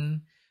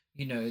in.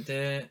 You know,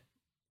 they're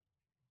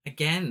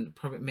again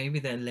probably maybe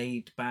their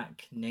laid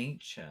back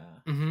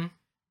nature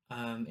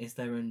is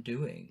their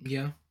undoing.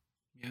 Yeah.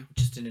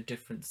 Just in a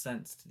different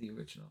sense to the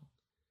original.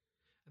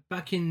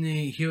 Back in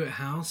the Hewitt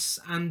house,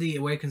 Andy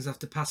awakens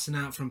after passing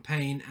out from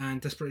pain and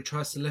desperately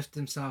tries to lift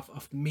himself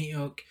off the meat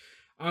hook,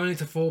 only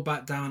to fall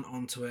back down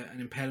onto it and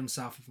impale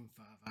himself even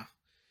further.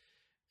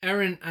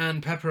 Erin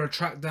and Pepper are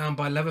tracked down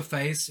by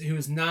Leatherface, who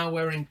is now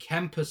wearing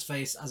Kemper's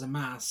face as a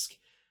mask.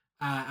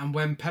 And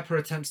when Pepper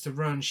attempts to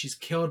run, she's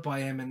killed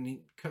by him and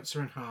he cuts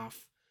her in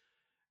half.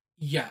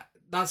 Yeah,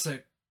 that's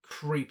a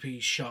creepy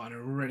shot and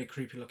a really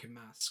creepy looking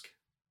mask.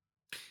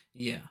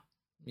 Yeah.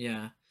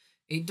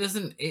 It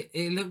doesn't.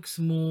 It looks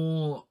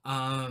more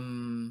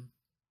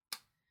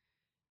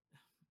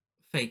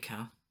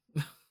faker.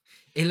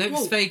 It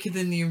looks faker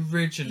than the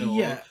original.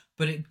 Yeah,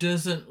 but it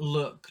doesn't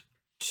look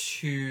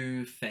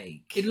too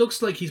fake. It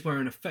looks like he's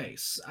wearing a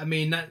face. I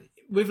mean,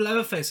 with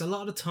Leatherface, a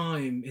lot of the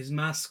time his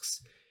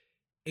masks,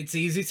 it's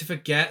easy to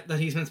forget that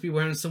he's meant to be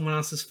wearing someone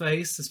else's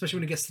face, especially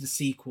when it gets to the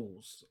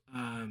sequels.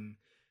 And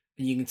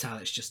you can tell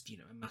it's just a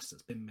mask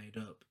that's been made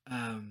up.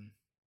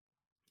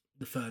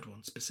 The third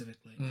one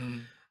specifically.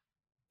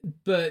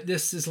 But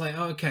this is like,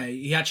 okay,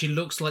 he actually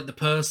looks like the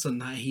person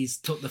that he's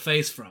took the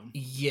face from.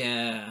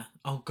 Yeah.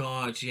 Oh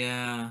god,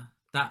 yeah.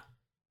 That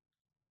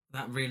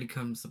really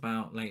comes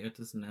about later,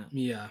 doesn't it?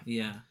 Yeah.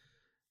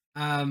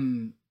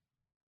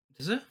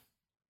 Does it?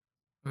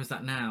 Or is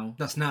that now?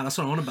 That's now. That's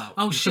what I'm on about.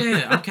 Oh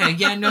shit. Okay.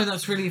 Yeah. No,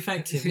 that's really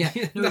effective. Yeah.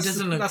 No, it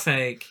doesn't look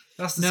fake.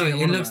 That's the no.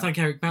 It looks about. Like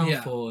Eric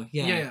Balfour.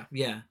 Yeah.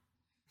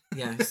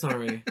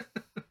 Sorry.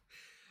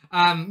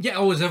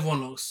 Always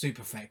everyone looks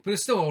super fake, but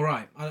it's still all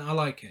right. I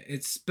like it.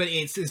 It's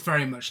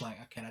very much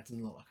like, okay, that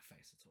doesn't look like a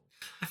face at all.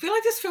 I feel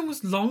like this film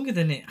was longer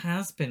than it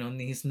has been on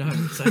these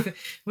notes.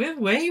 We're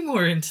way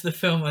more into the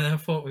film than I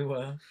thought we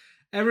were.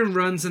 Erin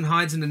runs and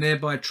hides in a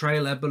nearby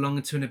trailer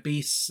belonging to an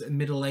obese,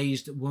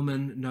 middle-aged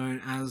woman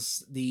known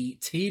as the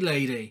Tea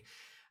Lady,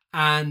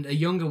 and a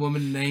younger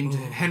woman named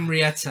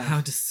Henrietta.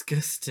 How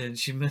disgusting!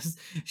 She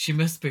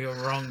must be a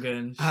wrong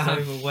un. She's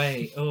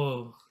overweight.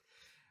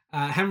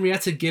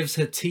 Henrietta gives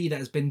her tea that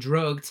has been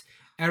drugged.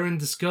 Erin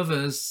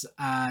discovers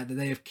that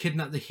they have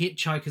kidnapped the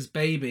hitchhiker's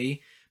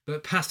baby,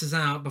 but passes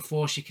out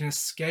before she can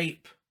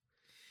escape.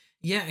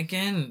 Yeah,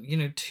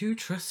 again, too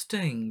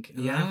trusting,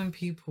 allowing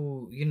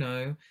people,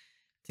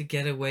 to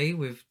get away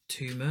with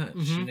too much.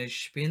 She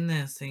should be in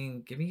there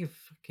saying, "Give me your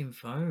fucking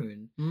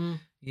phone."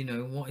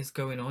 What is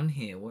going on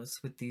here?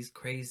 What's with these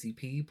crazy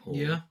people?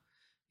 Yeah,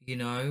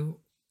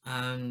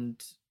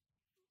 and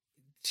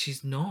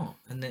she's not,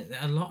 and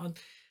a lot of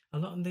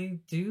they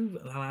do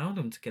allow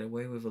them to get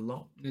away with a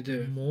lot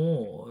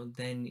more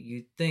than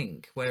you'd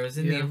think. Whereas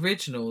in the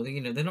original,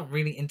 they're not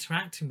really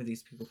interacting with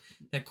these people.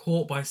 They're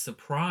caught by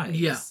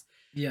surprise.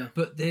 Yeah.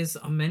 But there's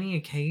on many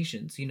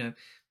occasions,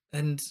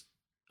 and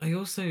I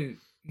also,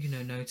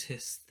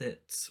 noticed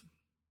that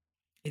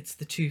it's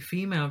the two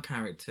female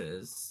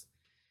characters,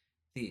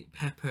 the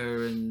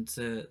Pepper and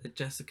the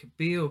Jessica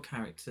Biel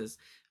characters,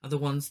 are the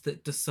ones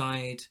that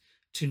decide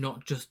to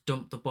not just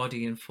dump the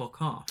body and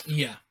fuck off.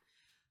 Yeah.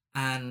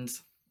 And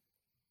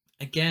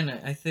again,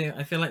 I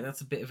feel like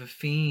that's a bit of a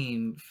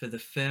theme for the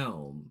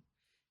film,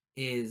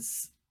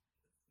 is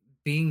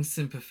being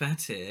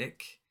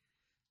sympathetic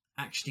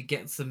actually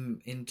gets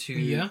them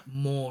into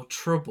more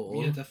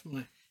trouble. Yeah,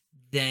 definitely.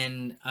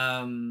 Than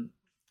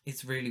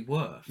it's really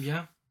worth.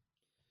 Yeah.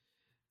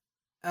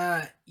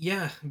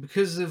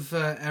 Because of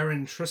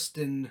Erin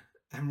trusting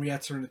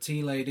Henrietta and the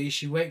Tea Lady,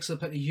 she wakes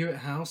up at the Hewitt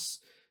house,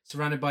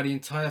 surrounded by the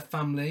entire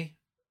family.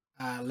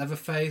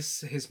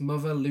 Leatherface, his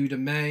mother, Luda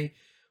May,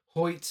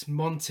 Hoyt,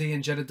 Monty,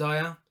 and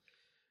Jedediah.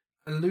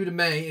 And Luda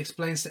May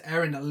explains to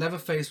Erin that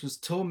Leatherface was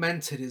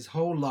tormented his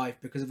whole life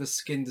because of a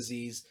skin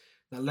disease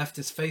that left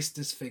his face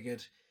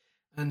disfigured,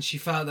 and she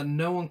felt that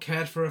no one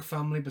cared for her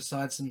family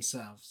besides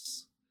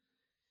themselves.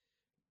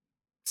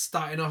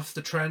 Starting off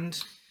the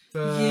trend for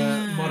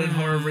modern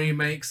horror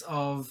remakes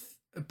of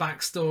a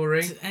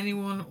backstory. Did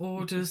anyone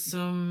order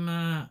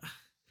some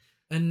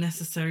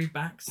unnecessary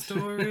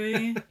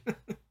backstory?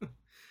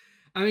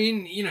 I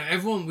mean,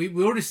 everyone, we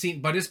already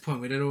seen, by this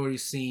point, we'd already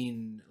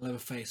seen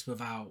Leatherface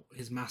without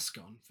his mask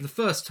on. For the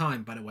first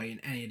time, by the way, in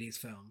any of these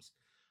films.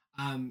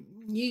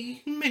 You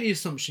made the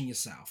assumption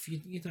yourself.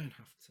 You don't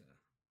have to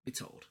be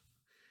told.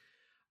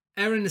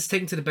 Erin is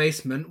taken to the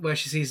basement, where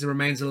she sees the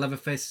remains of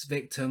Leatherface's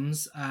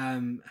victims.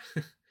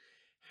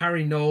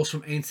 Harry Knowles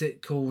from Ain't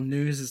It Cool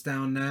News is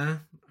down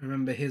there. I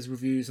remember his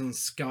reviews on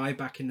Sky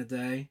back in the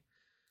day.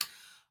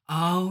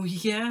 Oh,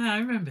 yeah, I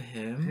remember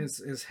him.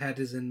 His head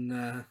is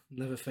in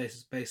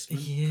Leatherface's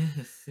basement.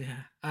 Yes,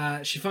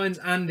 yeah. She finds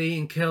Andy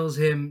and kills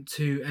him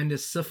to end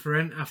his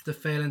suffering after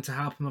failing to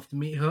help him off the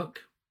meat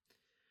hook.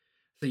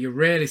 So you're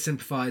really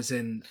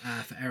sympathising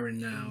for Erin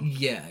now.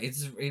 Yeah,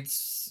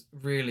 it's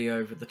really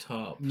over the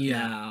top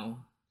now.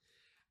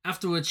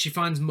 Afterwards, she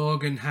finds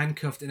Morgan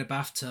handcuffed in a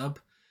bathtub.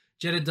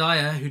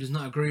 Jedediah, who does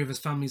not agree with his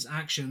family's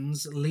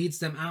actions, leads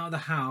them out of the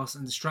house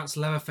and distracts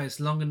Leatherface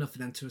long enough for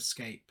them to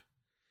escape.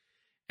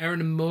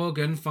 Erin and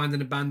Morgan find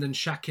an abandoned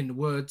shack in the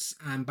woods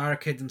and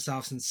barricade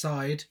themselves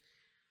inside.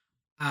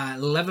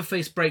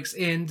 Leatherface breaks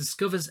in,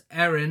 discovers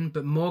Erin,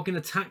 but Morgan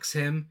attacks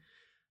him,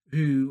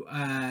 who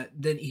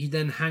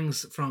then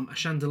hangs from a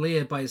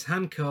chandelier by his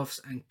handcuffs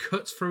and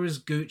cuts through his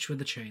gooch with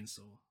a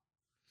chainsaw.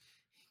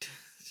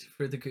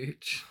 For the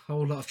gooch.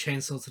 Whole lot of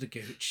chainsaw to the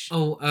gooch.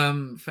 Oh,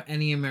 for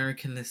any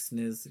American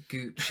listeners,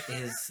 gooch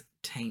is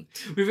taint.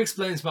 We've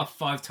explained this about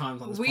 5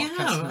 times on this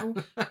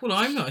podcast. Have. Well,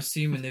 I'm not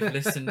assuming they've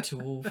listened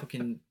to all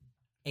fucking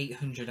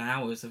 800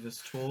 hours of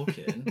us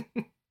talking.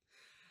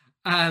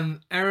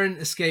 Erin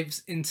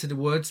escapes into the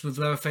woods with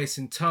Leatherface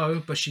in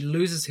tow, but she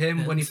loses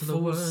him when he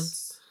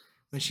falls.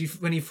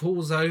 When he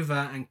falls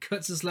over and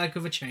cuts his leg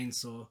with a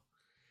chainsaw.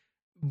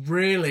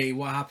 Really,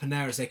 what happened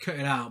there is they cut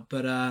it out,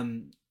 but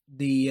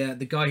the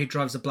guy who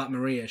drives the Black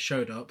Maria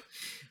showed up,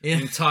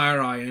 in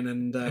tire iron,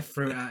 and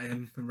threw it at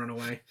him and ran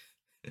away.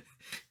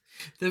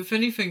 The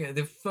funny thing,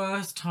 the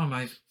first time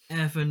I've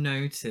ever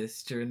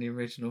noticed during the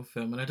original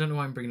film, and I don't know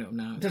why I'm bringing it up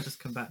now, it's just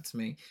come back to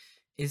me,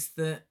 is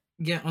that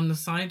on the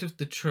side of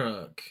the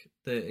truck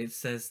that it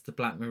says the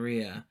Black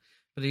Maria,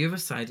 but the other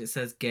side it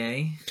says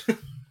gay.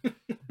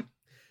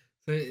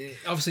 So it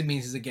obviously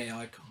means he's a gay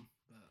icon,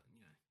 but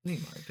He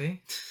might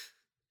be.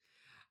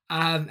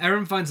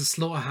 Erin finds a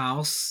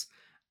slaughterhouse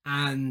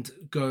and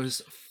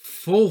goes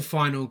full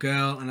Final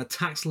Girl and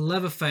attacks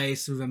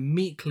Leatherface with a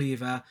meat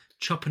cleaver,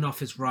 chopping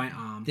off his right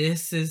arm.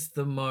 This is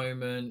the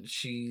moment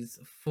she's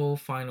full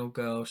Final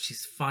Girl.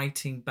 She's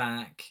fighting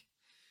back,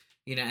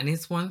 and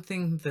it's one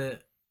thing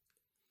that,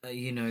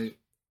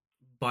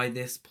 by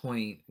this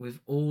point with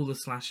all the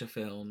slasher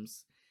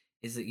films,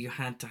 is that you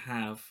had to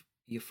have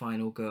your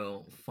final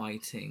girl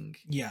fighting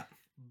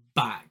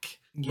back.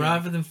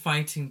 Rather than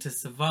fighting to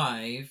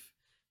survive,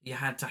 you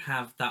had to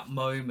have that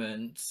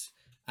moment.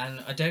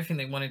 And I don't think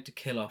they wanted to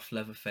kill off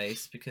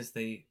Leatherface because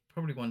they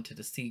probably wanted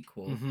a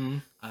sequel,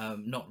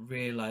 not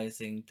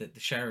realising that the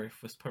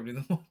sheriff was probably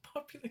the more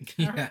popular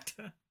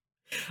character.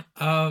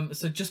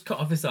 So just cut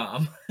off his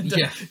arm.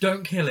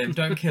 Don't kill him.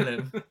 Don't kill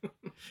him.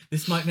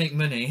 This might make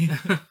money.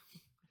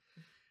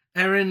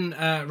 Erin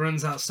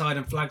runs outside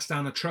and flags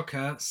down a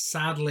trucker,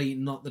 sadly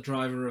not the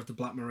driver of the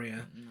Black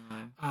Maria,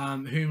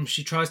 whom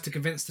she tries to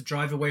convince to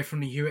drive away from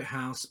the Hewitt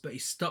house, but he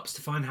stops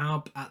to find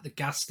help at the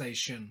gas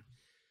station.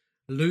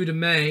 Luda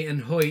May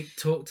and Hoyt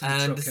talk to the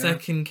trucker. The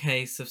second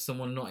case of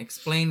someone not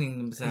explaining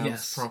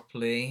themselves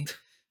properly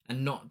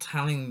and not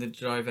telling the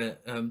driver,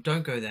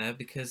 don't go there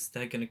because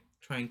they're going to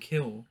try and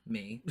kill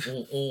me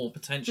or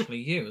potentially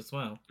you as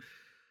well.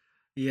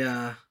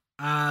 Yeah.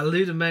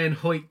 Luda May and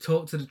Hoyt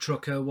talk to the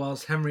trucker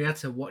whilst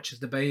Henrietta watches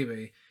the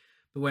baby.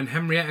 But when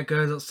Henrietta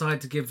goes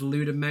outside to give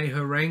Luda May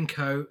her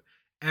raincoat,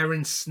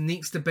 Erin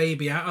sneaks the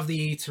baby out of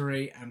the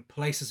eatery and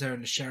places her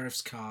in the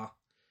sheriff's car.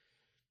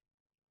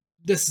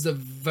 This is a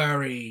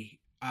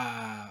very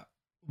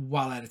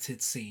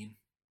well-edited scene.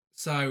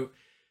 So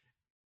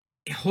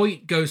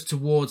Hoyt goes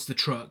towards the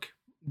truck.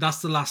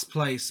 That's the last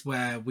place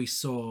where we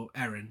saw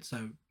Erin.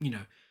 So,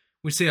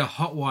 we see a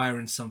hot wire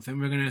and something.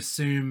 We're going to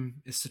assume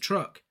it's the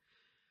truck.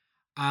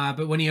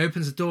 But when he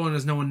opens the door and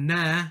there's no one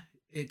there,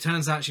 it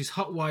turns out she's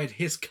hot-wired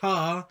his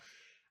car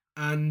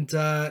and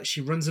she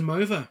runs him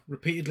over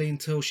repeatedly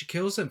until she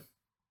kills him.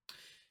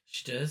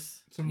 She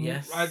does.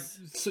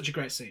 Such a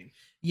great scene.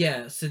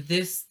 Yeah, so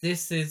this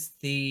is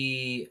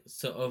the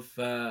sort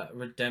of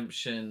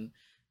redemption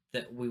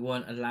that we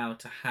weren't allowed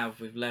to have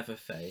with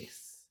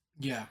Leatherface.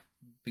 Yeah.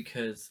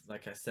 Because,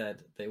 like I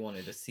said, they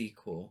wanted a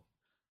sequel,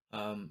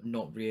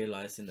 not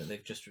realising that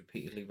they've just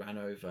repeatedly ran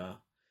over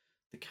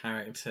the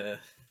character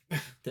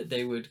that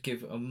they would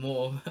give a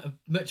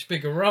much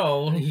bigger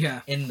role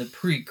in the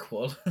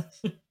prequel.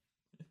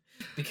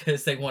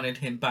 Because they wanted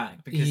him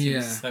back, because he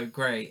was so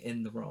great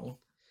in the role.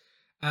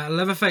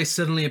 Leatherface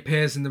suddenly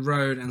appears in the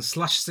road and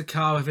slashes the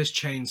car with his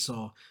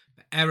chainsaw.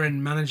 But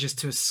Erin manages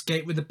to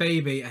escape with the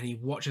baby and he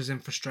watches in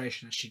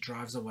frustration as she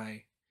drives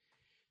away.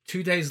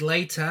 2 days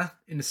later,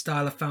 in the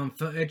style of found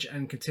footage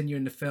and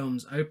continuing the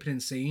film's opening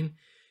scene,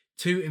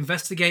 2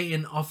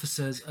 investigating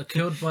officers are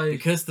killed by...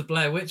 Because the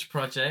Blair Witch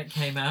Project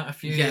came out a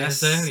few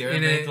years earlier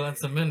and made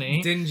lots of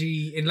money.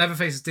 In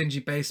Leatherface's dingy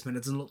basement,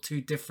 it doesn't look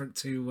too different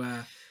to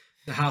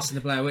the house in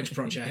the Blair Witch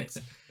Project.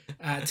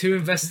 2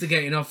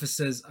 investigating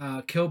officers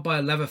are killed by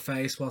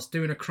Leatherface whilst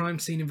doing a crime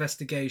scene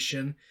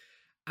investigation,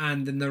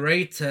 and the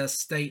narrator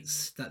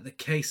states that the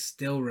case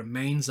still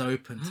remains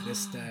open to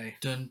this day.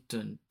 Dun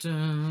dun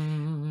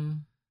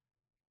dun.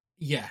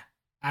 Yeah,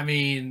 I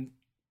mean,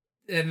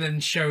 and then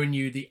showing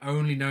you the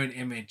only known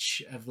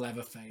image of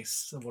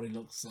Leatherface of what he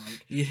looks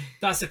like. Yeah,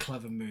 that's a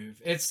clever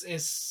move. It's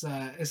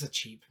a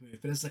cheap move,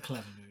 but it's a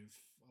clever move.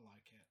 I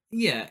like it.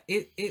 Yeah,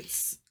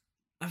 it's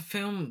a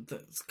film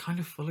that's kind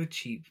of full of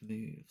cheap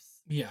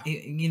moves. Yeah.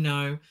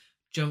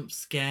 Jump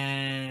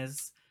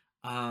scares,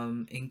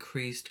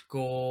 increased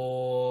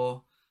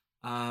gore,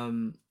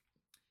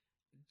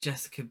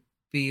 Jessica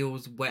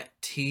Biel's wet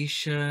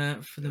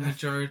t-shirt for the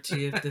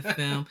majority of the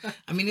film.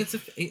 I mean,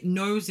 it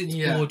knows its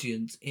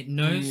audience. It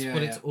knows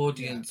what its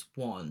audience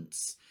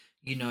wants.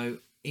 You know,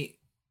 it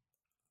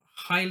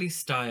highly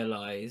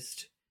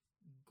stylized,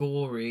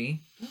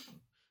 gory.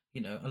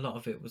 You know, a lot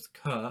of it was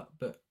cut,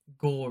 but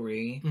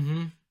gory.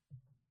 Mm-hmm.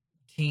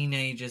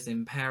 Teenagers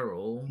in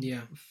peril.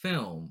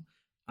 Film.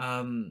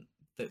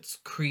 That's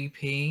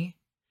creepy.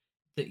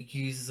 That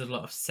uses a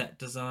lot of set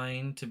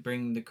design to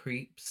bring the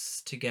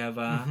creeps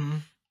together. Mm-hmm.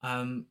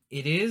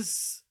 It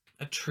is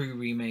a true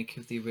remake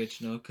of the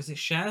original because it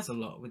shares a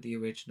lot with the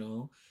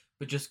original,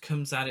 but just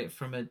comes at it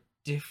from a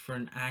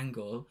different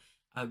angle,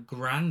 a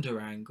grander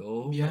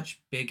angle,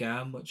 much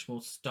bigger, much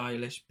more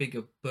stylish,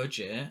 bigger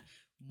budget,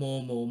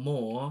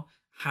 more.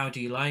 How do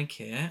you like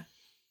it?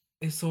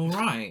 It's all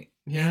right.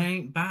 It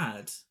ain't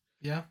bad.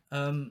 Yeah.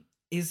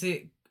 Is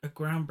it a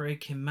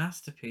groundbreaking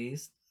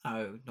masterpiece?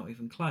 No, not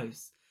even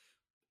close.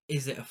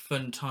 Is it a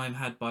fun time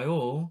had by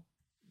all?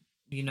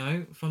 You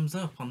know, thumbs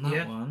up on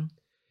that one.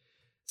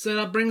 So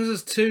that brings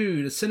us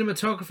to the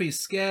cinematography,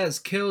 scares,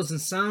 kills,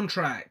 and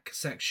soundtrack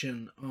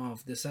section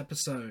of this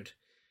episode.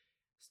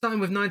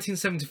 Starting with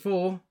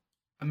 1974,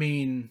 I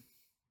mean,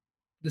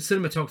 the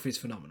cinematography is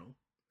phenomenal.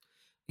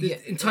 The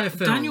entire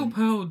film. Daniel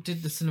Pearl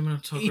did the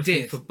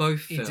cinematography for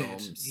both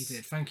films. He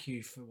did. Thank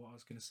you for what I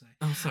was going to say.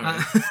 Oh, sorry.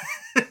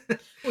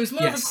 Well, it's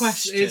more of a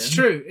question. It's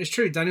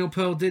true. Daniel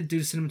Pearl did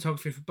do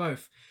cinematography for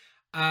both.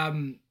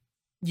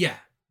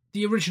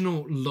 The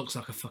original looks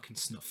like a fucking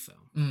snuff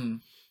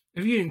film.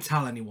 If you didn't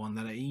tell anyone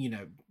that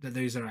that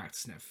those are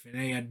actors and everything,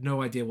 they had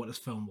no idea what this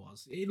film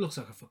was. It looks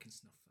like a fucking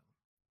snuff film.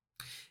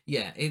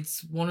 Yeah,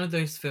 it's one of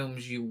those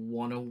films you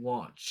want to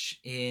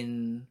watch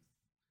in,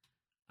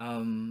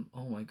 oh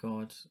my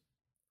god,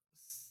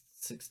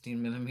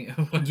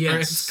 16mm.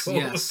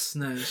 Yes,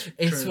 no,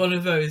 it's one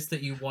of those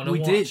that you want to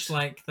watch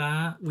like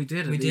that. We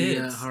did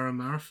the horror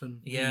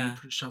marathon. Yeah,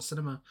 Shell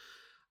Cinema.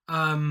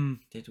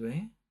 Did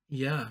we?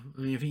 Yeah,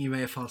 I mean, I think you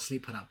may have fallen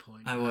asleep at that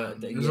point. I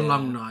would. It was a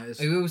long night.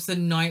 It was the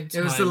night.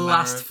 It was the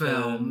last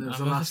film. It was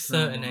I'm the of last a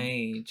certain film.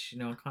 age. You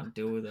know, I can't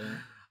deal with it.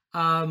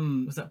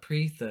 Was that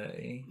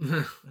pre-30?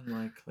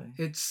 Unlikely.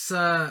 It's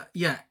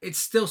it's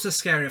still so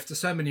scary after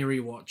so many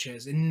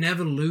rewatches. It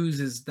never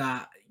loses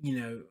that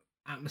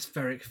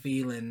atmospheric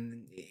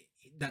feeling,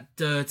 that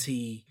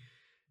dirty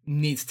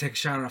need to take a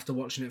shower after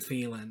watching it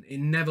feeling. It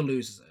never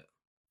loses it.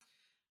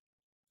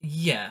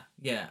 Yeah,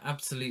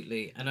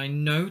 absolutely. And I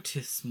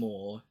notice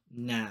more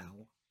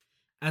now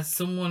as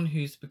someone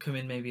who's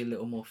becoming maybe a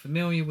little more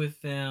familiar with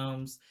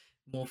films,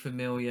 but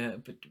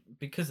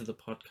because of the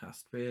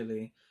podcast,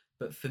 really,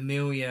 but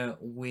familiar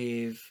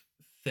with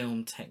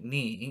film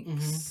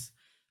techniques.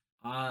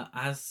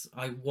 As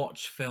I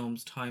watch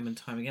films time and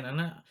time again, and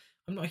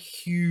I'm not a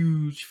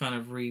huge fan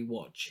of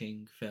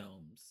rewatching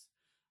films,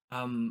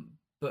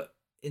 but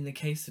in the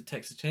case of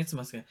Texas Chainsaw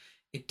Massacre,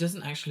 it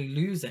doesn't actually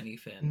lose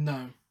anything.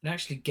 No. It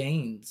actually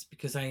gains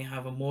because I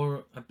have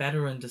a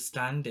better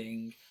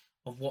understanding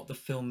of what the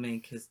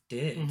filmmakers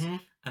did,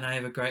 and I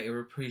have a greater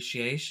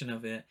appreciation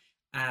of it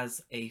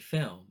as a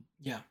film.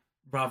 Yeah.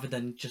 Rather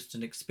than just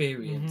an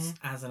experience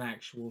as an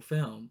actual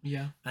film.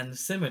 Yeah. And the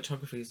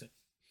cinematography is a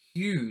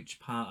huge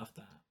part of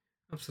that.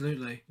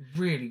 Absolutely.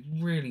 Really,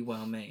 really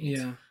well made.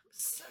 Yeah.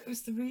 So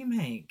is the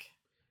remake.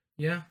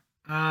 Yeah.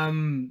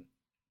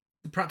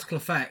 The practical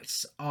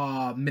effects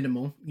are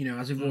minimal,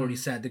 as we've already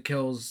said. The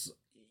kills,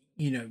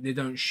 they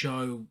don't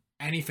show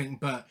anything,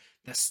 but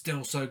they're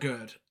still so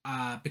good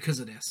because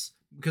of this,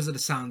 because of the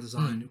sound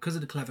design, because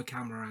of the clever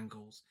camera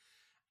angles,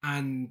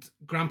 and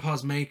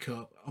Grandpa's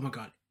makeup. Oh my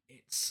god,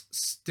 it's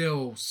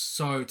still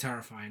so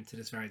terrifying to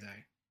this very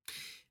day.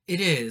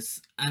 It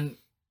is, and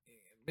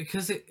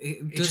because it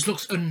just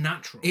looks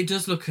unnatural. It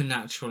does look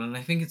unnatural, and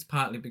I think it's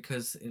partly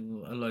because it's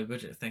a low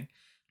budget thing,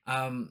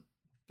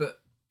 but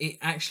it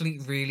actually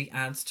really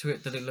adds to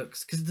it that it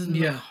looks, because it doesn't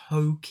look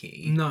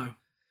hokey. No.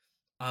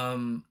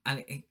 And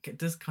it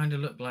does kind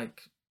of look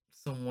like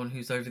someone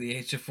who's over the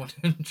age of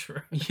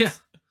 100.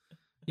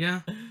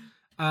 Yeah.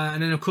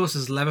 And then of course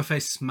there's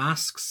Leatherface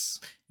masks.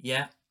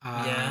 Yeah.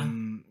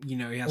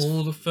 He has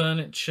all the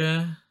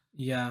furniture.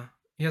 Yeah.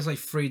 He has like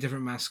 3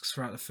 different masks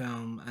throughout the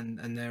film,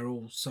 and they're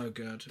all so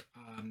good.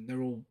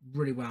 They're all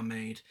really well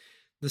made.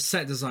 The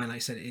set design, like I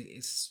said,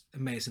 it's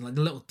amazing. Like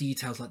the little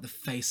details, like the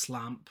face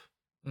lamp.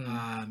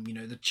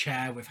 The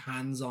chair with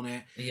hands on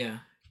it. Yeah.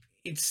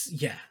 It's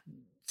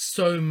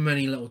so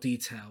many little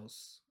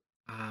details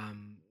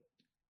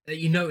that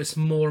you notice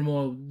more and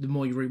more the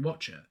more you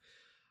rewatch it.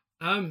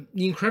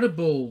 The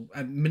incredible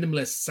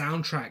minimalist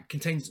soundtrack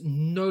contains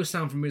no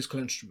sound from musical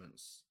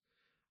instruments,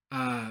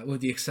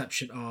 with the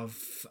exception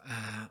of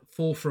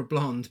Fall for a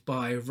Blonde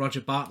by Roger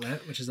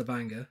Bartlett, which is a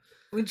banger.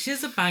 Which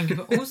is a banger,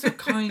 but also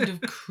kind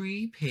of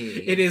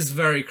creepy. It is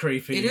very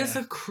creepy. It is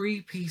a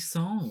creepy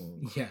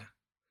song. Yeah.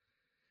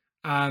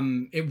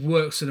 It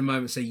works for the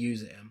moments they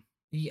use it in.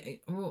 Yeah,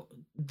 well,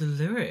 the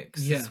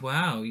lyrics as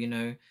well,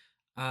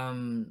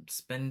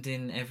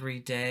 spending every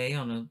day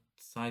on a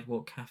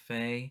sidewalk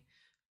cafe,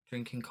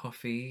 drinking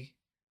coffee,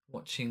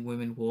 watching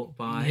women walk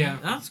by. Yeah.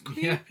 That's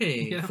Yeah.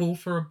 creepy. Yeah. Fall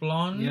for a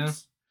blonde. Yeah.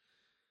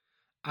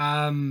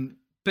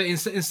 But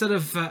instead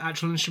of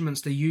actual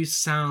instruments, they used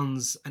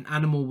sounds an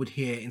animal would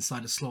hear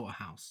inside a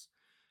slaughterhouse,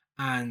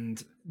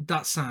 and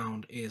that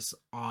sound is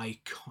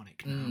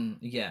iconic now.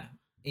 Yeah,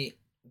 it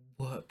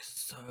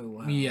works so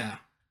well. Yeah,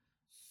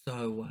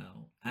 so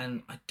well,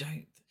 and I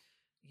don't,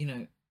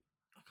 I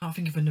can't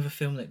think of another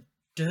film that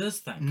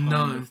does that kind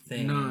of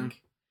thing. No.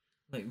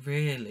 Like,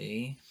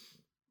 really.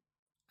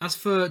 As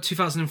for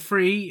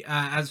 2003,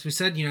 as we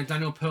said,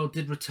 Daniel Pearl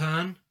did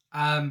return.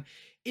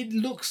 It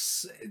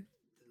looks.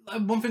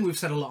 One thing we've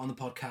said a lot on the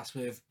podcast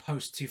with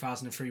post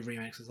 2003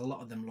 remakes is a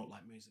lot of them look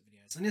like music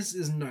videos, and this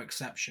is no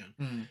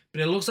exception.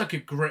 But it looks like a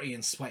gritty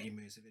and sweaty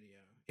music video.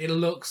 It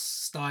looks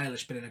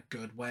stylish, but in a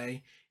good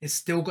way. It's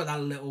still got that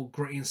little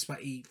gritty and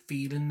sweaty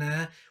feeling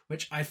there,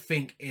 which I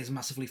think is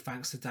massively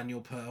thanks to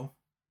Daniel Pearl.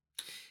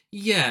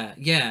 Yeah,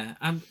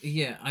 I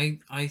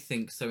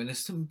think so. And there's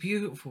some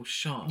beautiful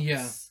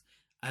shots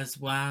as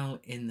well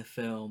in the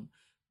film.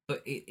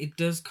 But it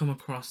does come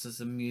across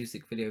as a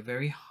music video,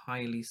 very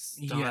highly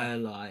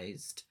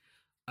stylized.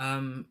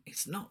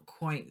 It's not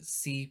quite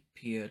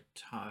sepia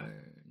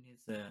tone,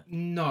 is it?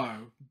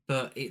 No.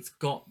 But it's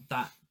got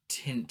that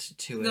tint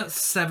to it. That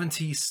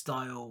 70s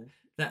style.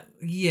 That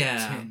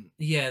tint.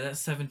 That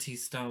 70s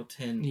style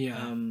tint.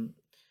 Yeah.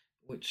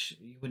 Which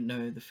you wouldn't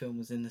know the film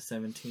was in the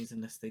 70s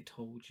unless they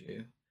told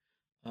you.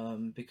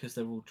 Because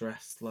they're all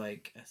dressed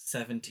like a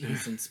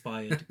 70s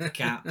inspired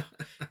Gap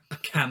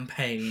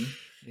campaign.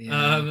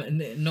 Yeah.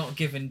 Not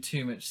given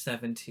too much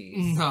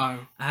 70s.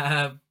 No.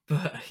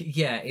 But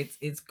yeah,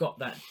 it's got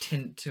that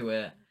tint to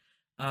it.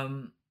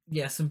 Some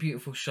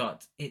beautiful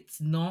shots.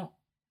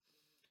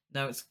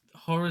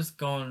 Horror's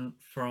gone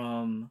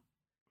from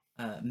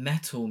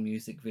metal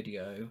music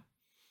video.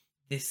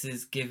 This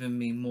has given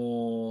me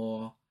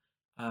more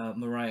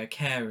Mariah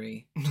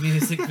Carey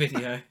music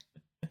video.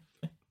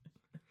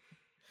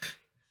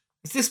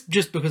 Is this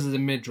just because of the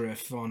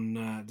midriff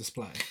on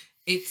display?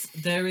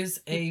 There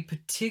is a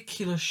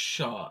particular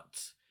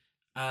shot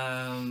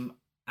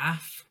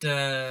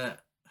after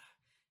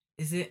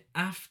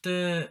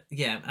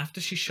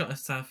she shot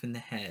herself in the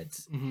head.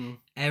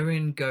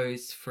 Erin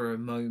goes for a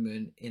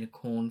moment in a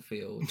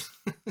cornfield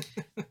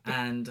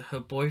and her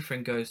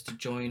boyfriend goes to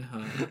join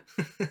her,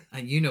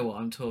 and you know what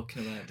I'm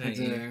talking about, don't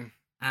you?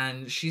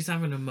 And she's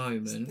having a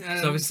moment.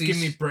 So obviously it's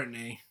giving me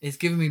Britney. It's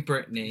giving me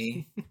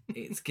Britney.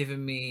 It's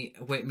giving me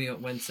Wake Me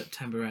Up When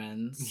September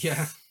Ends.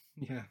 Yeah.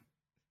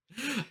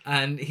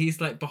 And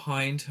he's like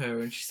behind her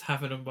and she's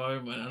having a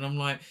moment, and I'm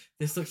like,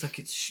 this looks like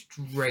it's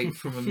straight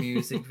from a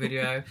music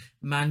video.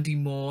 Mandy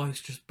Moore has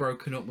just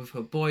broken up with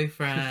her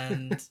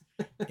boyfriend.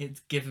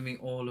 It's giving me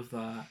all of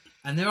that.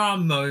 And there are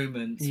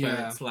moments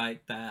where it's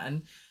like that,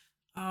 and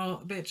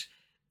oh bitch,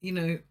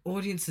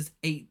 audiences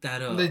ate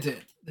that up. They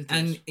did.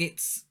 And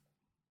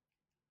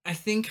I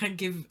think I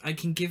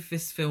can give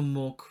this film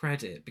more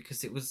credit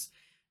because it was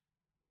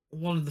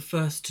one of the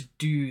first to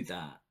do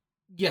that.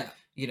 Yeah.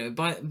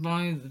 By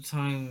the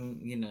time,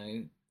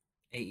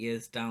 8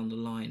 years down the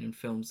line and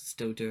films are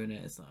still doing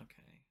it, it's like,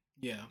 okay.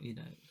 Yeah.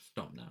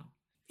 Stop now.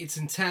 It's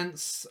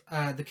intense.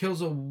 The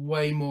kills are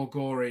way more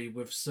gory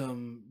with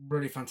some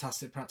really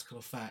fantastic practical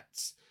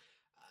effects.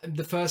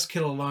 The first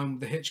kill alone,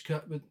 the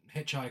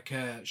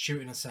hitchhiker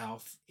shooting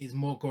herself, is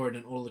more gory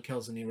than all the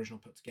kills in the original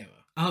put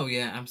together. Oh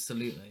yeah,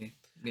 absolutely.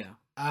 Yeah.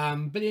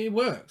 But it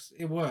works.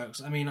 It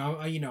works. I mean,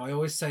 I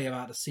always say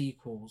about the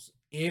sequels,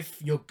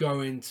 if you're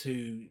going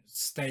to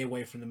stay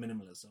away from the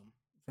minimalism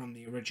from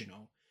the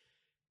original,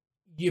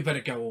 you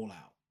better go all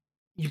out.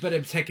 You better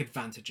take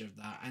advantage of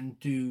that and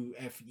do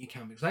everything you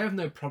can, because I have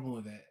no problem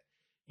with it.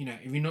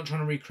 If you're not trying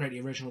to recreate the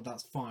original,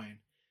 that's fine.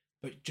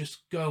 But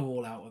just go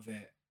all out with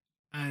it.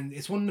 And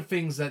it's one of the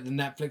things that the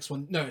Netflix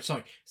one... No,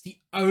 sorry. It's the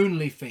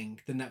only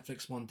thing the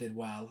Netflix one did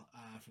well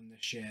from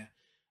this year,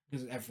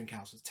 because everything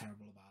else was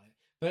terrible about it.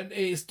 But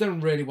it's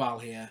done really well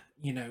here.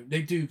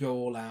 They do go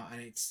all out,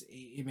 and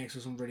it makes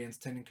for some really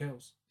entertaining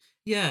kills.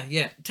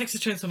 Yeah.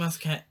 Texas Chainsaw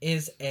Massacre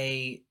is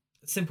a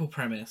simple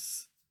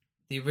premise.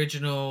 The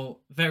original,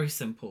 very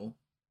simple.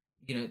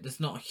 There's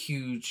not a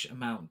huge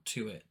amount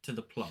to it, to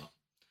the plot,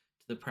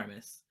 to the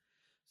premise.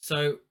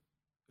 So,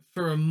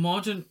 for a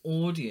modern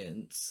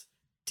audience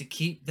to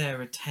keep their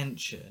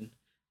attention,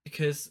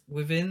 because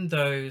within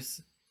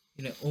those,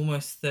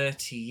 almost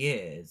 30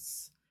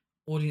 years,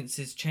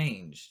 audiences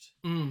changed.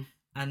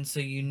 And so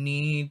you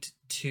need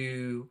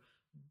to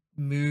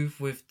move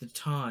with the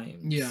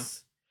times. Yeah.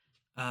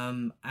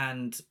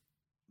 And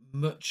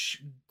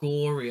much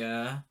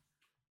gorier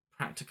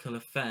practical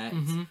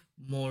effects,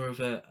 more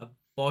of a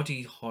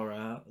body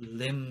horror,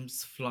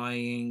 limbs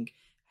flying,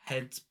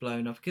 heads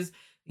blown off. Because,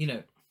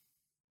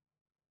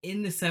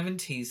 in the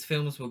 70s,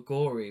 films were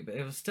gory, but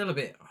it was still a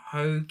bit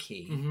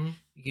hokey,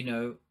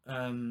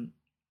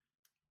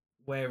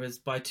 whereas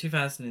by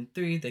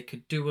 2003, they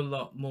could do a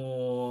lot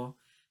more.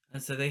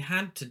 And so they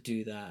had to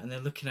do that, and they're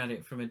looking at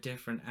it from a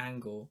different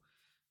angle.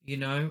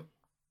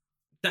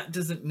 that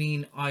doesn't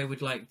mean I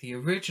would like the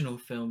original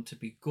film to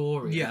be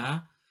gorier. Yeah.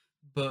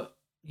 But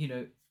you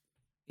know,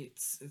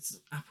 it's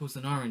apples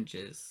and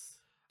oranges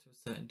to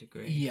a certain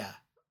degree. Yeah.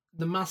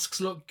 The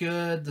masks look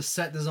good. The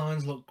set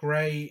designs look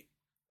great.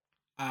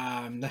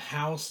 The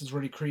house is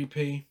really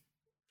creepy.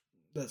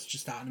 That's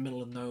just out in the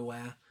middle of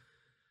nowhere.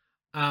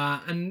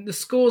 And the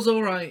score's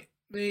alright.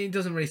 It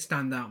doesn't really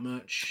stand out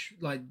much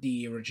like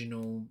the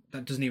original.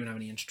 That doesn't even have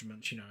any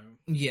instruments, you know.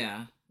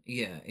 Yeah.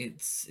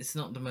 It's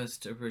not the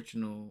most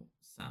original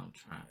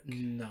soundtrack.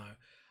 No.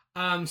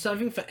 So I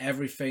think for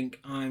everything,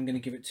 I'm going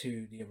to give it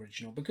to the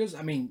original because,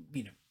 I mean,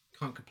 you know,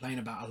 can't complain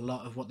about a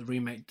lot of what the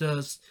remake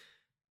does,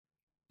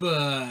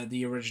 but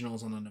the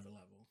original's on another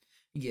level.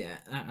 Yeah,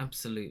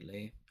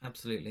 absolutely.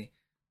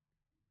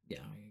 Yeah,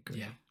 I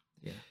agree.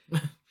 Yeah.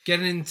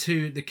 Getting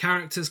into the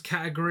characters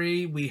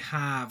category, we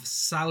have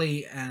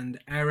Sally and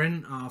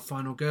Erin, our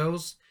final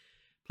girls,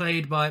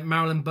 played by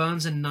Marilyn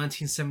Burns in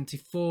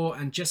 1974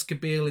 and Jessica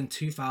Biel in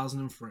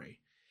 2003.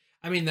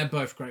 I mean, they're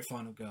both great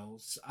final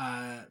girls.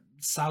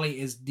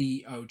 Sally is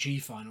the OG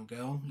final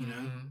girl, you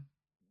know.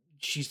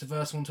 She's the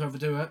first one to ever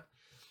do it.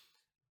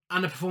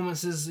 And the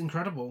performance is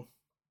incredible.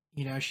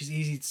 You know, she's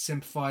easy to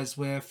sympathize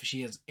with.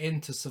 She is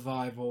into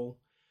survival.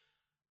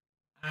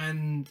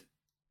 And,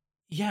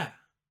 yeah,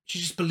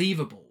 she's just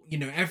believable. You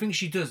know, everything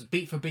she does,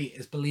 beat for beat,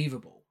 is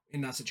believable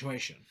in that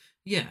situation.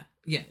 Yeah.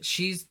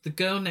 She's the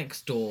girl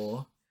next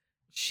door.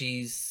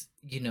 She's,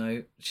 you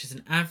know, she's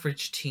an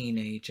average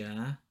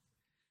teenager.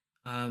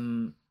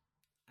 And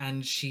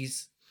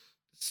she's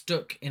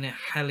stuck in a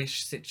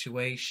hellish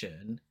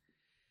situation.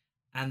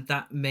 And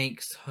that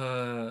makes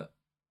her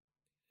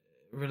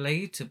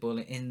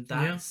relatable in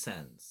that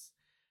sense.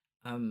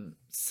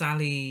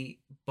 Sally,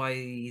 by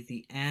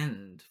the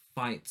end,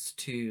 fights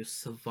to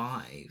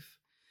survive.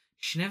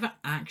 She never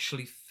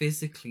actually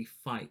physically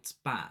fights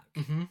back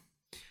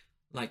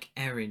like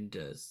Erin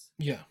does.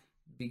 Yeah.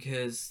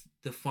 Because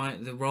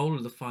the role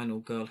of the final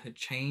girl had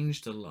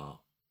changed a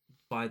lot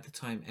by the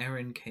time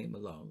Erin came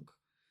along.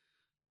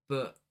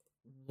 But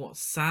what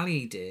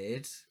Sally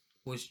did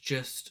was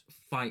just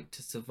fight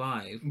to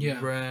survive. Yeah.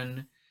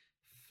 Run,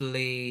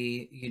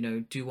 flee, you know,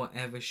 do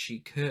whatever she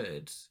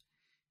could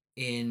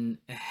in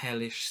a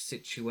hellish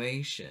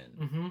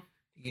situation.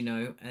 You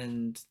know,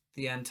 and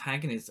the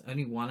antagonist,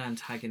 only one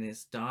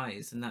antagonist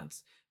dies, and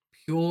that's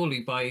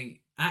purely by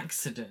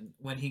accident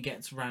when he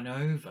gets ran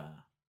over.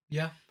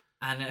 Yeah.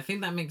 And I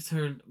think that makes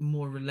her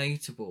more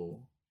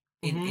relatable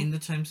in the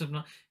terms of,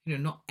 not, you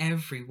know, not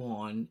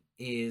everyone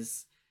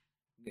is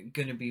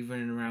going to be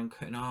running around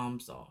cutting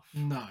arms off.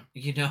 No.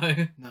 You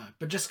know? No.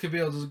 But Jessica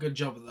Biel does a good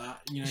job of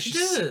that. You know, she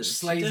does.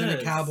 Slays in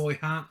a cowboy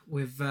hat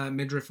with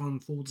midriff on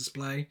full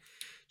display.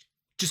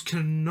 Just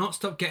cannot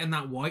stop getting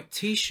that white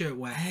t-shirt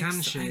wet,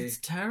 can she? It's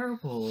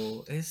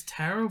terrible. It's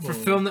terrible. For a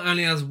film that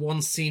only has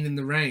one scene in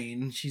the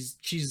rain, she's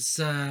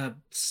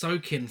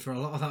soaking for a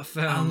lot of that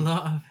film. A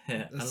lot of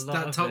it.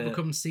 That top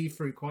becomes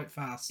see-through quite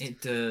fast. It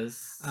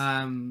does.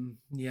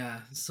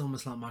 Yeah, it's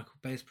almost like Michael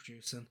Bay's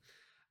producing.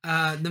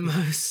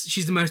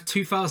 She's the most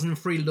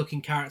 2003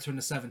 looking character in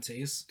the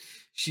 70s.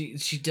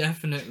 She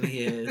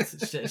definitely is.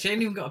 she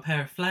ain't even got a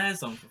pair of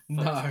flares on.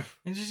 No.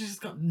 And she's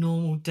just got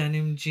normal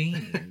denim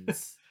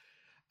jeans.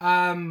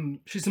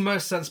 She's the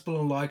most sensible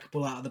and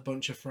likable out of the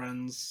bunch of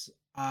friends.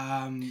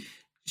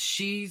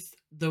 She's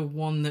the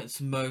one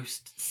that's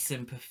most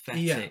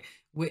sympathetic,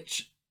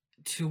 which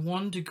to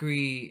one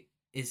degree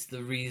is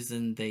the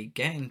reason they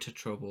get into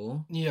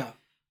trouble. Yeah.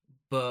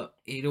 But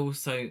it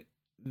also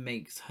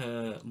makes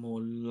her more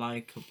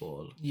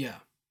likable. Yeah.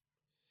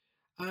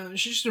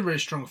 She's just a really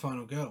strong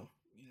final girl.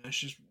 You know,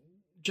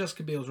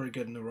 Jessica Biel's very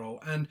good in the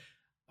role, and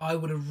I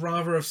would have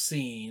rather have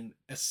seen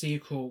a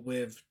sequel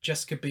with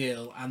Jessica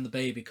Biel and the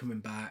baby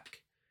coming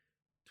back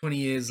 20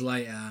 years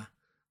later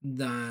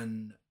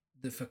than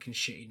the fucking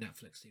shitty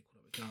Netflix sequel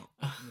that we got.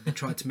 They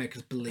tried to make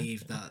us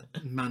believe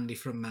that Mandy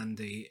from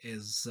Mandy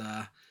is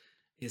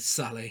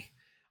Sally.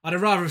 I'd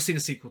have rather have seen a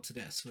sequel to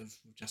this with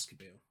Jessica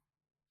Biel.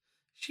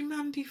 She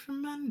Mandy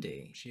from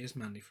Mandy? She is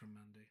Mandy from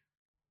Mandy.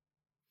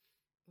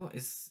 What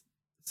is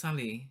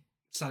Sally?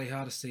 Sally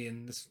Hardesty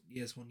in this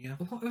year's one, yeah.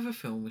 What other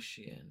film was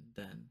she in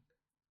then?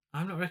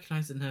 I'm not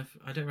recognising her.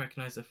 I don't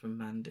recognise her from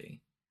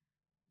Mandy.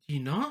 Do you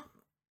not?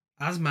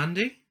 As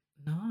Mandy?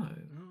 No.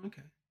 Oh,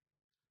 okay.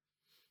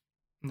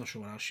 I'm not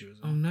sure what else she was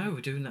in. Oh no,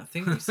 we're doing that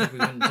thing we said we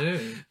wouldn't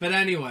do. But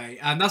anyway,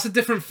 that's a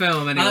different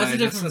film anyway. Oh, that's a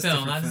different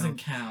film. That doesn't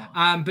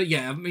count. But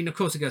yeah, I mean, of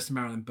course it goes to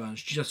Marilyn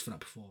Burns just for that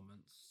performance.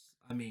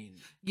 I mean...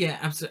 Yeah,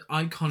 absolutely.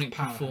 Iconic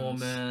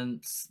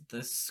performance.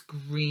 The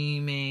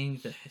screaming,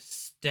 the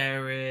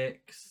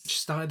hysterics. She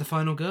started the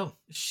final girl.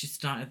 She's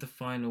so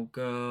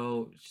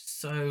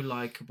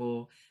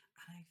likeable.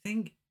 And I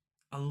think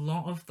a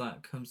lot of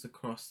that comes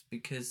across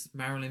because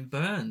Marilyn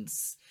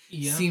Burns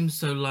seems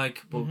so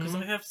likeable. Because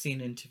I have seen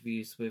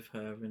interviews with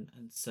her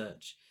and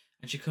such.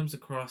 And she comes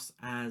across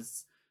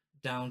as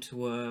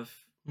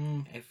down-to-earth,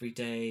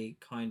 everyday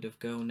kind of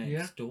girl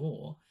next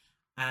door.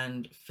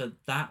 And for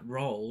that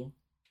role...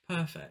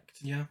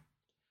 perfect. Yeah.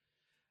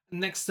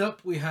 Next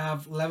up, we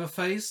have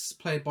Leatherface,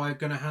 played by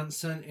Gunnar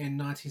Hansen in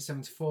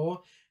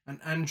 1974, and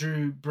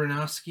Andrew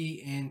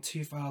Bryniarski in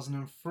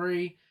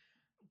 2003.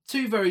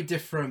 Two very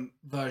different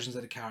versions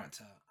of the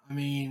character. I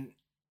mean,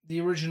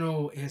 the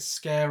original is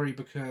scary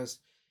because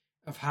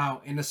of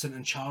how innocent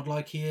and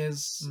childlike he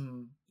is.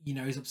 You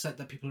know, he's upset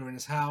that people are in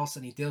his house,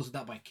 and he deals with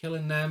that by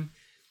killing them.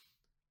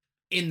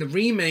 In the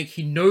remake,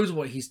 he knows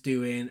what he's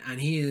doing, and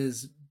he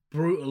is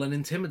brutal and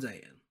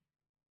intimidating.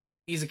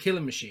 He's a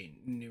killing machine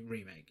in the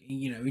remake.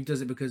 You know, he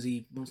does it because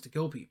he wants to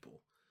kill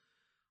people.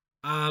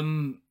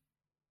 And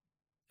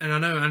I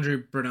know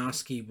Andrew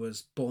Bryniarski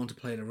was born to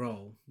play the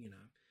role, you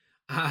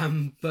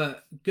know.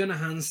 But Gunnar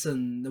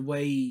Hansen, the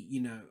way,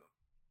 you know,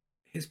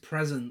 his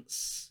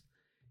presence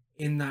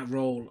in that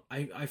role,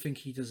 I think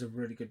he does a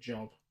really good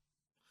job.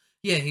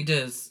 Yeah, he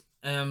does.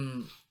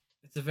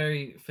 It's a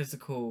very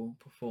physical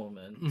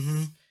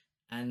performance.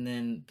 And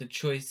then the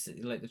choice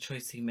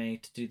he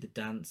made to do the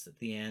dance at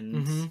the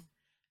end,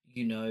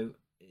 you know,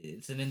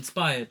 it's an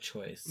inspired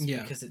choice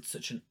because it's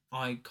such an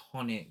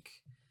iconic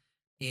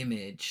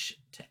image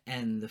to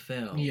end the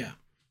film. Yeah.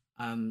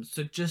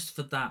 So just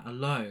for that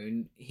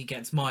alone, he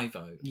gets my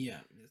vote. Yeah,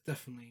 it's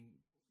definitely,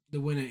 the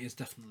winner is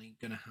definitely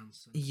Gunnar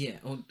Hansen. Yeah,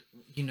 or,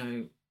 you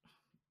know,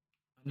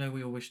 I know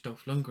we all wish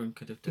Dolph Lundgren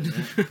could have done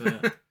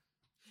it,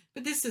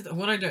 but this is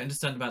what I don't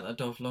understand about that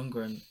Dolph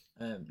Lundgren.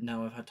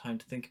 Now I've had time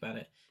to think about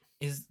it.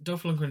 Is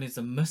Dolph Lundgren is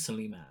a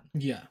muscly man?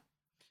 Yeah.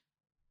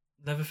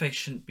 Leatherface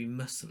shouldn't be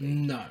muscly.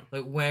 No.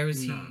 Like, where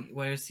is he?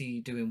 Where is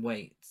he doing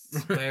weights?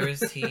 Where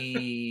is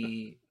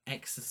he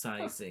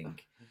exercising?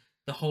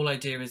 The whole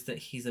idea is that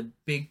he's a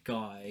big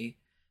guy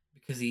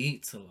because he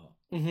eats a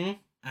lot,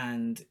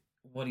 and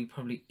what he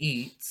probably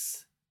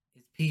eats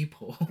is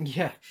people.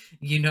 Yeah.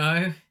 You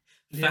know,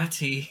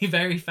 fatty,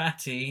 very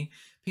fatty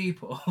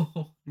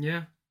people.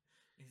 Yeah.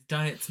 His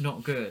diet's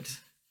not good.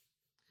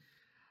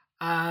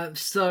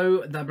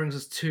 So that brings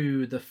us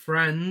to The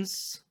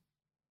Friends,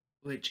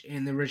 which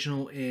in the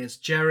original is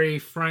Jerry,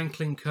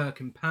 Franklin, Kirk,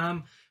 and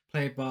Pam,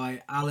 played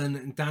by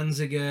Alan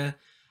Danziger,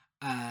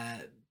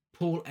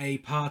 Paul A.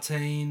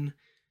 Partain,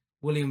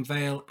 William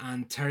Vale,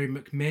 and Terry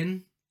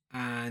McMinn.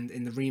 And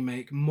in the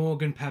remake,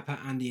 Morgan, Pepper,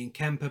 Andy, and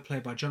Kemper,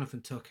 played by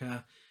Jonathan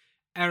Tucker,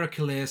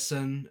 Erica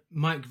Learson,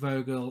 Mike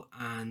Vogel,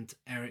 and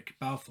Eric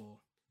Balfour.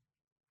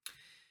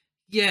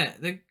 Yeah,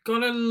 they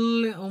got a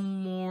little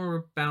more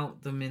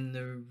about them in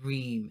the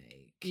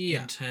remake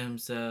in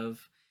terms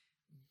of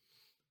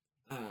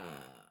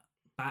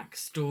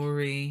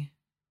backstory.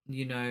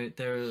 You know,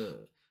 they're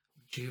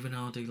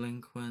juvenile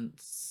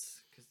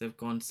delinquents because they've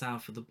gone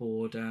south of the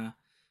border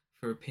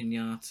for a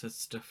piñata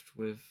stuffed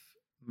with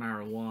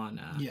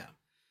marijuana. Yeah,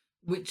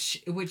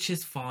 which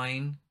is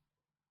fine.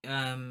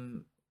 I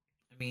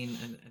mean,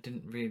 I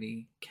didn't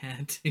really care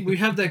to. We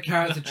have their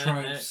character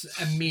tropes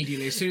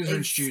immediately as soon as they're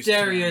introduced.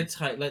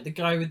 Stereotype, like the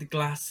guy with the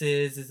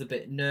glasses is a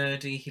bit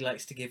nerdy. He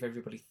likes to give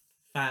everybody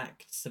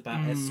facts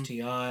about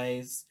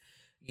STIs.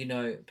 You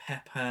know,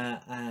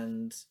 Pepper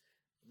and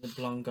the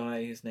blonde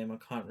guy whose name I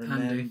can't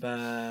remember.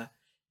 Andy.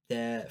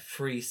 They're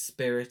free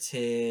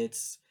spirited.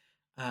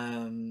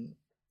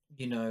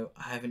 You know,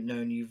 I haven't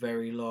known you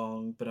very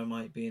long, but I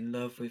might be in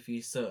love with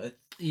you, sort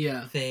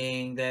of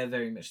thing. They're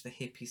very much the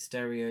hippie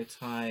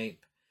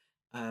stereotype.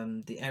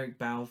 The Eric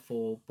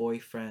Balfour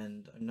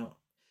boyfriend, I'm not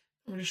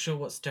really sure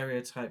what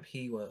stereotype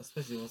he was. I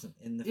suppose he wasn't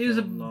in the film. He was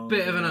a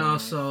bit of an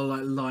arsehole,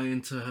 like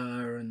lying to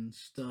her and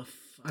stuff.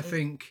 I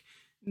think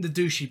the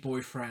douchey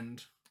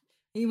boyfriend.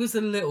 He was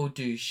a little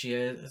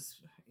douchey.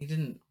 He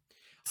didn't.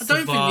 I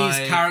don't think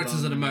these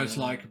characters are the most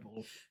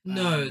likable.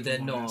 No, they're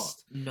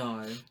not.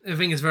 No. I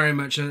think it's very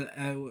much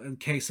a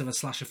case of a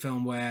slasher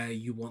film where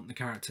you want the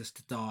characters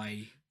to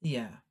die.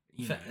 Yeah.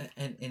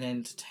 In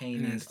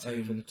entertaining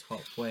over the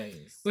top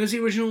ways. Whereas the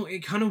original, it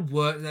kind of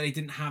worked that he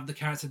didn't have the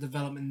character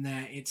development in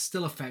there. It's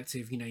still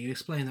effective. You know, you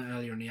explained that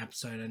earlier in the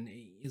episode, and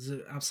it is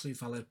an absolute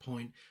valid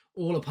point.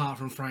 All apart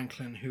from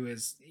Franklin, who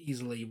is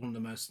easily one of the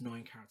most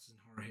annoying characters in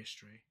horror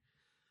history.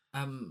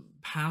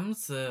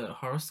 Pam's a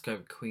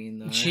horoscope queen,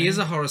 though. She is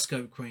a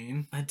horoscope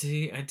queen. I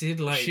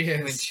did like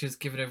when she was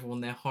giving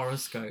everyone their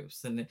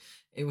horoscopes, and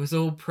it was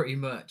all pretty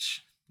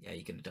much, yeah,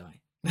 you're gonna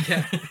die.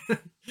 Yeah,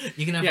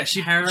 you're gonna have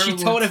she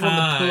told everyone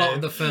the plot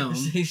of the film.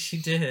 She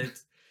did.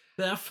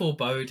 That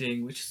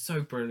foreboding, which is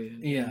so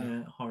brilliant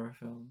in horror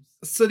films.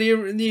 So the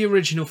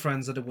original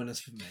Friends are the winners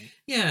for me.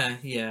 Yeah,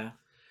 yeah.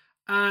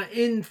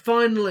 In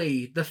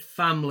finally,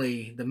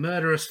 the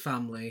murderous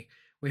family,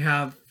 we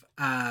have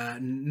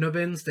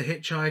Nubbins, the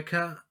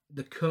hitchhiker,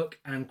 the cook,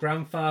 and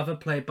grandfather,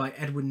 played by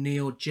Edwin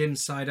Neal, Jim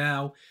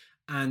Seidel,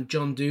 and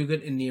John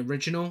Dugan in the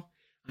original.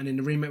 And in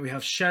the remake, we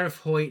have Sheriff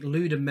Hoyt,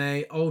 Luda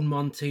May, Old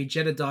Monty,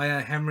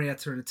 Jedediah,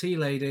 Henrietta, and the Tea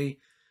Lady,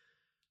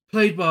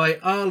 played by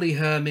Arlie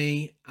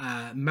Hermy,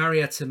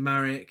 Marietta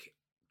Marek,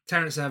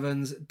 Terrence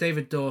Evans,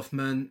 David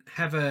Dorfman,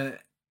 Heather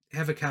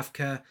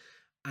Kafka,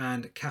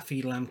 and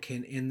Kathy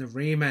Lampkin in the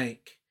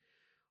remake.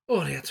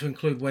 Oh, they had to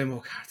include way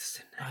more characters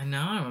in there. I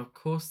know, of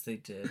course they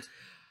did.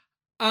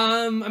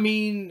 I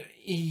mean,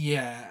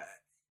 yeah,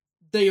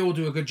 they all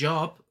do a good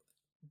job.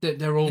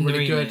 they're all In the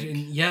really good. remake.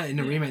 In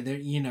the Yeah. remake,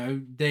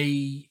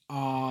 they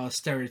are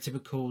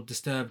stereotypical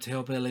disturbed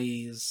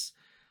hillbillies.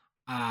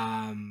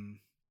 And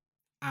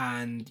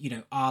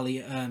Ali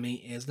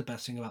Ermey is the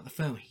best thing about the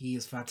film. He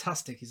is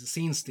fantastic. He's a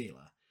scene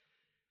stealer.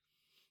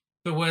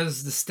 But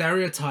whereas the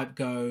stereotype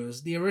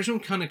goes, the original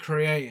kind of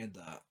created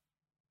that.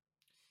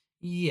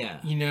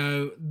 Yeah.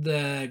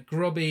 They're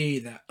grubby,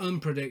 they're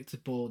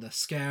unpredictable, they're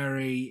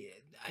scary.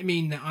 I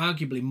mean, they're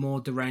arguably more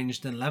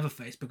deranged than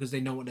Leatherface because they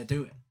know what they're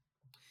doing.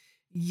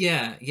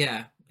 Yeah,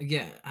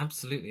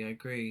 absolutely, I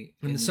agree.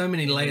 And there's so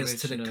many in the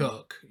layers to the original.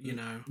 cook,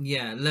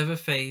 Yeah,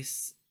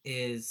 Leatherface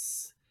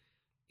is,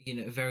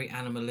 very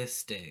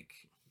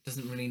animalistic,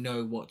 doesn't really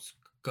know what's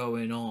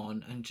going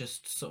on and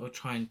just sort of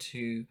trying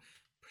to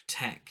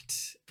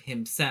protect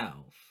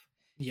himself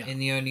in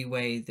the only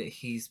way that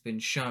he's been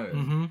shown.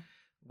 Mm-hmm.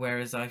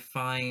 Whereas I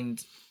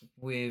find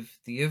with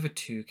the other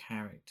two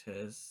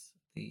characters,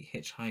 the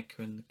hitchhiker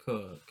and the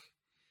cook,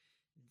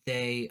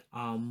 they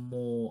are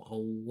more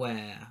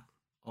aware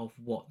of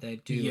what they're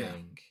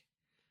doing.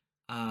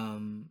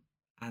 And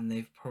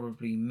they've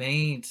probably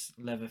made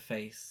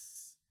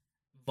Leatherface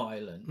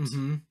violent.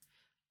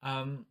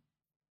 Mm-hmm.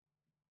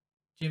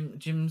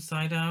 Jim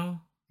Seidow?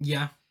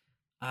 Yeah.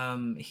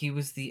 He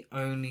was the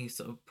only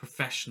sort of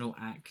professional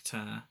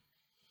actor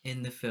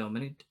in the film,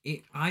 and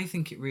it I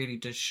think it really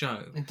does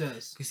show. It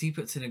does. Because he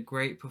puts in a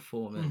great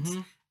performance.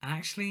 Mm-hmm. And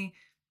actually,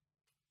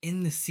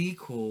 in the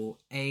sequel,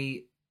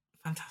 a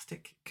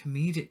fantastic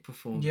comedic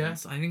performance. Yeah.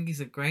 I think he's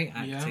a great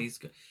actor. Yeah.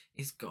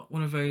 He's got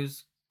one of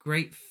those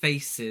great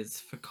faces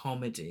for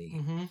comedy,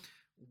 Mm-hmm.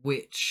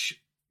 which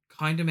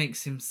kind of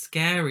makes him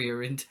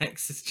scarier in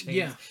Texas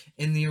Chainsaw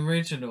in the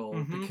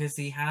original, because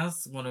he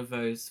has one of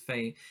those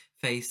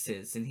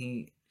faces,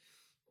 and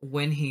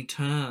when he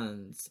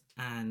turns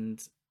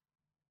and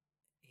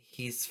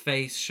his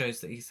face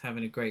shows that he's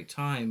having a great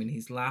time and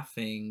he's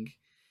laughing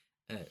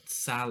at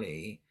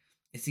Sally,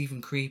 it's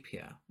even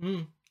creepier.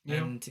 And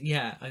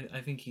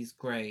I think he's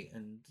great.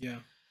 And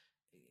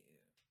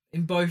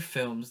in both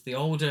films, the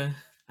older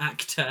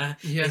actor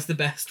is the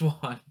best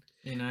one.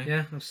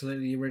 Yeah,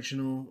 absolutely. The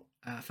original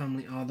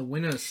family are the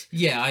winners.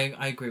 Yeah,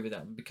 I agree with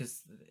that,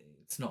 because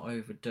it's not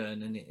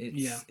overdone, and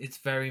it's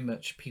very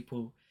much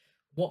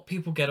what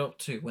people get up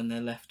to when they're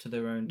left to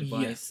their own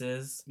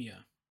devices. Yeah.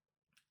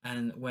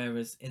 And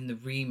whereas in the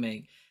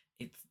remake,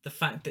 it's the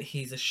fact that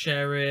he's a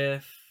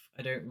sheriff.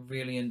 I don't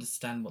really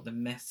understand what the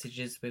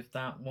message is with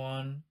that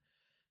one.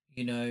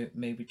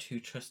 Maybe too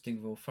trusting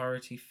of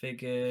authority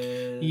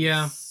figures.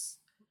 Yeah.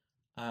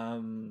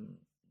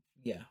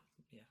 Yeah.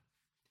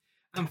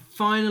 And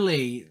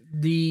finally,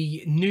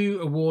 the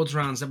new awards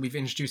rounds that we've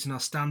introduced in our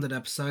standard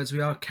episodes,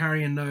 we are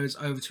carrying those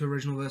over to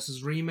original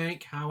versus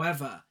remake.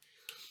 However,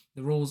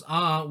 the rules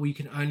are we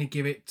can only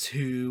give it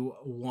to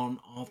one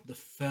of the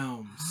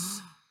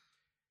films.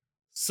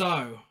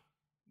 So,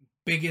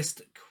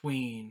 biggest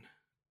queen,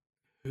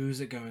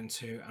 who's it going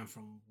to and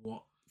from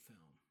what film?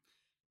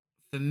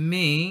 For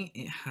me,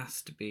 it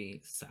has to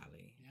be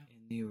Sally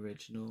in the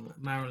original.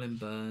 Marilyn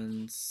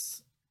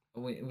Burns.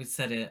 We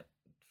said it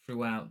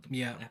throughout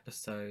the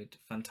episode.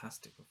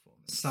 Fantastic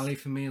performance. Sally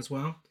for me as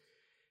well.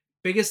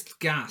 Biggest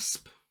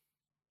gasp.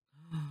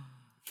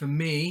 For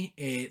me,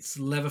 it's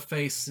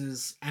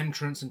Leatherface's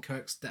entrance and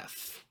Kirk's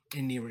death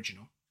in the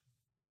original.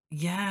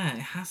 Yeah,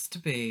 it has to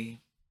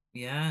be.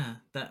 Yeah,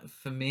 that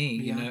for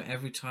me,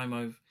 every time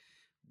I've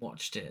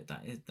watched it,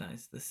 that is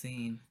the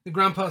scene. The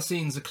grandpa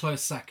scene's a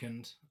close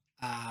second,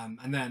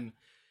 and then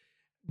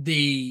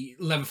the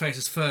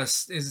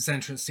Leatherface's its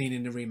entrance scene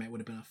in the remake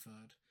would have been a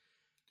third.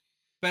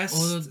 Best,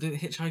 or the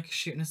hitchhiker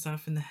shooting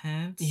herself in the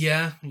head.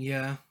 Yeah.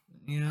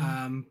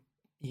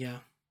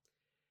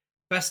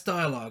 Best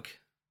dialogue.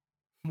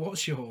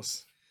 What's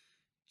yours?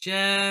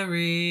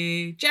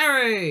 Jerry.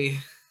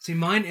 See,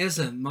 mine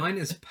isn't. Mine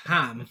is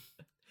Pam.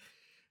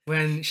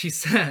 When she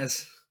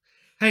says,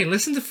 "Hey,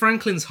 listen to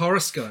Franklin's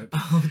horoscope.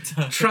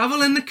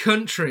 Travel in the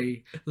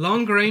country,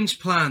 long-range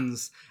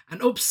plans,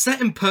 and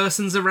upsetting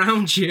persons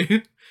around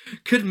you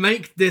could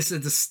make this a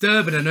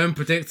disturbing and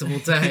unpredictable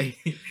day.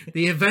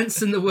 The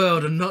events in the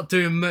world are not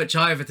doing much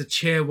either to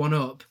cheer one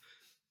up."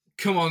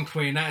 Come on,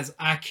 Queen, that is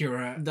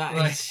accurate.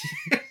 Is.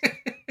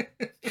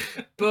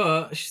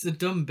 But she's a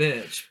dumb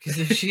bitch, because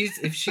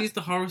if she's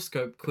the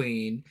horoscope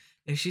queen,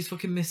 if she's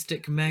fucking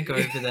Mystic Meg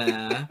over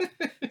there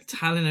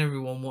telling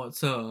everyone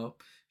what's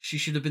up, she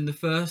should have been the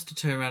first to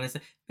turn around and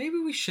say, maybe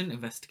we shouldn't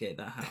investigate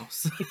that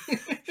house.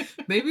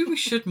 Maybe we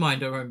should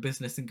mind our own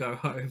business and go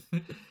home.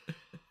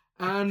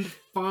 And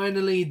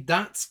finally,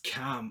 that's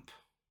Camp.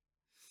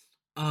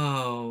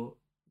 Oh,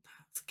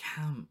 that's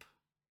Camp.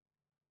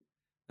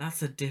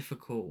 That's a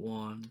difficult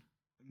one.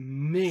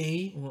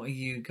 What are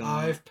you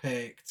guys? I've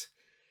picked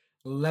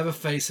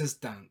Leatherface's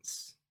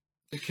dance.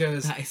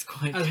 Because that is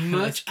quite as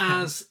much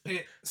as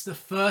it's the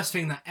first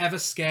thing that ever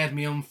scared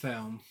me on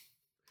film,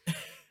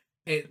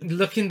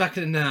 looking back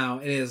at it now,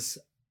 it is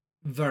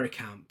very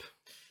camp.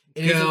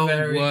 It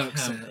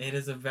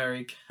is a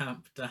very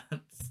camp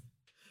dance.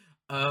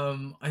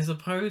 I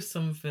suppose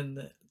something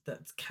that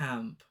that's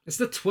camp. It's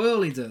the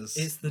twirl he does.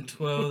 It's the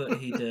twirl that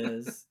he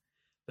does.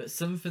 But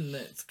something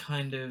that's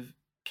kind of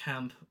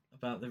camp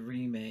about the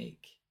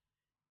remake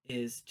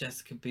is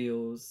Jessica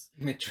Biel's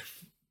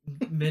midriff.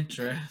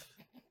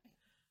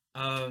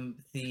 I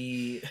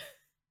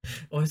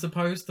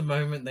suppose the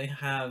moment they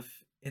have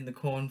in the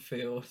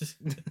cornfield,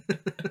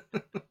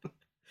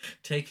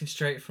 taken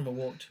straight from A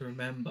Walk to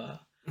Remember,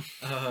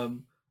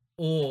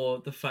 or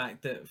the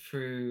fact that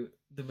through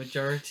the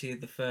majority of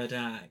the third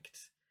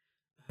act,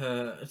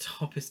 her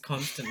top is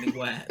constantly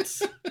wet.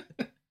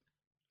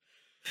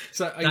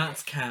 So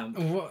that's camp.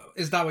 What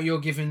is that? What you're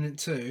giving it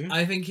to?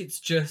 I think it's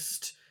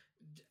just,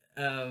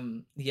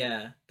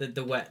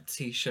 the wet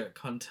t-shirt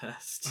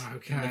contest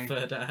in the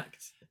third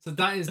act. So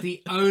that is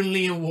the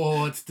only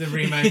award the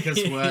remake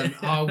has won.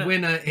 Yeah. Our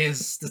winner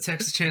is the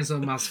Texas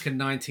Chainsaw Massacre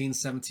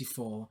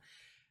 1974.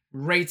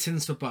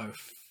 Ratings for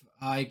both.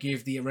 I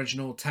give the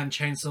original 10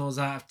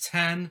 chainsaws out of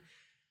 10,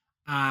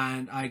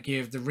 and I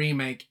give the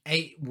remake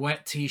 8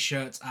 wet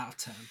t-shirts out of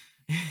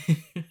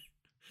 10.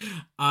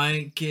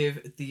 I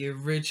give the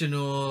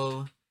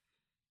original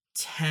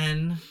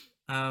 10.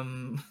 I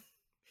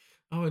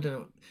don't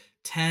know.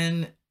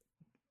 10.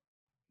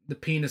 The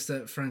penis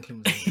that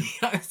Franklin was eating.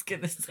 I was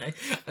gonna say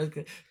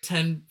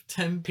 10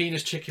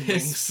 Penis chicken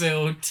wings.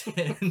 piss-filled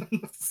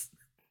tins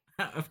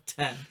out of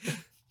 10.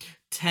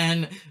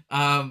 10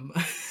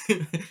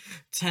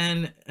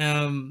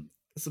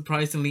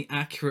 surprisingly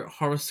accurate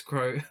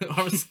horoscope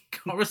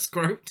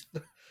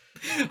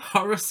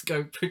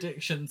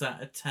predictions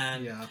out of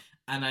 10. Yeah.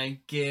 And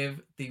I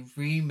give the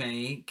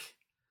remake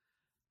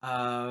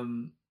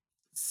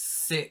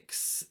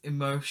 6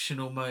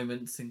 emotional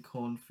moments in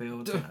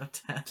Cornfield out of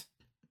 10.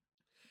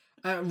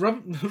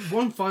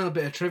 One final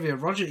bit of trivia.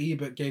 Roger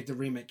Ebert gave the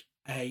remake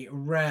a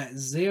rare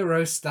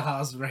 0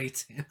 stars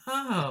rating.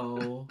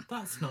 Oh,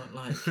 that's not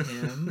like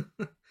him.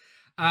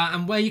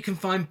 And where you can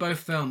find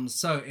both films.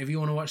 So if you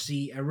want to watch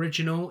the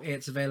original,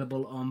 it's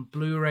available on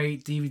Blu-ray,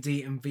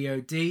 DVD, and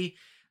VOD,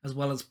 as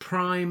well as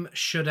Prime,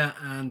 Shudder,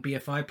 and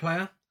BFI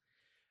Player.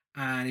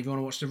 And if you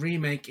want to watch the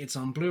remake, it's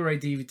on Blu-ray,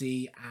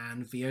 DVD,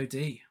 and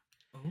VOD.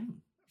 Oh.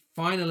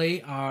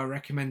 Finally, our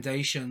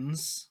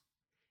recommendations.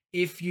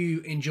 If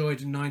you enjoyed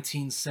the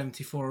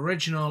 1974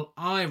 original,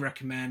 I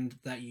recommend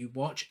that you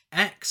watch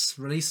X,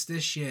 released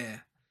this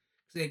year.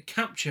 It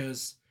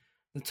captures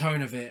the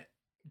tone of it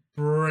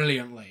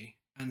brilliantly,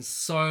 and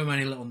so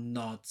many little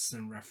nods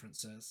and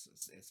references.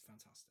 It's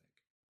fantastic.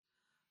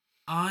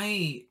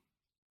 I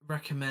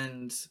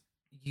recommend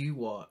you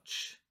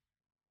watch,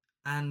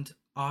 and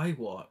I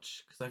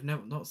watch, because I've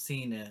not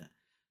seen it,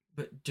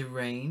 but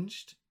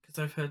Deranged, because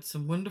I've heard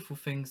some wonderful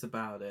things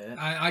about it.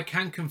 I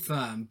can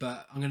confirm,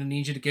 but I'm going to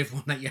need you to give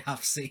one that you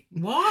have seen.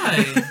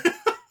 Why?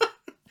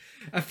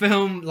 A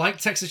film like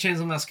Texas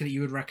Chainsaw Massacre that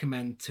you would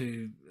recommend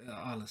to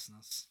our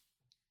listeners.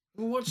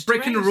 Well, watch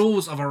Breaking the Deranged.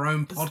 rules of our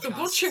own podcast.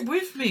 Watch it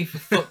with me, for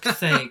fuck's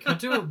sake. I'll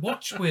do a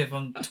watch with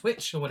on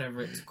Twitch or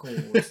whatever it's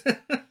called.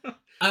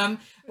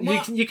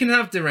 You can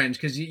have Deranged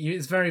because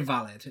it's very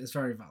valid. It's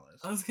very valid.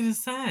 I was gonna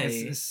say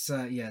it's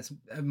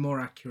a more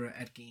accurate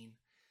Ed Gein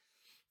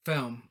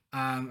film.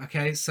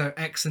 Okay, so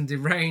X and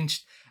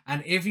Deranged.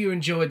 And if you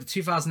enjoyed the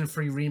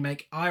 2003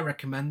 remake, I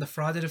recommend the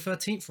Friday the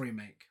 13th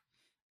remake.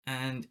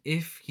 And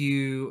if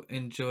you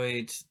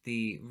enjoyed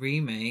the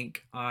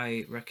remake,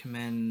 I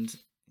recommend.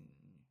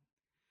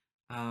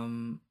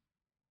 I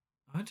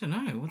don't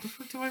know. What the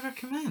fuck do I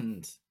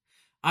recommend?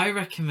 I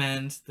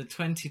recommend the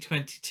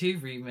 2022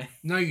 remake.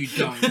 No, you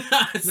don't.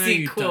 No,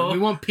 you don't. We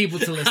want people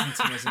to listen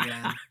to us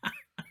again.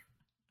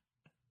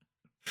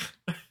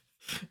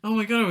 Oh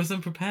my god, I was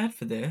unprepared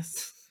for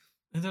this.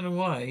 I don't know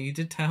why. You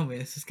did tell me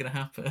this was going to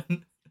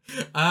happen.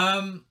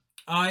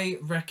 I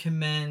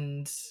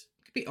recommend...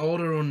 It could be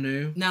older or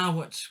new. Now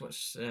watch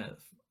Friday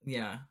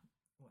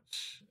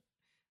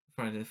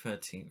the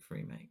 13th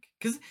remake.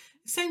 Because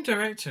same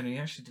director and he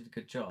actually did a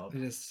good job.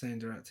 It is the same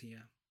director,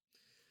 yeah.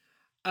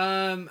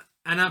 And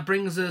that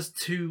brings us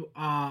to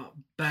our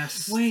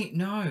best... Wait,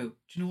 no. Do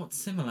you know what's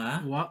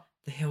similar? What?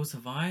 The Hills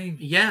Have Eyes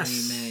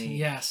remake.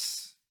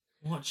 Yes.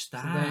 Watch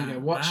that. So there you go.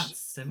 Watch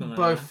That's similar.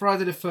 both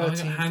Friday the 13th How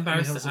and the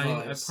Hills embarrassed. of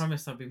I Eyes.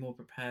 promise I'll be more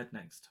prepared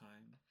next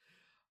time.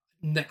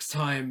 Next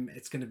time,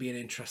 it's going to be an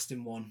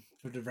interesting one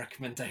for the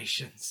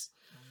recommendations.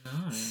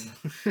 No.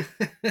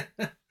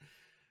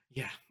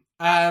 Yeah.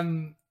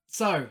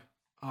 So,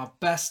 our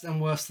best and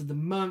worst of the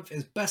month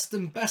is best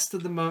and best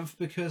of the month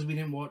because we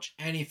didn't watch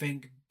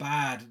anything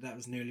bad that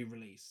was newly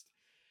released.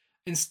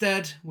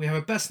 Instead, we have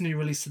a best new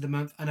release of the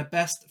month and a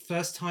best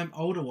first time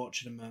older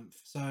watch of the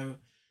month. So,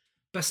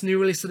 best new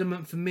release of the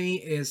month for me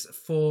is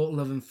For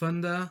Love and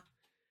Thunder.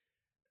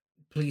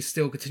 Please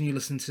still continue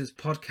listening to this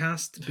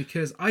podcast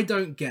because I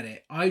don't get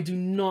it. I do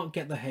not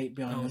get the hate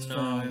behind this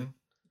film.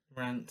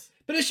 Rant.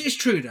 But it's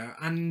true though.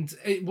 And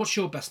what's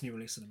your best new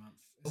release of the month?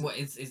 What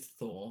is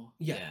Thor?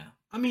 Yeah.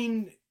 I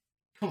mean,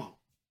 come on.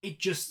 It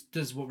just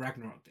does what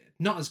Ragnarok did.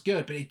 Not as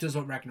good, but it does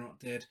what Ragnarok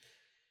did.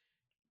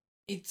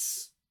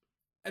 It's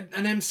an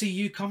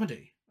MCU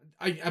comedy.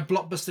 A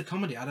blockbuster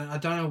comedy. I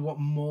don't know what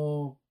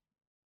more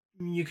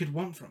you could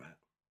want from it.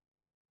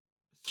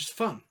 Just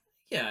fun.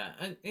 Yeah,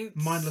 and it's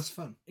Mindless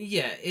fun.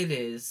 Yeah, it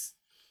is.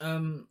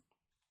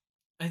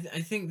 I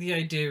think the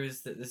idea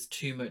is that there's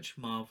too much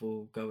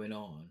Marvel going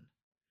on,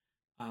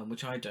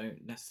 which I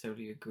don't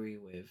necessarily agree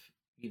with.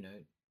 You know,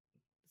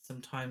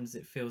 sometimes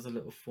it feels a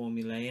little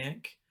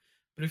formulaic,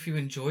 but if you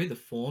enjoy the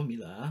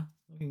formula,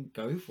 you can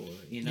go for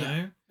it. You know,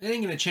 Yeah. It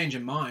ain't gonna change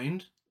your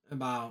mind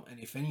about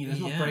anything. You know,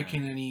 it's not Yeah.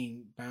 breaking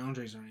any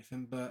boundaries or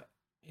anything, but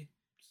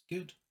it's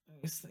good.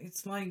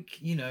 it's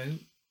like, you know,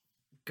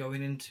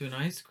 going into an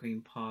ice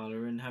cream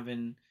parlor and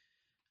having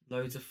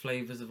loads of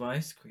flavors of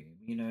ice cream.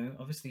 You know,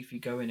 obviously, if you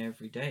go in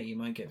every day, you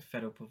might get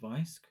fed up of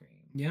ice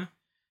cream. Yeah.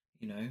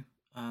 You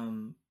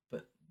know,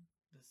 but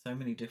there's so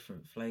many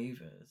different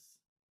flavors.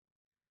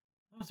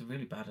 That was a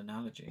really bad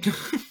analogy.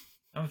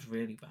 That was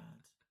really bad.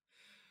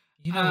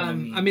 You know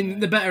what I mean?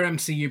 the though. better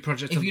MCU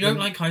project. If of you the- don't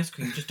like ice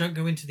cream, just don't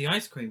go into the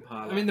ice cream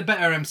parlor. I mean, the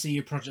better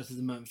MCU project of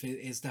the month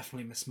is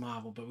definitely Miss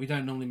Marvel, but we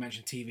don't normally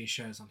mention TV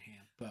shows on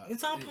here. But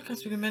it's our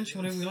podcast. We can mention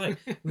whatever we like.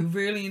 We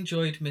really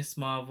enjoyed Miss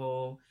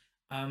Marvel.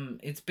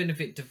 It's been a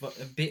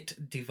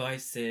bit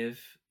divisive.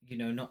 You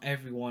know, not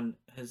everyone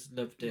has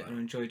loved it or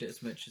enjoyed it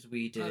as much as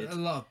we did. A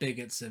lot of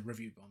bigots have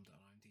review bombed on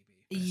IMDb.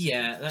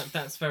 Yeah,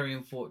 that's very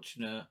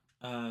unfortunate.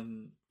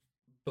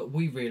 But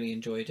we really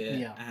enjoyed it,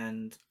 Yeah.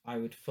 and I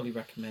would fully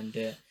recommend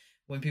it.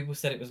 When people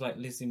said it was like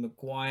Lizzie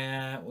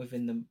McGuire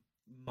within the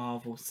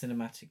Marvel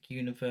Cinematic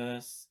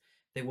Universe,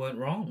 they weren't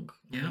wrong.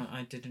 Yeah.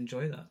 I did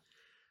enjoy that.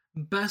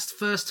 Best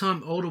first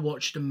time older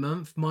watch of the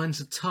month.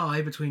 Mine's a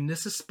tie between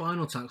This is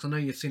Spinal Tap, 'cause I know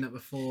you've seen that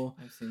before,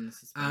 I've seen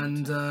this.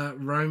 and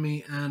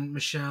Romy and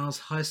Michelle's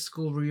High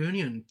School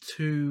Reunion.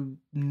 Two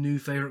new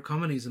favourite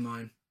comedies of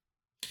mine.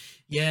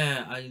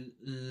 Yeah, I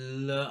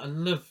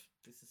love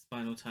This is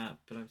Spinal Tap,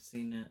 but I've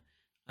seen it.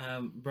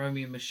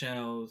 Romy and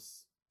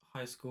Michelle's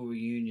High School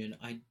Reunion.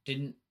 I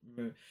didn't.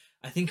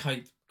 I think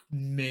I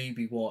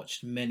maybe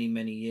watched many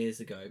years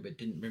ago, but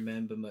didn't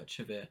remember much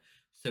of it.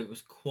 So it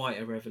was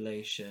quite a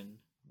revelation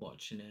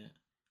watching it.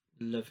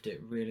 Loved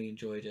it. Really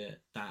enjoyed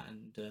it. That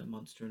and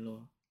Monster in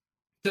Law.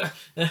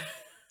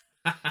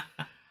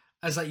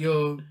 Is that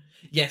your...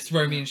 Yes,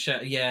 Romy and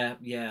Michelle. Yeah.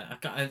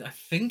 I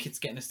think it's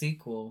getting a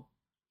sequel.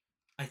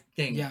 I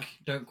think. Yeah.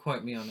 Don't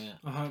quote me on it.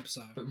 I hope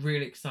so. But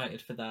really excited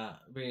for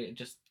that. Really,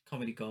 just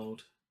comedy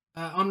gold.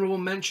 Honourable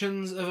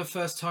mentions of a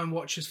first time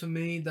watches for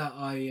me that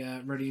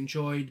I really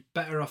enjoyed.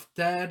 Better Off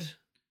Dead.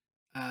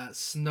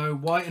 Snow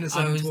White and the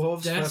Seven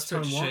Dwarfs. First desperate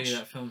time to show watch. you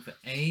that film for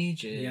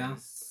ages. Yeah.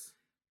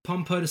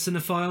 Pompo the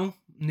Cinephile.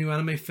 New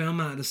anime film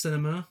out of the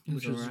cinema, It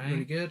was which was alright.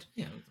 really good.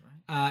 Yeah, it was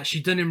alright.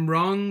 She Done Him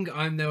Wrong.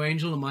 I'm No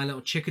Angel and My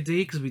Little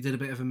Chickadee, because we did a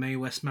bit of a Mae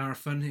West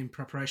marathon in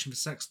preparation for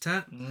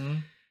Sextet.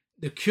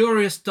 The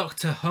Curious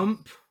Dr.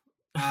 Hump.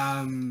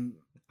 I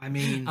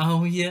mean,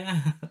 Oh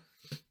yeah.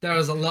 there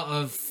was a lot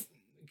of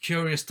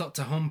Curious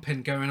Dr.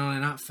 Humping going on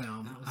in that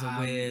film. That was a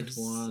weird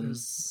one. It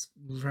was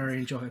very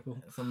enjoyable.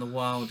 It's on the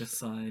wilder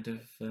side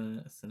of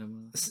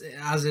cinema.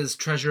 As is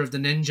Treasure of the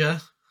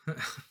Ninja.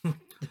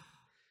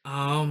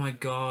 Oh my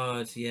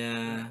god,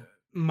 yeah.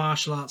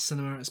 Martial arts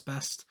cinema at its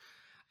best.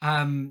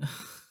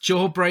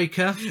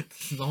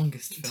 Jawbreaker.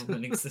 Longest film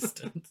in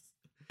existence.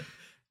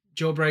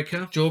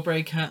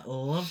 Jawbreaker,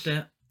 loved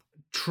it.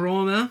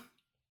 Trauma.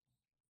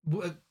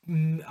 I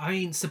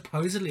mean,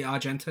 supposedly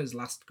Argento's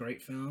last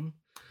great film.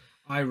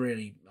 I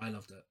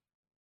loved it.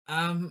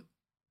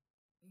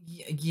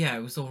 Yeah,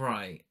 it was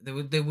alright.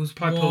 There was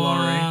Piper one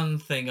Laurie.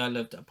 thing I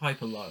loved.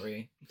 Piper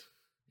Laurie.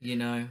 You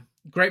know.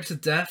 Grapes of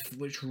Death,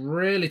 which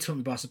really took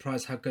me by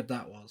surprise how good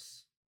that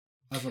was.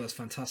 I thought it was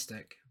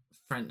fantastic.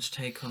 French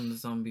take on the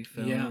zombie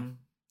film. Yeah.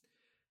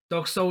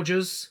 Dog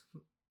Soldiers.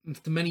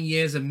 After many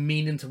years of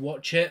meaning to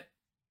watch it,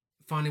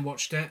 finally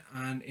watched it,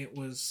 and it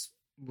was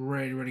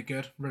really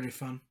good, really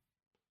fun.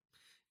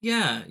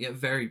 Yeah,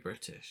 very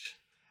British.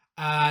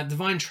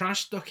 Divine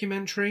Trash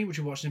documentary, which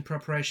we watched in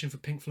preparation for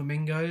Pink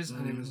Flamingos,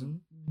 and it was a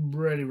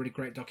really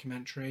great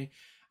documentary.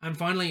 And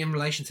finally, in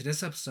relation to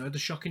this episode, the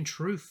Shocking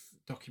Truth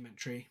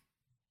documentary.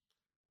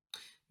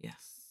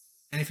 Yes.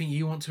 Anything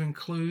you want to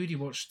include? You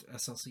watched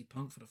SLC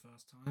Punk for the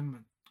first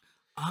time.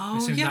 Oh,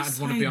 assume yes,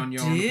 that'd wanna be on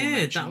your honourable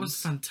did. That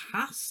was mentions.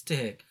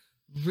 fantastic.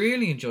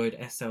 Really enjoyed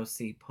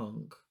SLC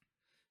Punk.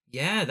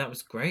 Yeah, that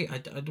was great.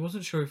 I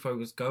wasn't sure if I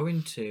was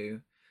going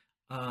to.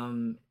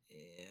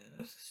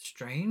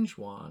 Strange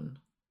one.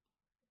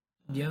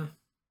 Yeah.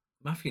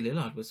 Matthew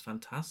Lillard was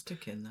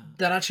fantastic in that.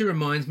 That actually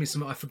reminds me of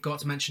something I forgot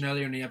to mention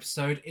earlier in the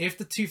episode. If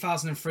the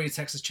 2003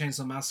 Texas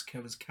Chainsaw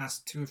Massacre was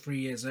cast 2 or 3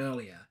 years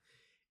earlier,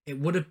 it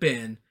would have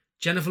been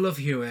Jennifer Love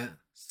Hewitt,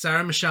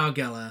 Sarah Michelle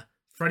Gellar,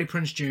 Freddie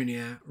Prinze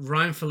Jr.,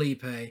 Ryan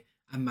Felipe,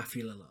 and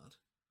Matthew Lillard.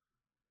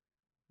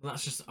 Well,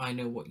 that's just I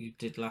Know What You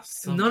Did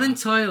Last Summer. Not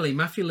entirely.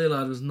 Matthew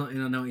Lillard was not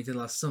in I Know What You Did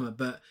Last Summer,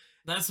 but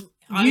That's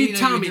you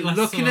tell me,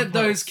 looking at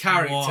those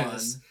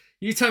characters,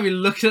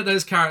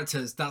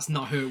 that's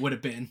not who it would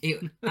have been.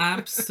 It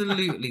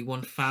absolutely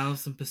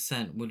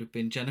 1000% would have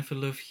been Jennifer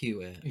Love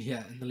Hewitt.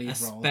 Yeah, in the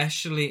lead role.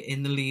 Especially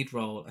in the lead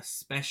role,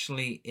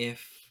 especially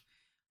if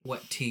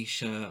Wet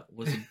T-shirt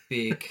was a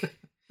big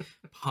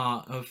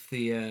part of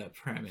the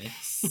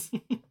premise.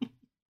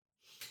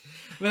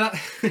 Well,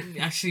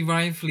 Actually,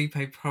 Ryan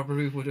Felipe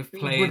probably would have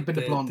Would played have been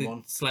the blonde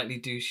one. slightly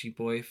douchey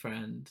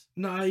boyfriend.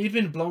 no, you'd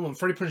been the blonde one.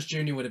 Freddie Prinze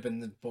Jr. would have been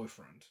the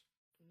boyfriend.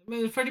 I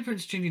mean, Freddie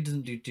Prinze Jr.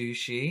 doesn't do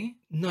douchey.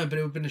 No, but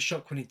it would have been a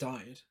shock when he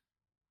died.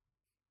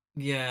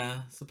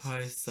 Yeah, I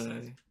suppose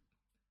so.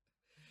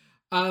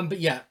 But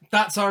yeah,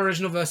 that's our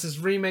original versus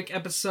remake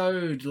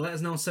episode. Let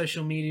us know on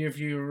social media if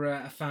you're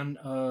a fan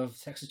of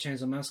Texas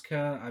Chainsaw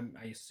Massacre.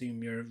 I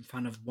assume you're a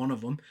fan of one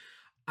of them.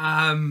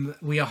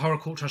 We are Horror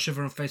Cult Trash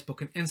over on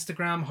Facebook and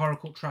Instagram, Horror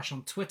Cult Trash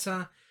on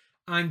Twitter.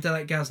 I'm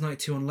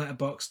DelicGaz92 on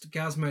Letterboxd,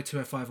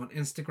 Gazmo205 on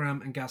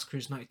Instagram, and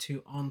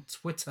GazCruise92 on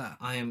Twitter.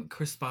 I am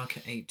Chris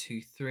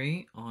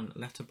Barker823 on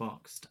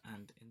Letterboxd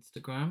and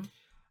Instagram.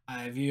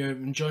 If you're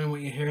enjoying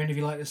what you're hearing, if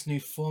you like this new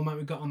format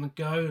we've got on the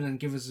go, then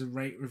give us a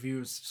rate, review,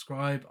 and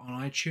subscribe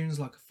on iTunes,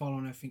 like a follow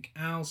and everything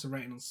else, a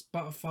rating on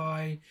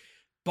Spotify.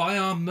 Buy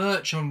our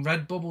merch on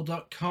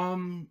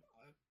redbubble.com.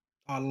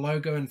 Our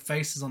logo and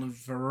faces on a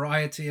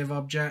variety of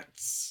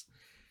objects.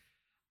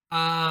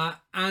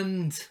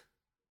 And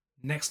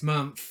next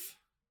month,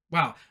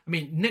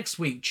 next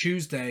week,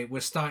 Tuesday, we're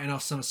starting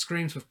off Summer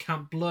Screams with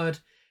Camp Blood.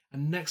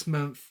 And next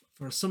month,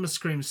 for a Summer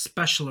Screams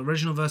special,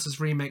 original versus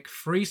remake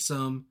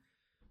threesome,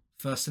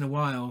 first in a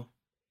while,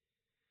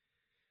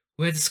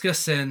 we're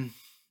discussing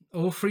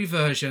all three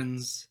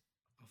versions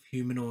of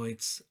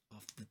Humanoids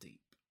of the Deep.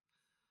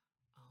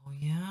 Oh,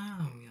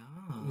 yeah,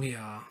 We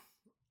are.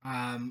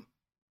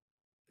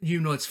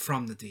 Humanoids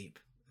from the Deep.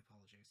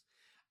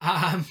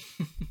 Apologies.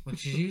 What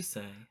did you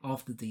say?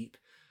 Of the Deep.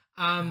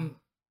 I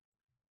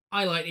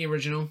like the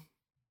original.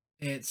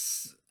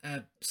 It's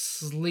a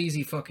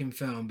sleazy fucking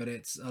film, but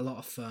it's a lot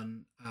of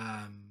fun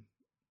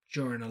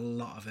during a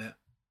lot of it.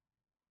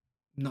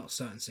 Not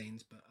certain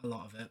scenes, but a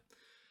lot of it.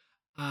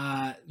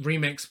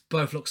 Remakes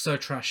both look so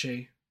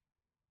trashy.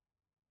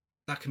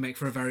 That can make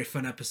for a very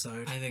fun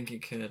episode. I think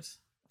it could.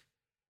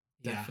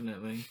 Yeah.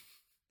 Definitely.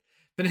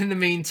 But in the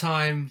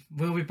meantime,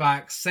 we'll be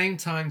back, same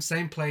time,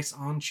 same place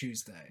on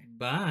Tuesday.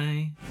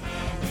 Bye.